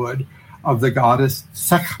 if you would, of the goddess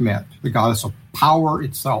Sekhmet, the goddess of power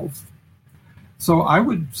itself. So I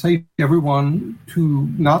would say to everyone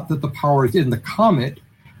not that the power is in the comet,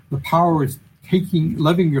 the power is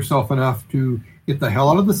loving yourself enough to get the hell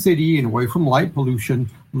out of the city and away from light pollution,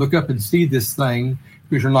 look up and see this thing,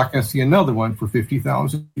 because you're not going to see another one for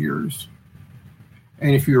 50,000 years.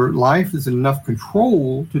 And if your life is in enough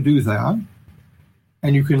control to do that,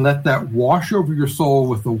 and you can let that wash over your soul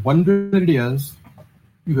with the wonder that it is,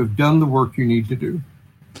 you have done the work you need to do.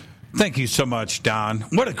 Thank you so much, Don.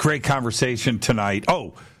 What a great conversation tonight.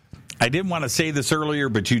 Oh, I didn't want to say this earlier,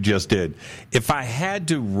 but you just did. If I had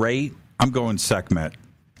to rate, I'm going Sekhmet.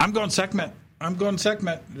 Top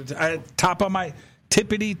of my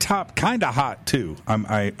tippity top. Kind of hot, too,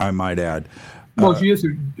 I might add. Well, she is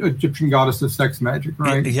an Egyptian goddess of sex magic,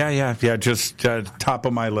 right? Yeah. Just top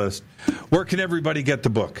of my list. Where can everybody get the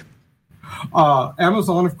book?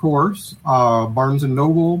 Amazon, of course. Barnes &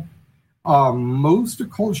 Noble. Most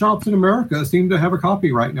occult shops in America seem to have a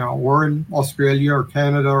copy right now, or in Australia or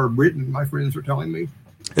Canada or Britain, my friends are telling me.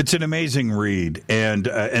 It's an amazing read, and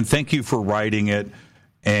thank you for writing it.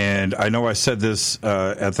 And I know I said this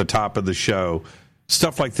at the top of the show.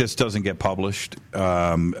 Stuff like this doesn't get published,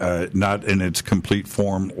 not in its complete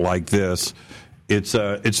form like this. It's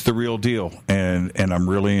the real deal, and I'm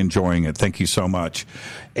really enjoying it. Thank you so much.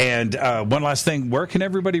 And one last thing, where can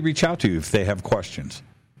everybody reach out to you if they have questions?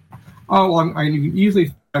 Oh, I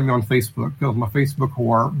usually find me on Facebook, because I'm a Facebook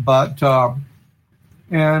whore, but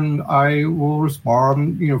and I will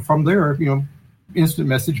respond, from there, instant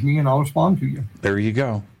message me and I'll respond to you. There you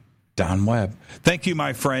go. Don Webb. Thank you,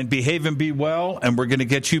 my friend. Behave and be well, and we're going to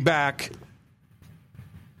get you back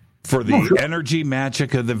for the energy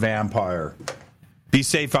magic of the vampire. Be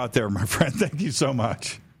safe out there, my friend. Thank you so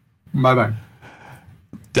much. Bye-bye.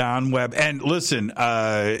 Don Webb. And listen,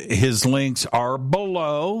 his links are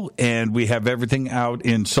below, and we have everything out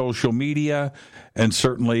in social media and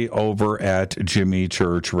certainly over at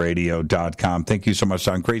jimmychurchradio.com. Thank you so much,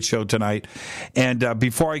 Don. Great show tonight. And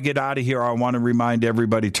before I get out of here, I want to remind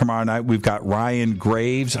everybody tomorrow night we've got Ryan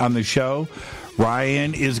Graves on the show.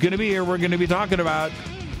 Ryan is going to be here. We're going to be talking about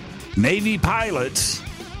Navy pilots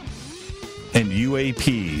and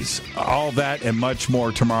UAPs. All that and much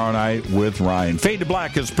more tomorrow night with Ryan. Fade to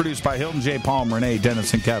Black is produced by Hilton J. Palm, Renee,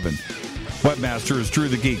 Dennis, and Kevin. Webmaster is Drew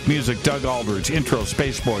the Geek. Music, Doug Aldridge. Intro,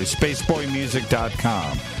 Spaceboy,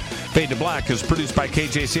 spaceboymusic.com. Fade to Black is produced by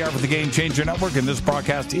KJCR for the Game Changer Network, and this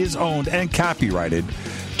broadcast is owned and copyrighted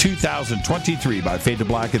 2023 by Fade to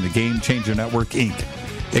Black and the Game Changer Network, Inc.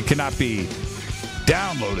 It cannot be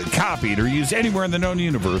downloaded, copied, or used anywhere in the known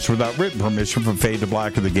universe without written permission from Fade to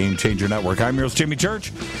Black of the Game Changer Network. I'm your host, Jimmy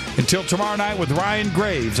Church. Until tomorrow night with Ryan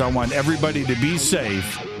Graves, I want everybody to be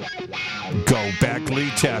safe. Go Beckley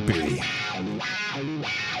Tappy.